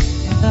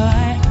 And though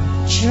I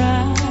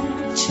try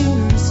to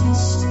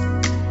resist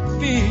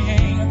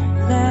being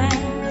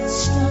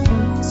last on the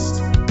list,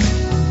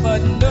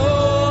 but no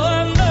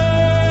other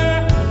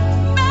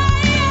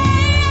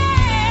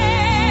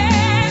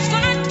man's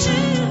gonna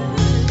do.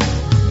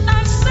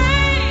 I'm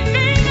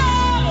saving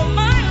all of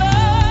my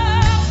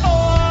love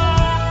for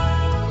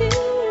you.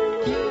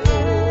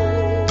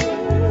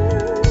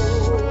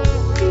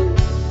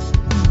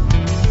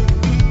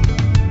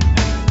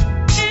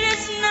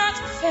 It's not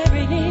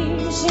very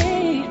easy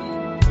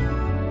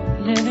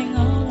living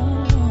all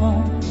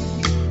alone.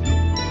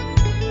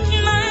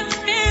 My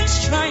friends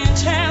try and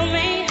tell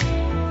me,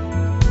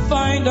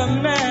 find a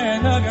man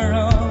of your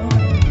own.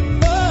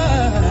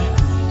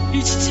 But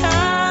each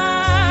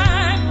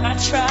time I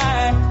try,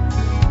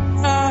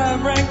 I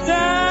break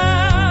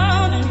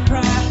down and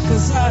cry,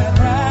 'cause I'd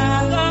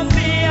rather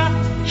be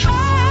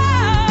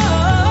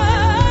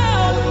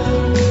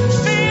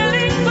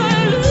feeling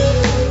blue,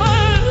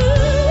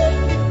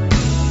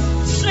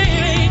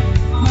 saving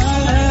my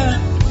love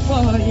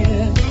for you.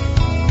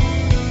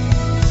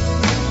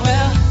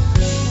 Well,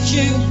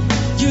 you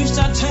used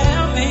to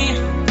tell me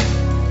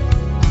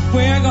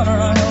we're gonna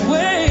run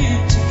away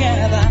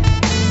together.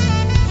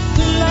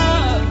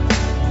 Love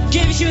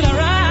gives you the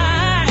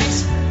right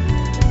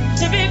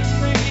to be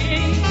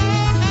free.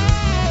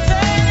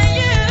 Then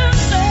you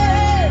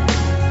said,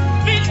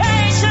 be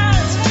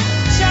patient,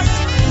 just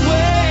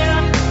wait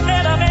a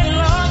little bit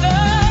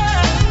longer.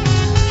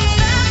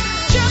 That's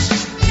just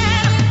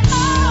an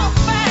old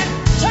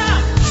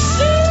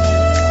fantasy.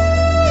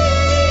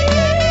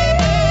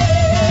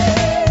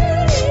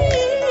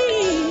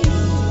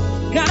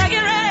 Gotta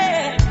get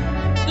ready,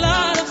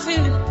 love.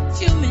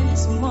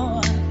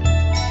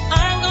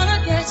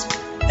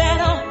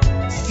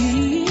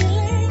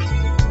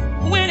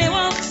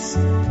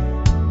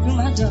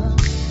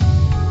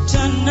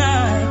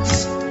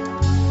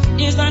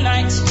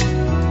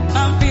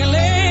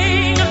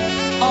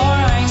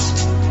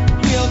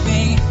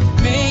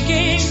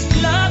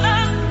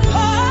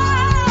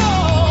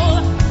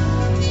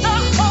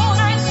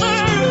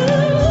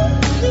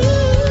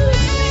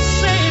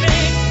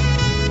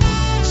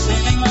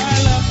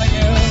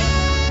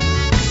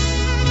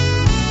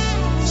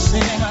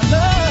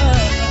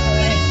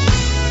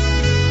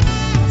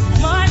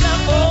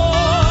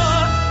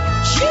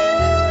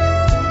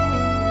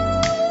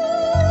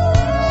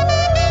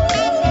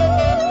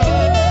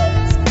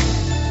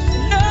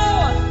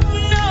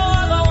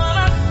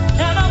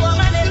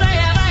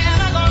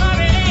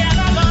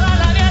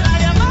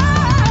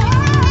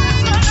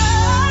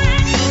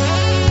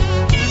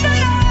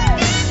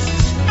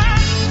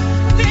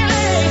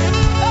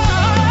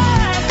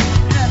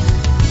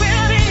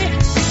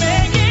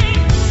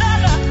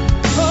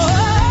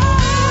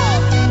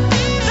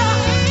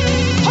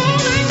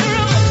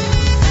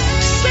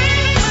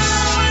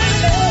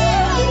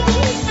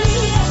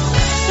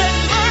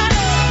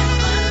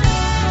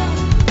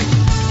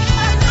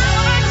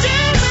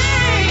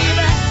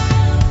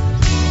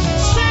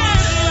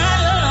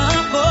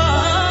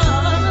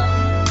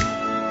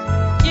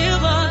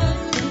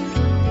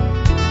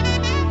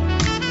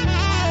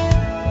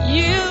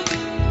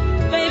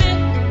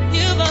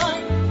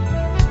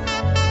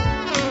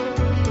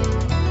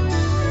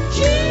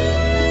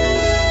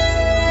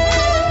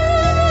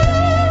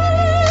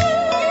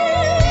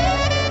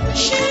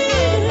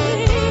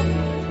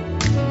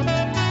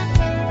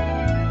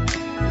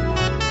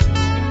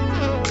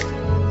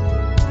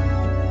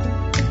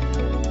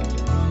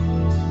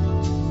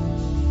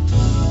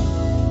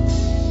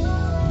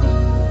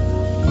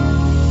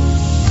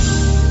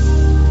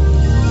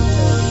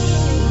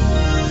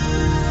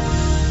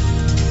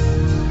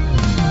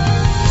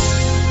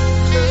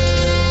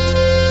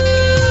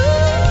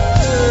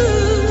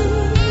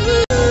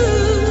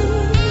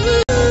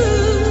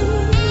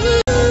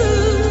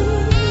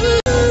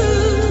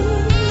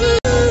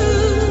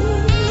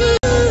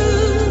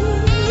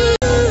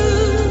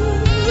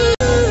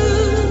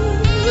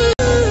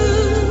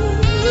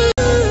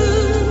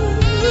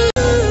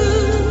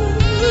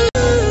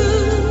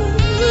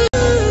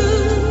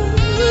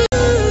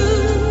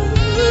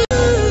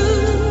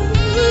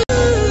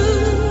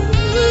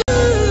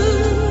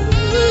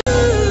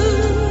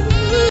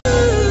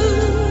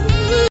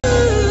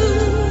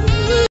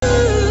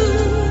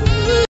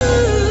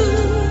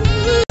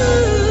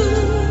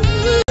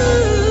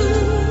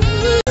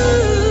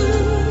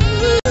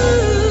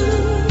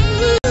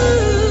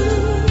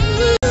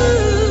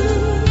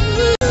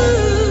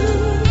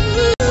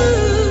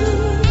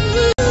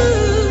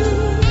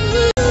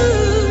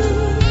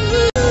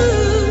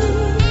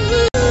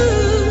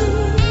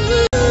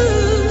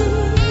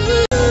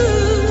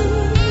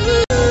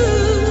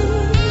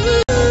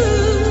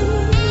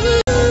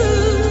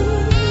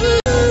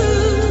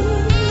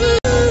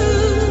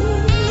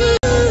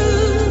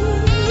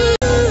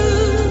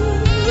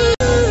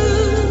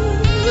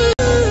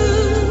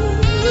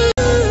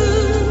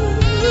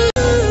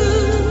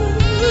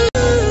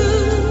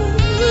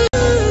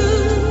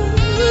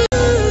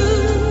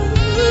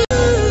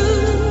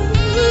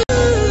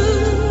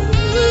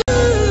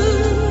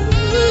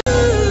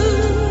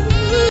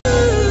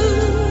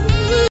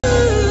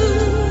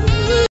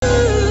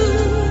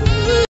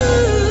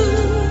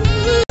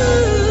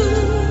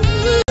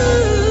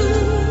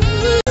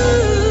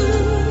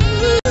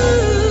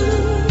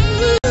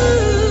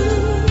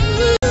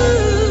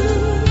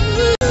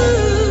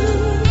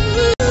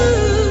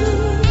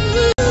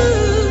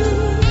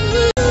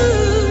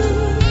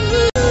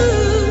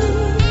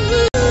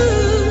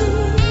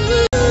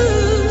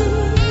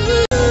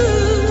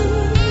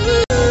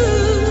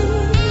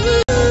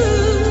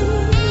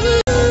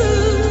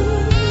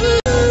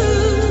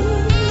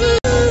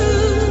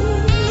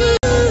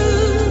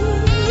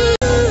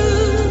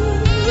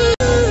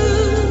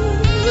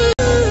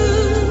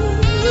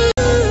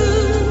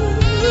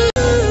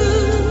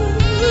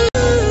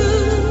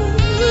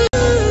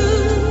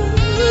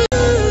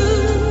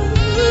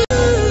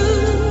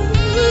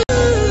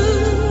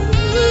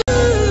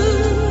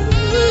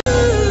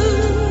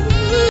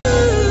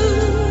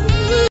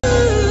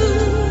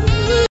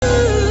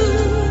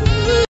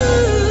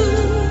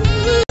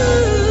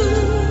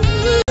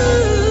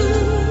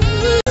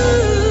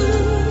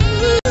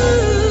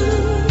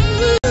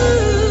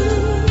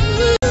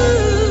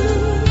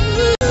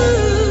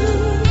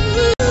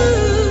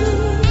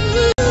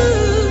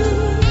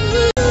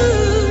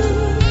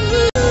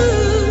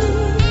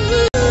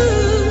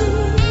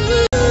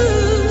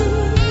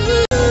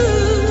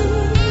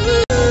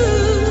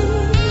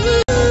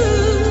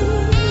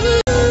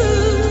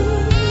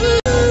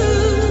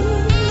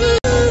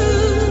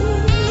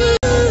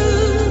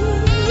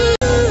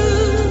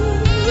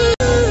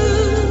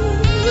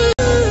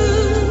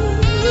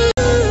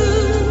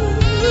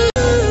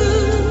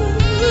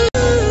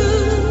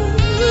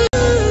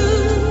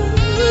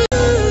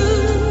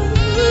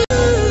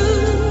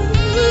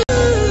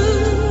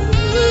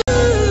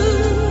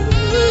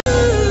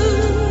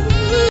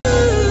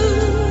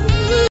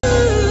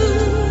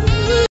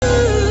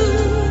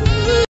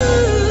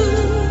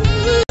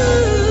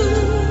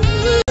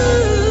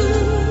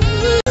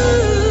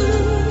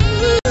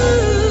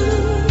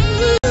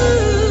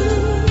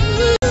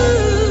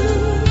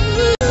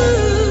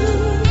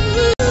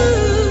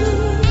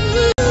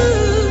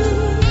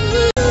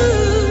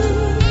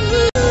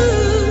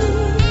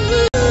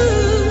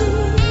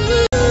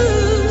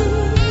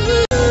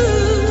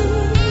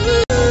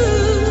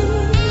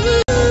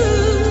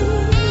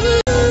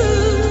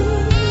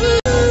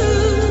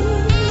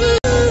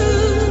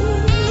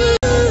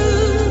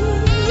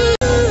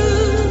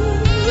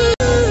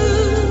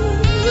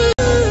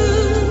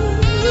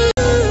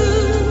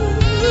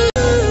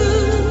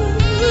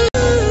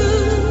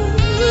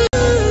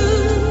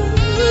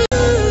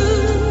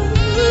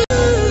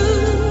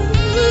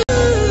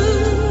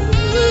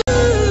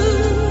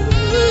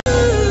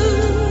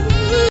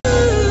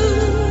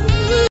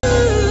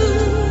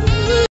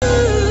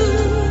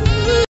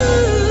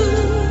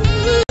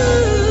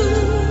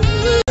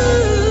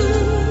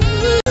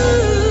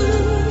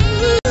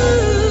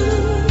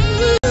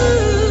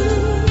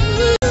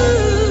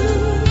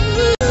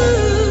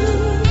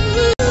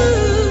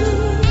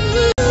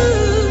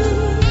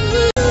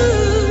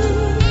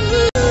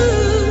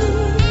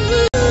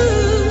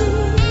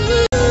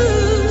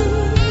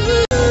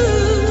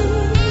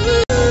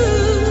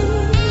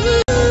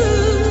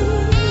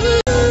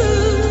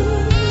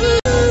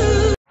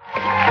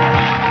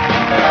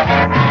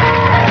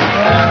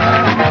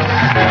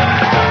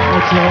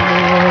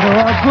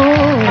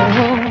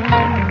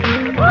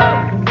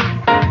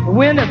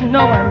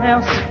 no one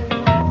else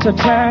to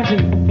turn to.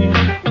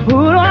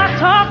 Who do I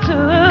talk to?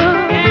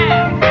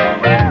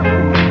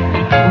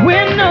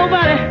 When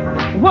nobody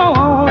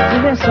wants to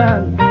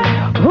listen,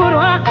 who do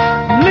I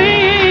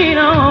lean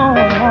on?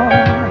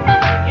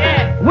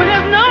 When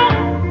there's no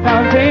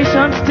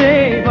foundation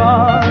stable,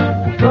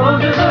 I go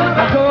to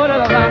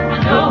the rock.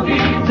 I know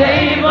he's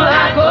able.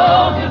 I go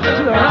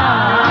to the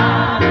rock.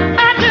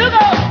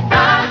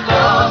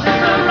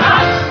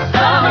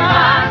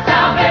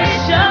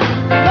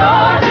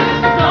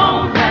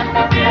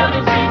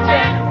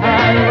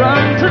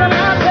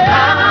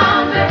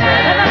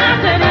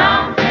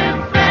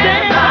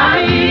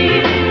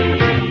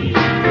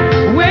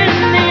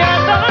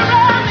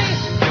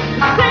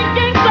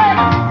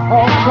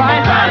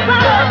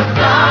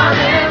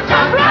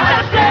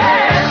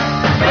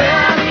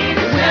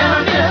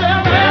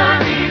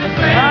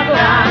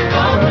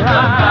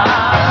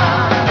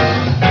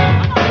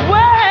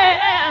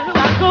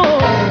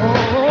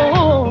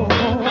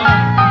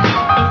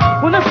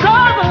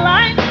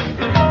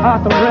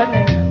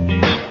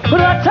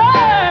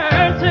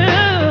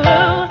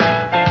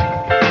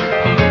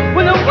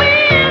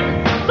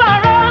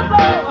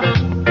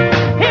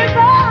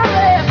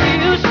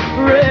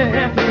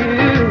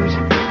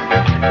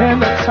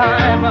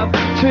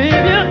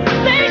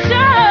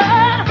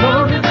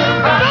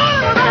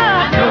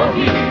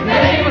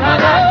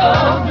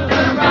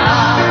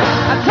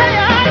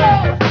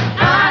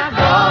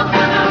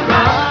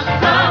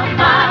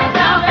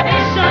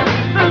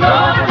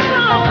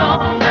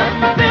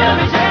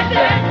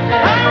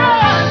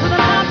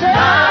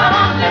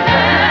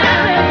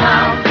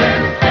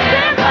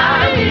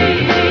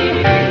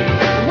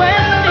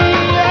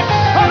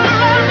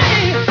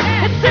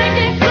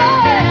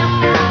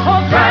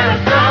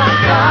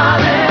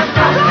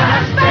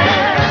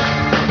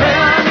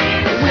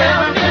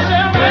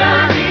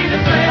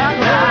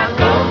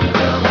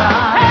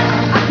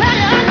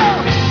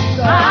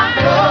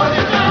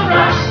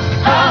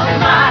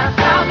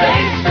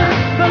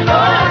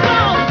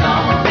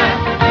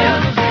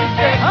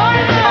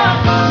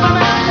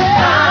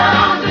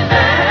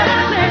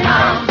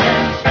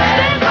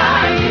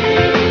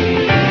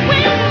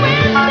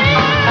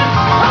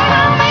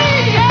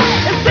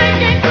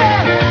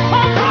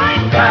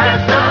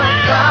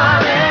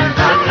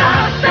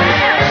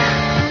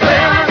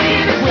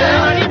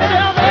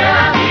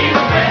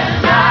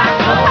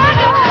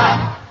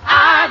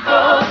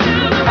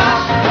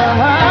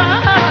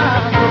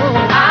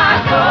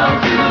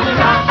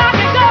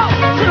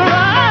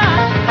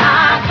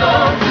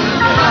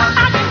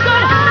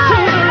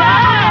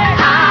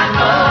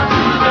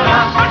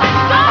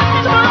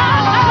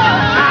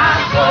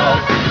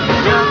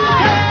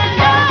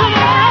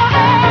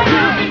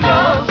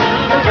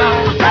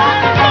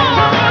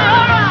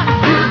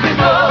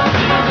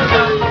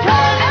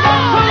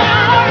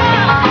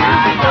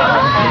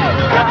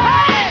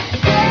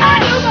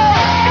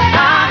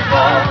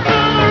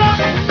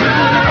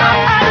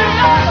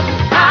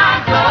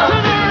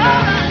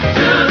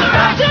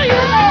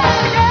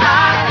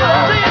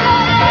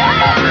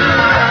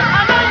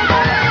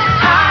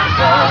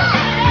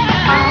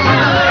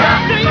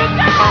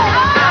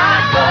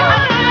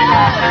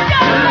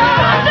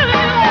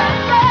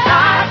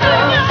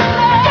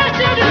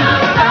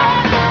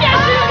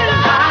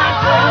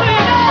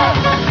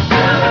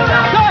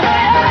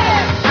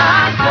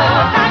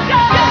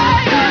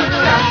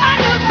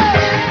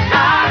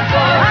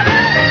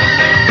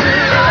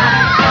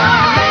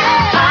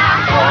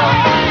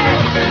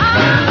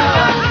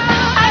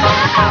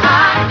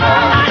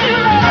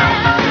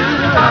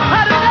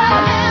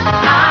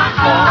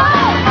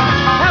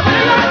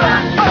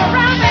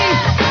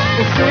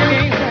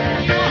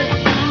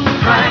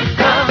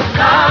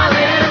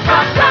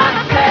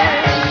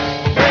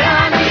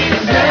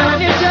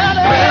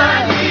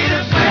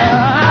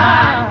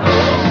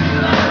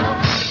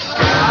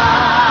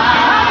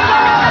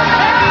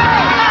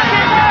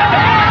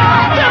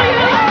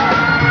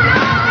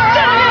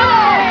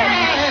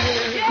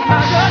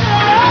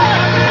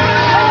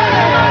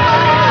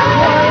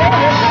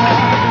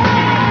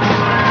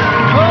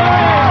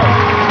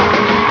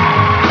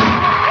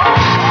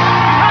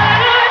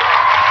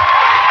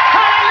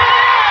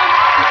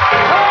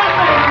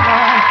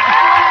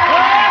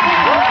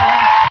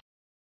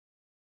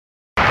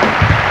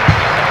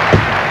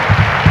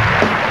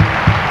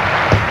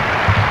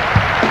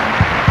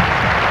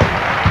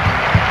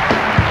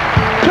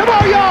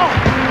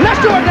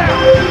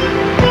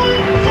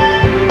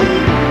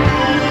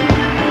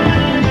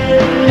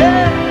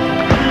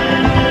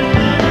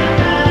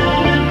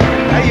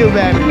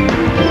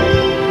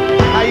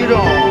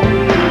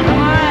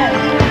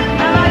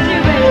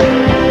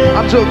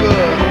 So good.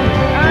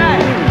 All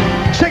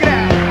right. Check it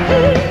out.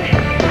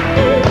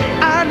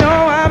 I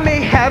know I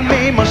may have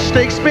made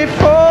mistakes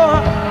before,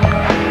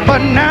 but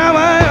now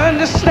I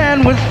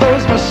understand with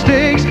those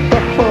mistakes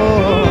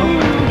before.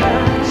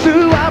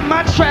 Throughout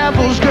my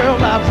travels, girl,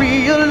 I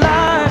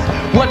realized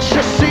what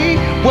you see,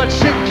 what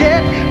you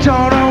get,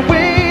 don't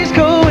always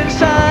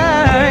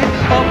coincide.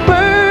 A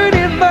bird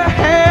in the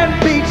hand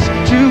beats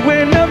two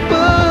in the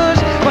bush.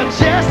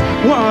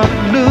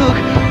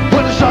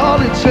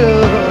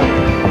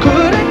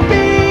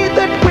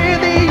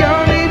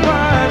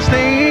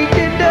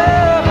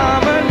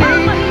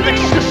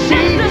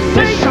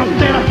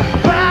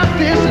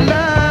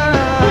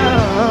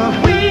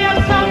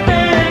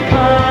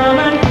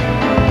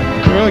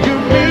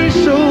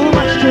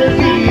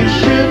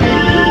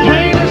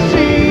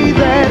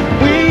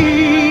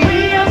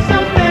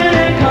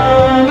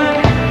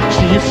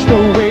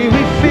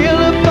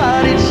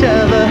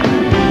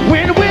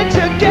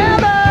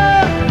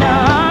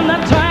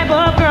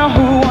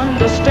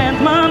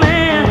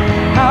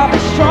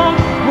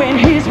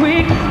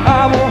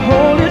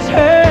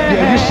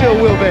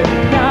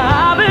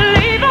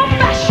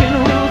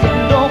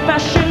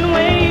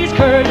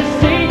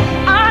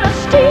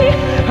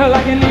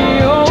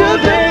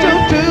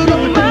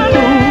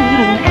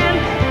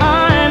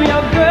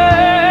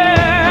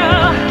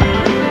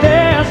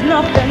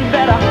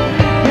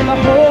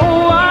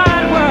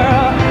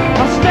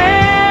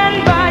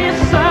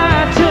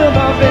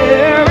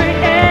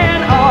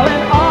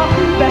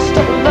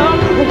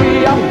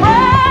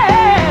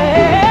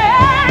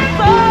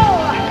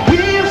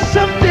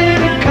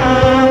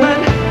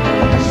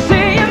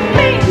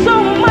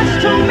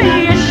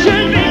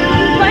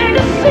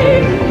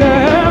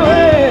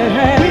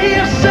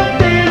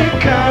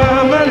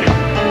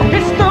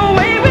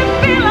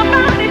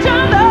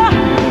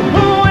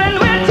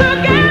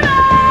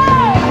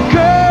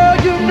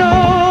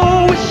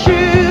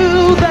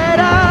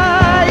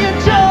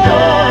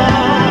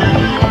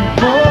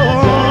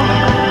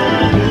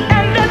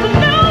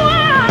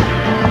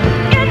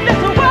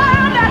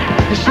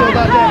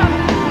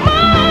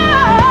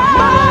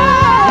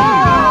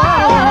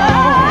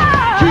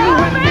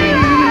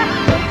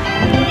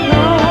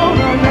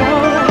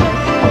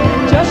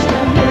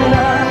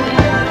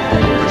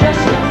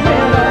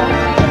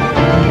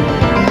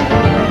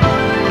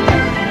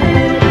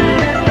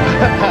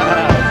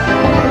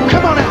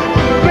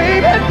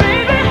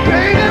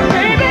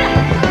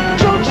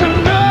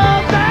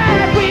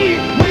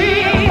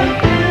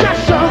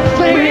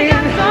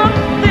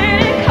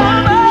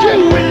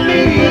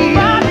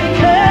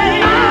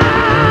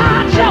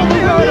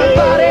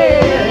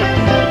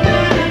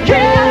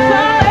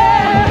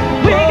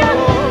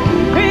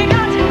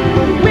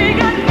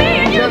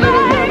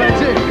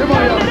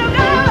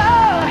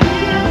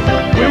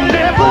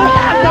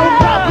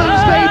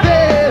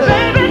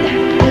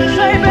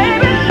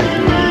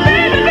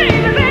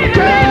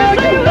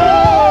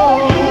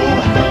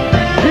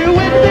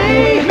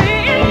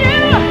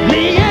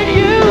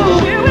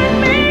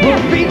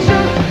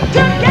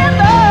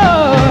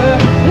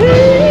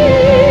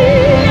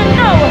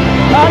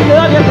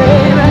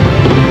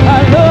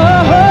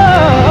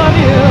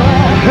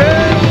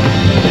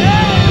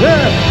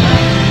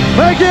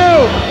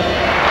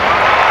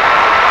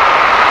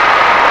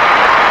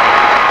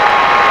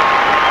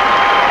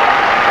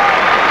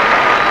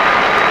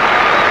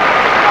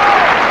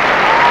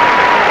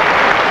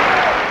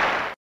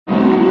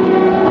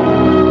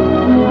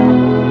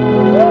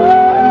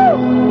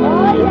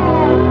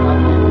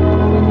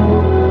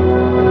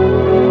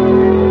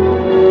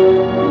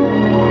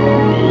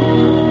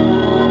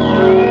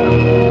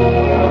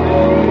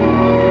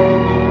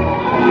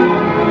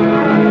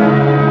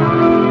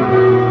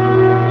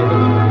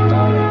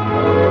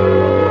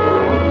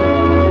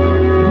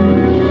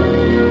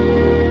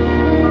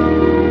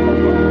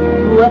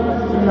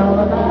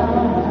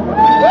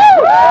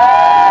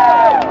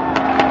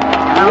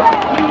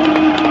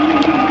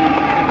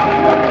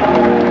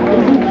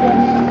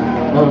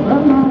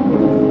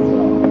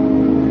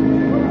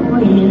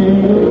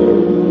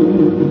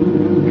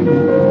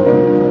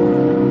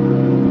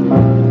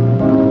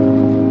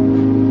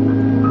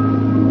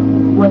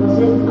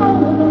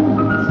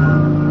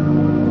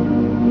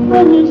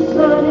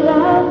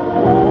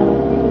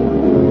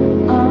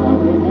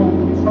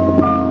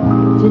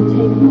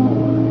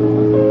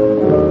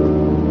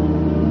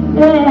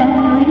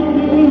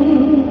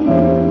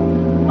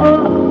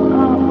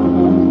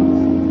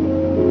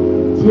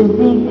 to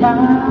be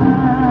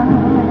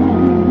kind.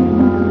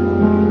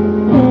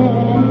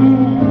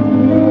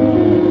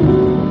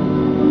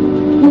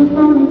 If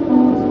only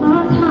for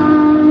our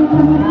time,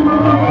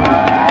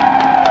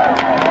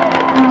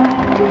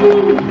 I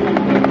think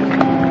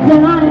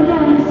that I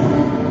guess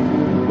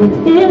it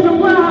isn't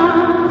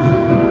wise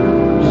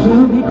to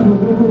be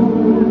cruel.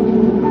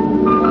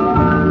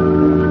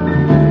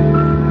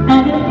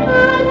 And if I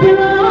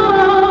belong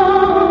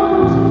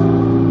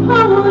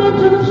only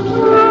to the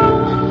strong,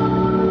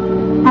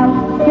 I'll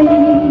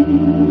feel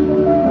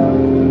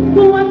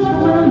what's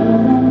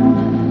running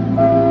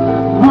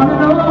on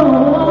and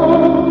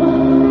on,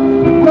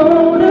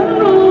 golden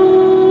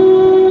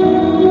rule,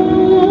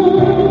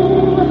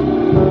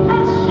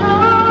 as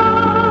sure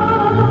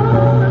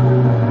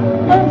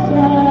as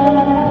I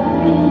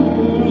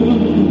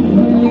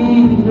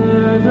believe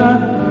there's a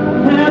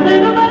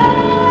heaven above.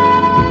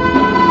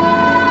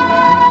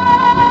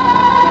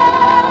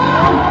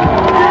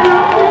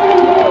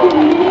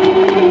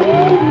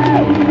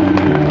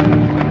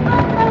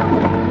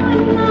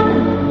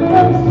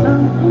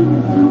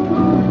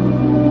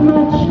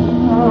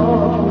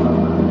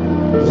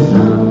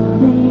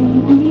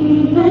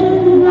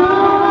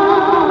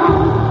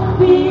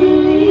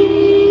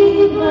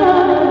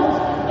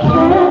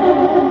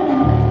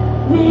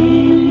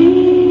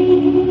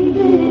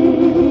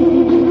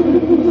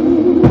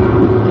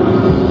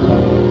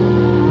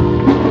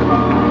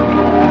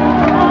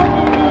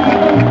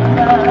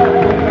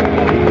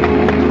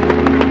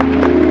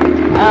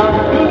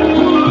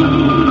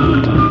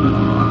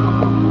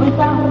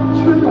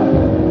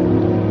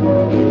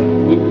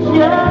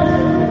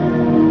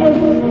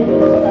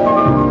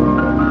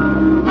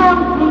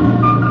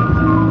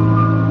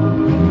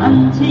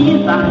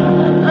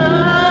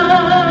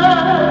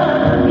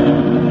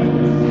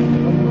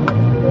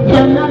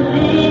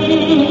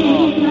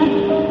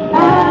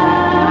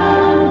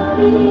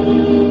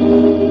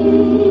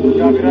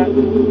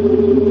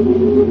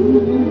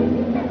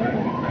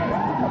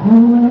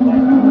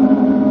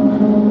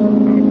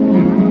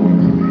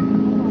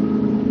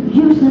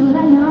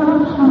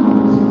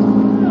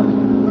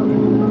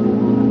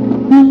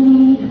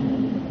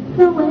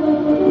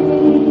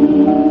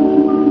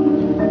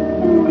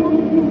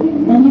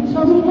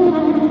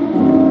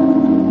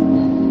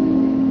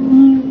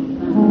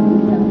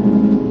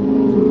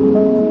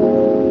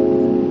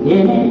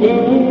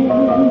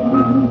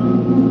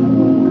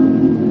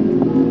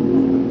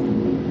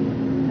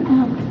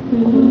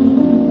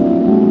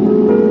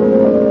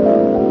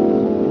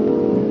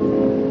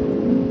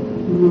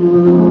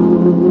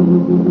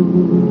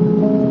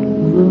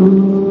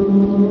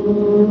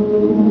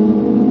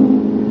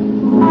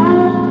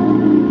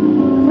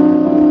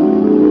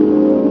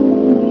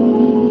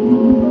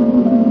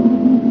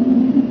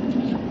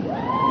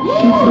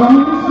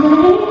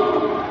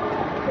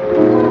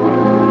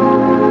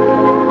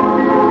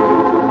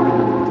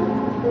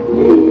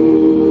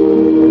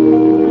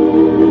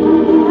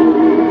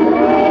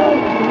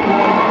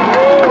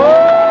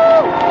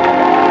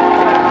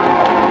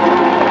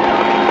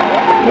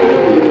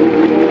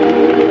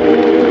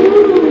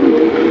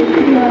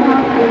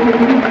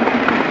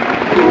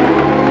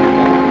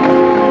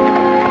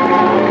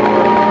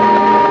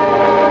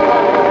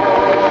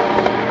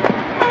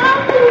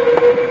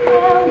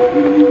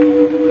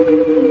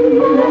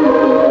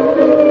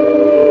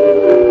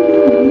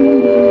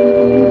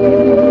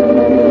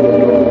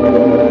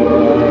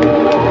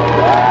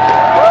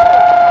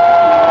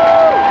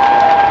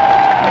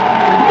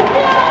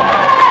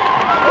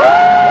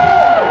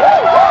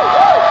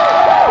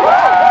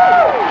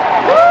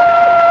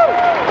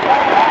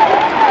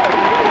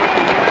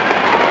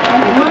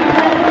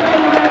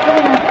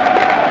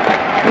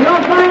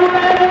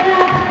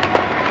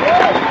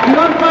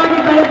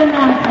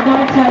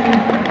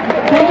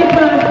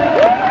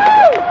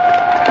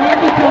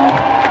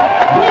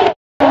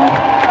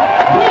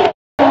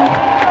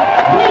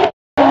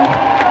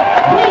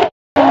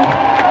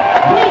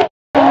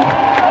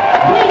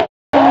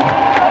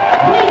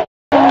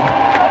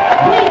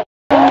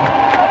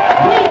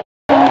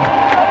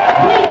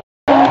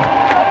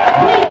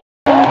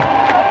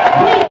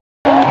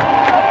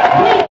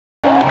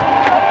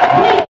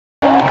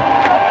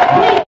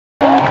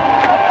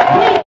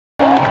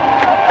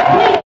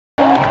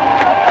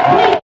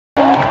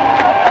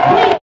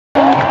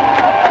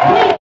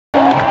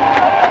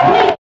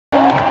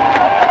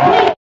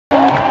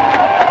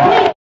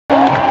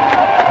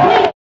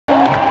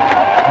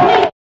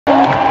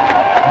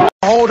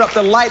 Hold up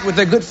the light with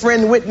their good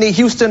friend Whitney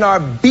Houston, our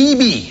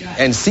BB,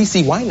 and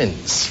CeCe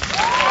Winans.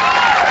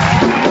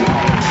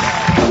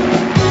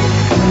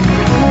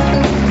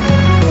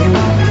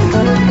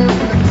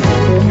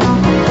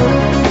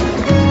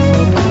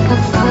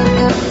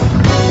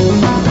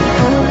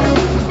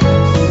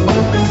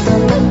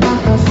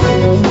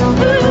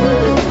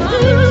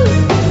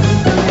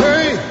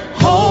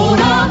 Hold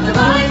up the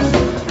lights.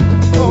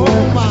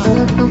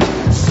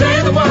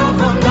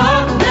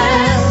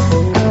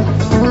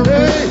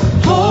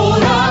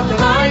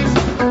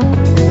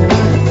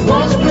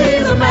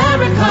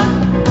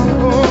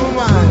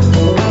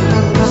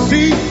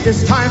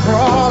 It's time for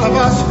all of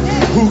us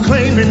who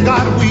claim in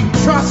God we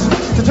trust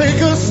to take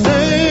a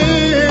stand.